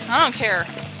up here. I don't care.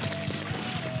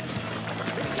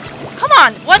 Come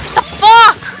on, what the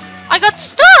fuck? I got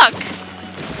stuck!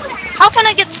 How can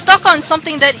I get stuck on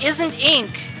something that isn't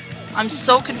ink? I'm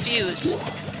so confused.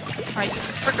 Alright, you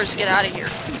frickers, get out of here.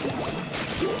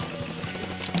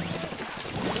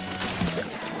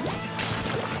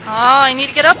 Ah, I need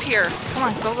to get up here. Come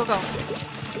on, go, go, go.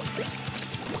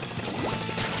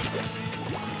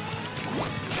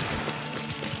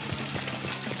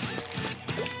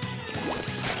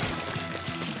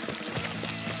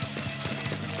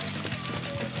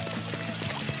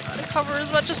 Gotta cover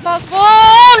as much as possible.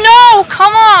 Oh no!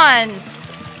 Come on!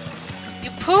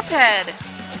 You poop head.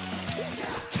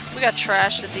 We got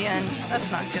trashed at the end.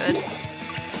 That's not good.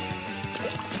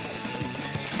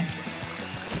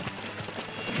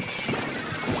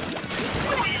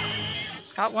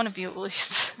 Got one of you at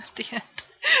least at the end.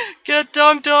 Get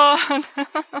dunked on!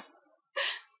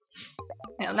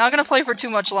 Yeah, I'm not gonna play for too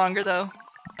much longer though.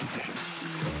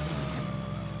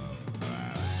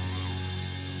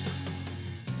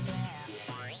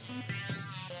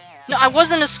 No, I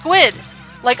wasn't a squid!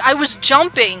 Like, I was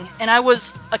jumping and I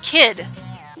was a kid.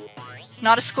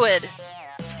 Not a squid.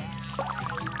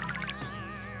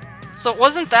 So it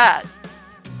wasn't that.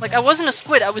 Like, I wasn't a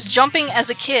squid, I was jumping as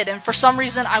a kid, and for some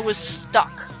reason I was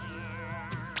stuck.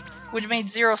 Which made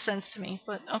zero sense to me,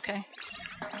 but okay.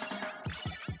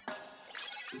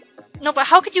 No, but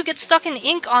how could you get stuck in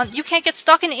ink on- you can't get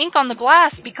stuck in ink on the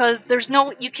glass because there's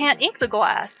no- you can't ink the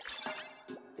glass.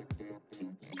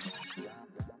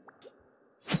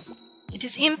 It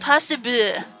is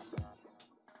impossible.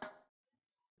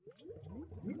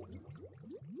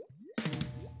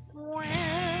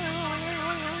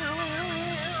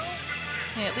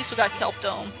 at least we got Kelp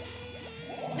Dome.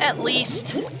 At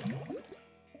least.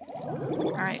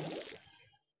 Alright.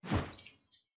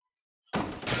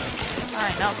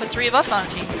 Alright, now put 3 of us on a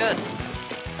team. Good.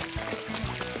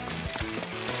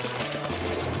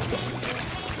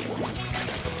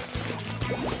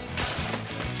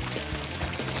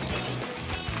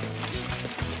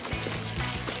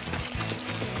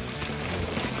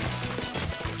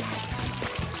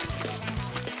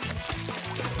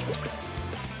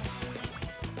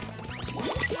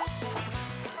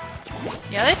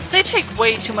 Yeah, they take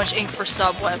way too much ink for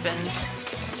sub-weapons.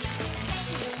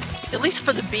 At least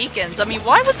for the beacons. I mean,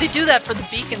 why would they do that for the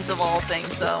beacons of all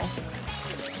things, though?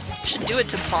 Should do it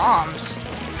to bombs.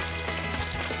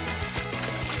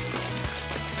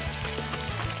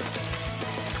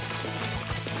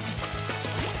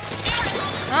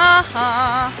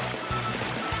 Uh-huh.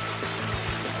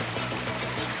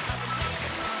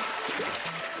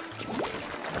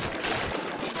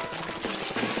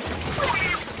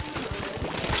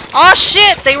 Oh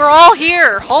shit! They were all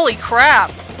here! Holy crap!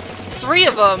 3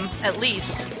 of them, at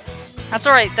least. That's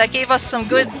alright, that gave us some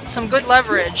good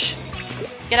leverage.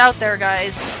 Get out there,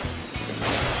 guys.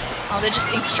 Oh, they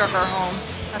just ink struck our home.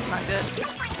 That's not good.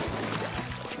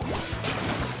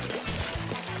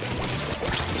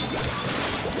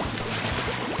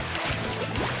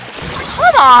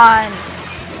 Come on!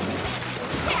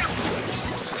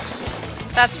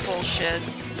 That's bullshit.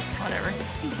 Whatever.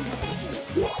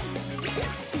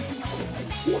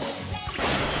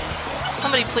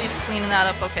 Somebody please clean that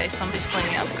up. Okay, somebody's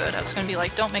cleaning up. Good. I was gonna be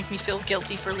like, don't make me feel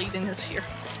guilty for leaving this here.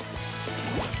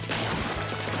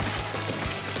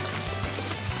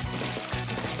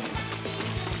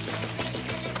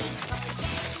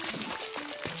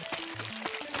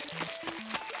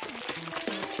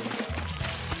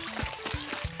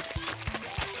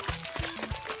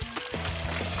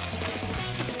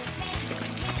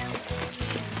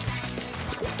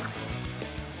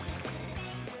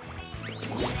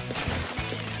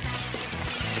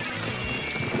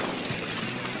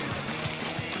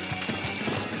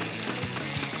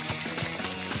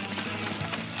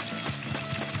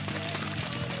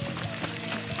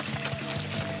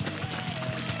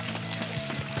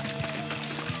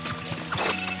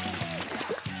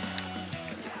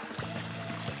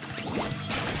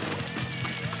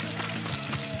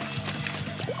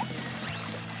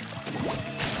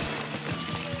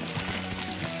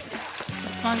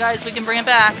 Come on, guys, we can bring it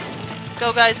back.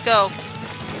 Go, guys, go.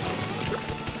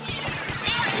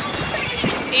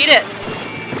 Eat it!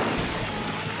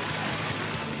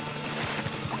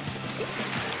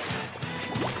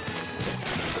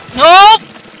 Nope!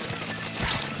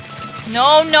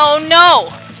 No, no, no!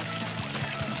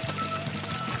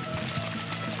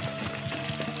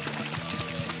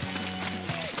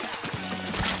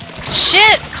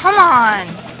 Shit! Come on!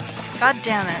 God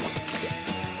damn it.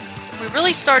 We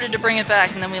really started to bring it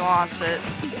back and then we lost it.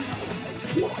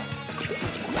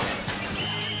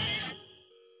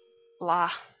 Blah.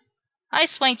 Hi,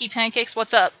 Swanky Pancakes,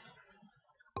 what's up?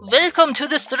 Welcome to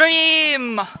the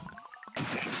stream!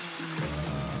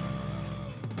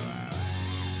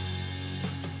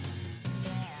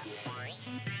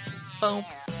 Boom.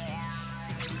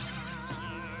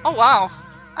 Oh wow.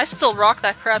 I still rock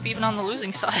that crap even on the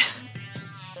losing side.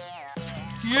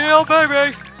 Yeah,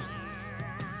 baby!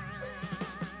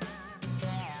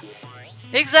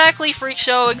 Exactly, Freak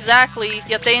Show, exactly.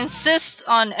 Yet they insist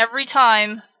on every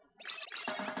time.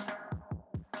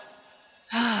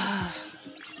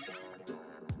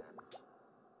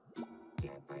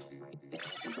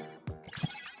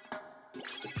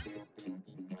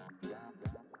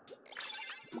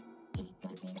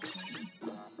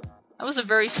 That was a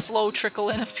very slow trickle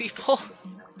in of people.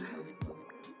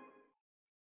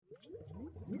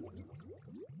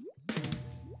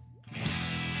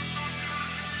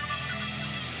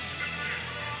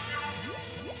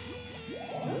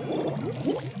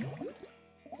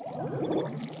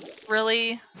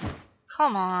 Really?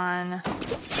 Come on.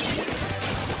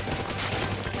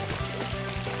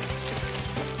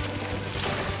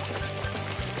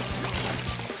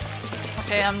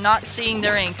 Okay, I'm not seeing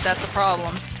their ink, that's a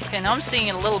problem. Okay, now I'm seeing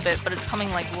it a little bit, but it's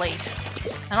coming like late.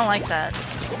 I don't like that.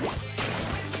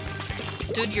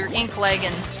 Dude, you're ink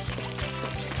lagging.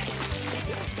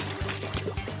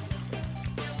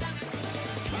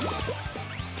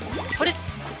 Put it.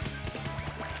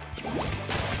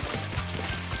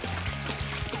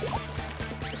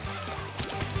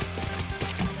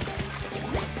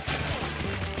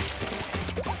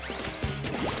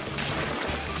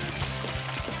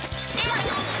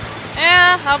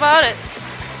 Yeah, how about it?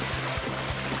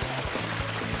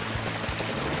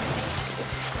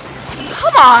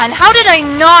 Come on! How did I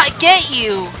not get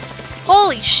you?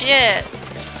 Holy shit.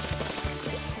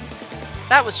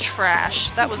 That was trash.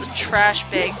 That was a trash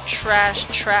bag.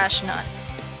 Trash nut.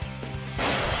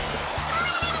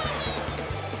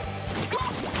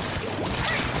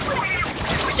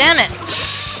 Damn it!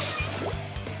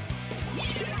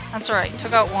 That's alright.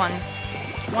 Took out one.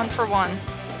 1 for 1.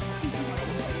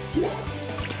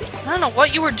 I don't know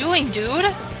what you were doing, dude.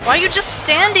 Why are you just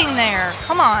standing there?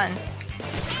 Come on.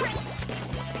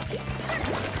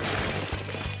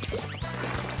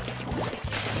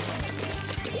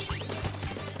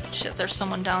 Shit, there's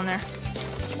someone down there.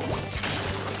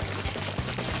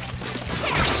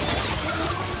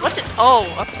 What did—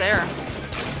 oh, up there.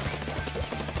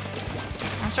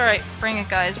 That's alright. Bring it,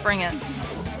 guys. Bring it.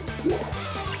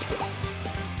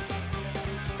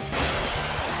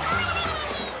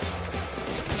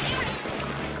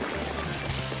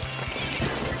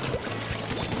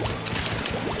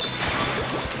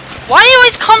 Why do you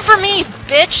always come for me,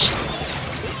 bitch?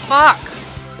 Fuck.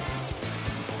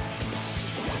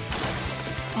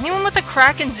 Anyone with the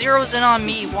Kraken zeroes in on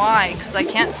me. Why? Because I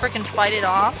can't frickin' fight it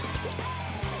off?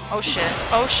 Oh shit.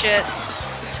 Oh shit.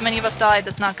 Too many of us died.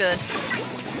 That's not good.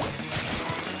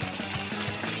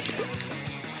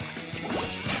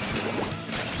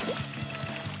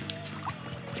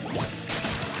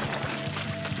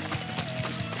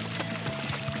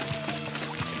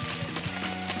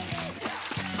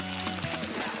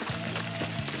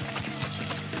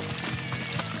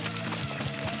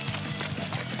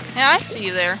 Yeah, I see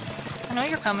you there. I know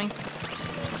you're coming.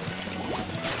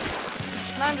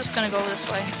 And I'm just gonna go this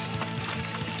way.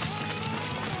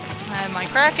 I have my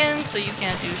Kraken, so you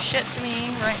can't do shit to me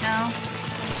right now.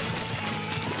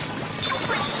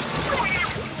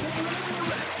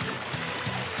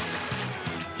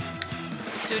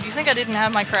 Dude, you think I didn't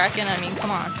have my Kraken? I mean, come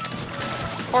on.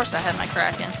 Of course I had my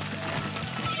Kraken.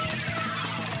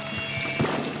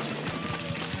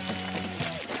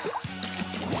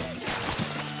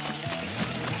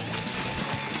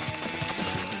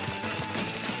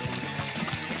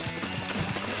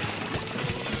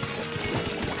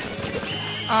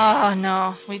 Oh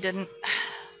no, we didn't.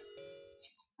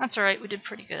 That's alright, we did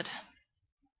pretty good.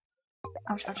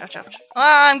 Ouch, ouch, ouch, ouch.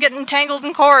 Ah, I'm getting tangled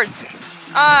in cords!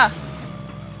 Ah!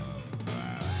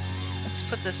 Let's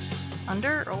put this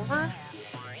under, over?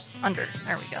 Under,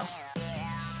 there we go.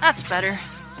 That's better.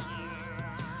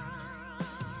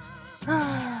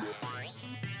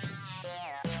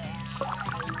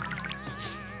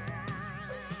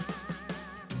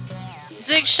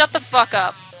 Zig, shut the fuck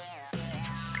up.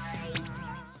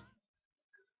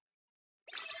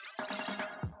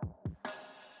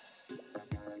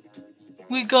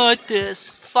 We got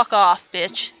this. Fuck off,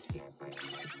 bitch.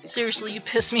 Seriously, you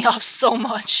piss me off so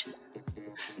much.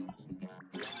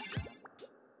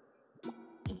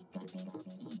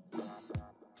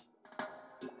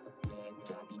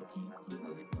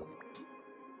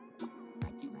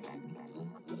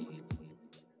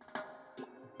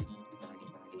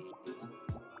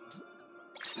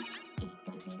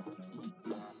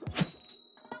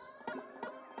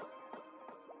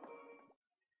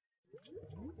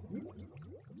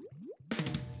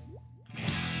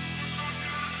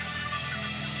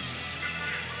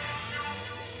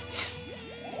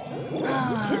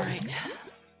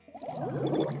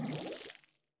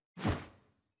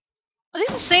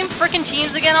 Same frickin'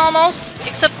 teams again almost,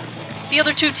 except the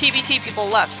other 2 TBT people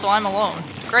left, so I'm alone.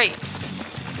 Great.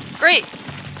 Great.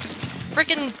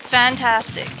 Frickin'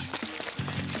 fantastic.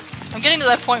 I'm getting to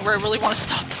that point where I really want to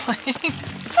stop playing.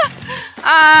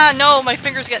 Ah, no, my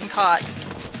finger's getting caught.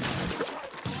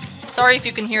 Sorry if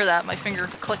you can hear that, my finger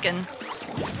clicking.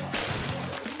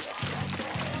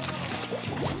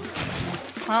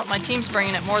 Well, my team's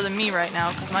bringing it more than me right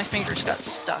now, because my fingers got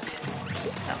stuck.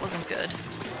 That wasn't good.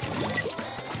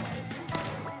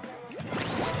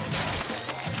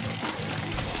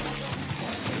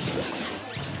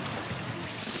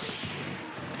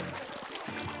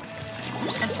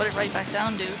 Put it right back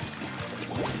down, dude. I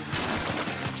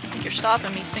think you're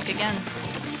stopping me. Think again.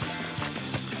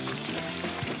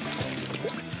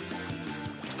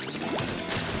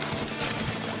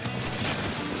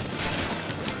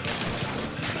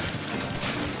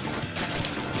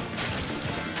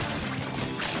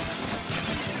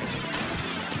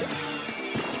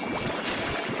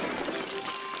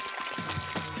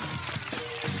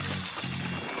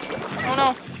 Oh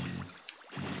no.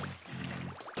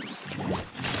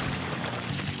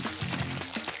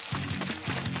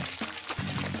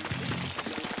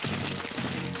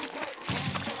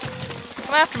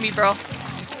 Come after me, bro.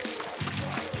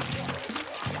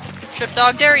 Trip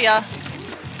dog, dare ya.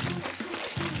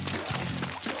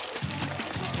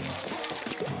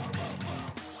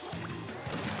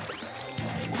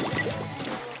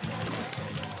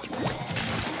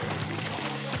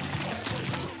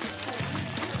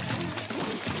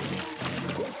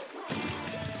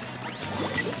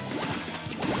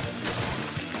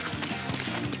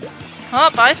 Oh,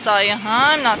 I saw you.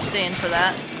 I'm not staying for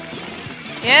that.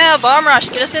 Yeah, bomb rush.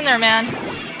 Get us in there, man.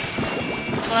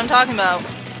 That's what I'm talking about.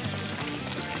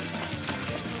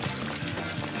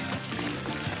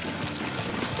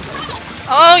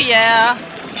 Oh, yeah.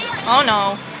 Oh,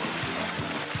 no.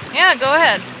 Yeah, go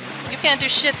ahead. You can't do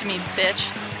shit to me,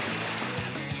 bitch.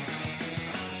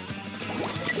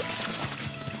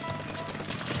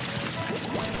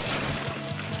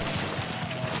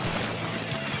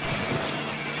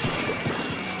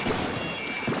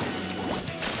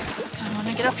 I want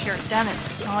to get up here. Damn it.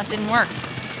 Oh, it didn't work.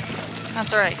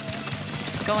 That's alright.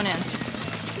 Going in.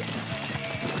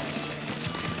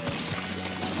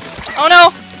 Oh,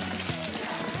 no!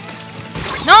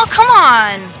 No, come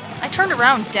on! I turned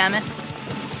around, damn it.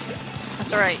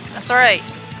 That's alright. That's alright.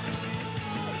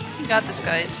 You got this,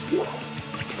 guys.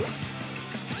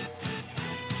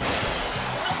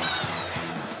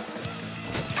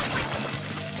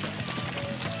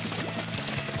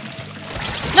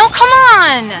 No, come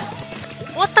on!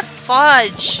 What the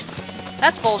fudge?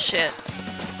 That's bullshit.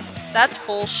 That's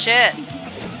bullshit.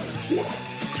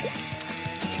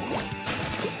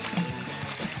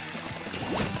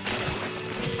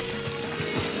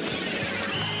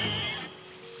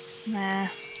 Nah.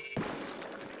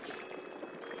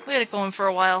 We had it going for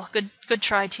a while. Good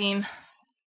try, team.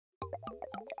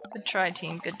 Good try,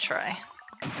 team. Good try.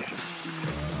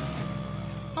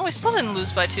 Oh, we still didn't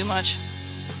lose by too much.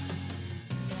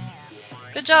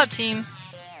 Good job, team.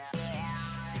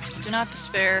 Do not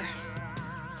despair.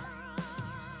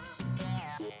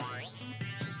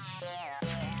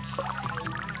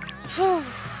 Whew.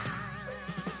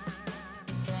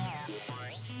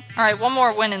 Alright, one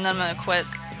more win and then I'm gonna quit.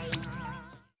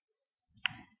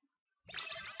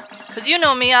 Cause you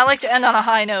know me, I like to end on a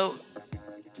high note.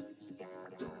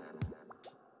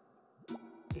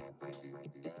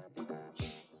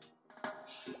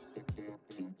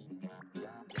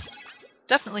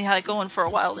 Definitely had it going for a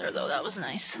while there though, that was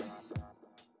nice.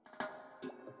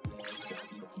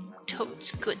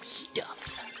 Totes good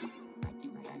stuff.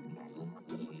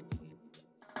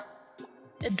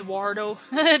 Eduardo.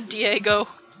 Diego.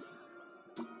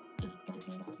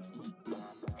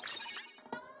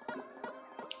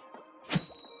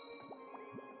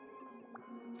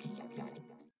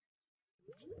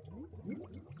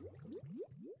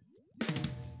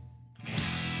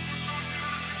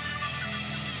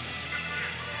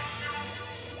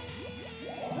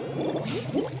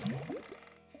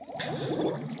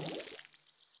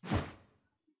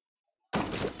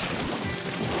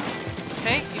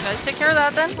 Okay, you guys take care of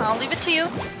that then. I'll leave it to you.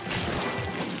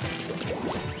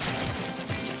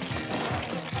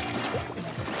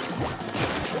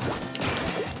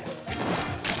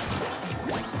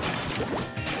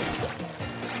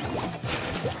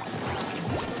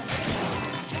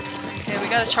 Okay, we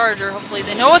got a charger. Hopefully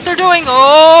they know what they're doing.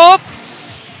 Oh!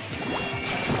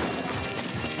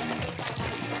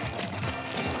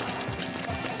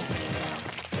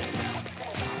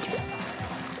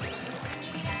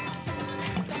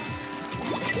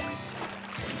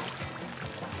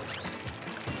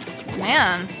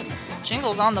 Man,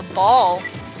 Jingle's on the ball.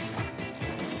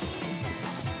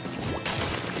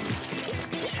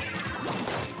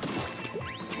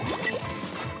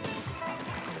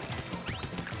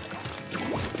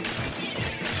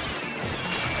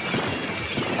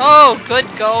 Oh, good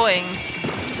going.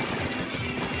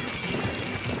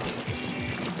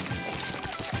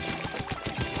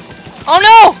 Oh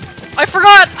no! I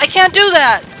forgot! I can't do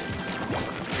that!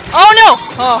 Oh no!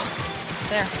 Oh,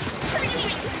 there.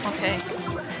 Okay.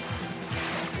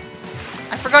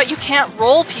 I forgot you can't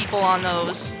roll people on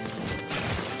those.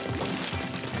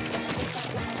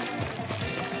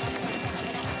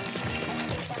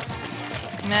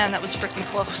 Man, that was freaking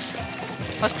close.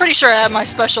 I was pretty sure I had my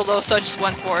special though, so I just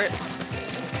went for it.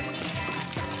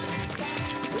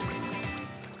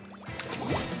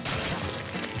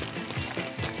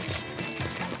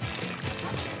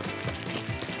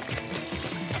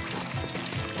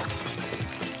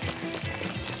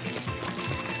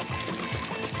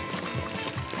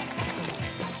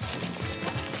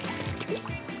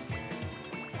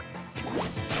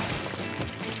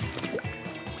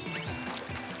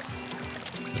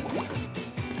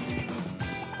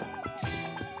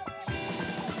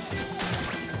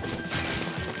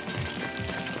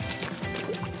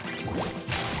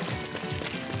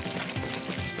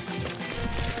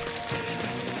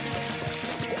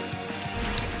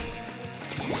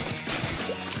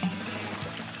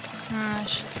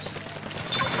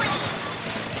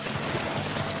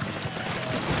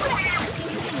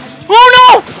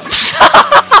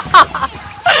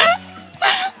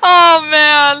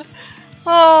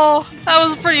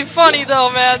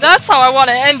 man, that's how I want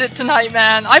to end it tonight,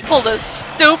 man. I pulled a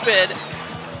stupid.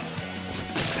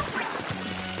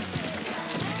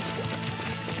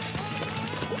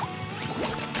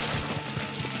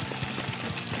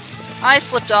 I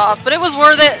slipped off, but it was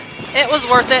worth it. It was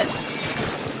worth it.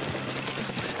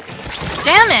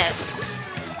 Damn it!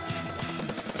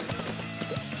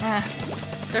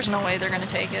 There's no way they're gonna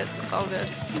take it. It's all good.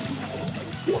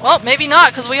 Well, maybe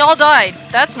not, because we all died.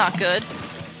 That's not good.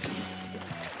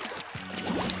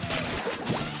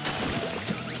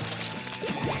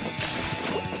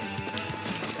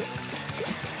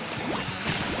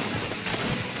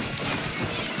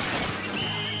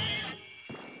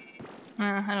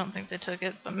 I don't think they took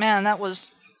it, but man, that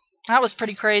was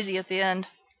pretty crazy at the end.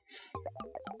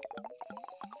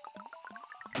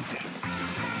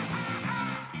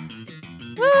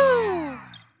 Woo!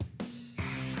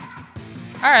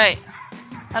 Alright.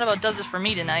 That about does it for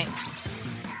me tonight.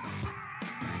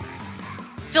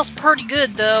 Feels pretty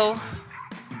good though.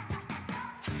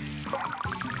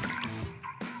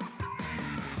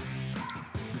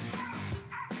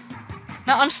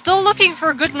 Now I'm still looking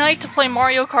for a good night to play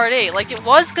Mario Kart 8. Like, it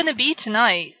was gonna be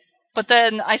tonight, but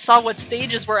then I saw what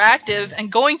stages were active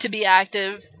and going to be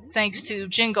active thanks to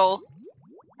Jingle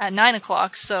at 9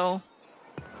 o'clock, so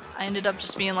I ended up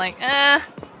just being like,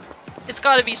 it's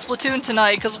gotta be Splatoon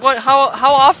tonight, because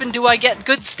how often do I get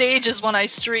good stages when I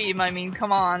stream? I mean,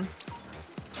 come on.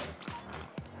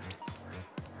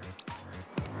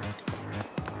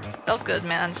 Felt good,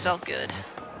 man. Felt good.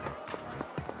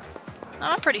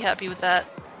 I'm pretty happy with that.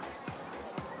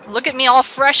 Look at me all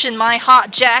fresh in my hot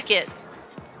jacket.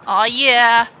 Aw,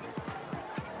 yeah.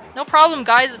 No problem,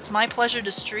 guys. It's my pleasure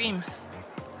to stream.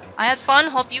 I had fun.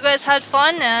 Hope you guys had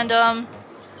fun, and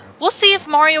we'll see if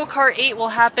Mario Kart 8 will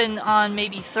happen on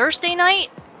maybe Thursday night.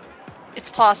 It's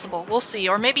possible. We'll see.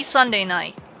 Or maybe Sunday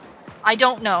night. I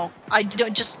don't know. I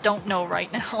just don't know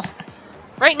right now.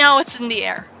 Right now it's in the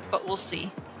air, but we'll see.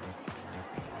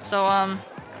 So,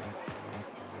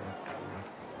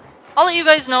 I'll let you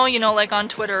guys know, you know, like on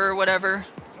Twitter or whatever.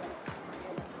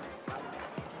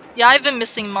 Yeah, I've been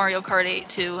missing Mario Kart 8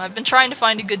 too. I've been trying to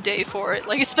find a good day for it.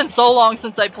 Like, it's been so long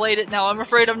since I played it now, I'm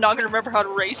afraid I'm not going to remember how to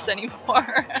race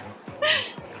anymore.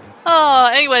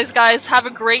 Oh, anyways guys, have a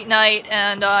great night,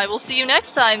 and I will see you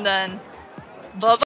next time then. Bye-bye.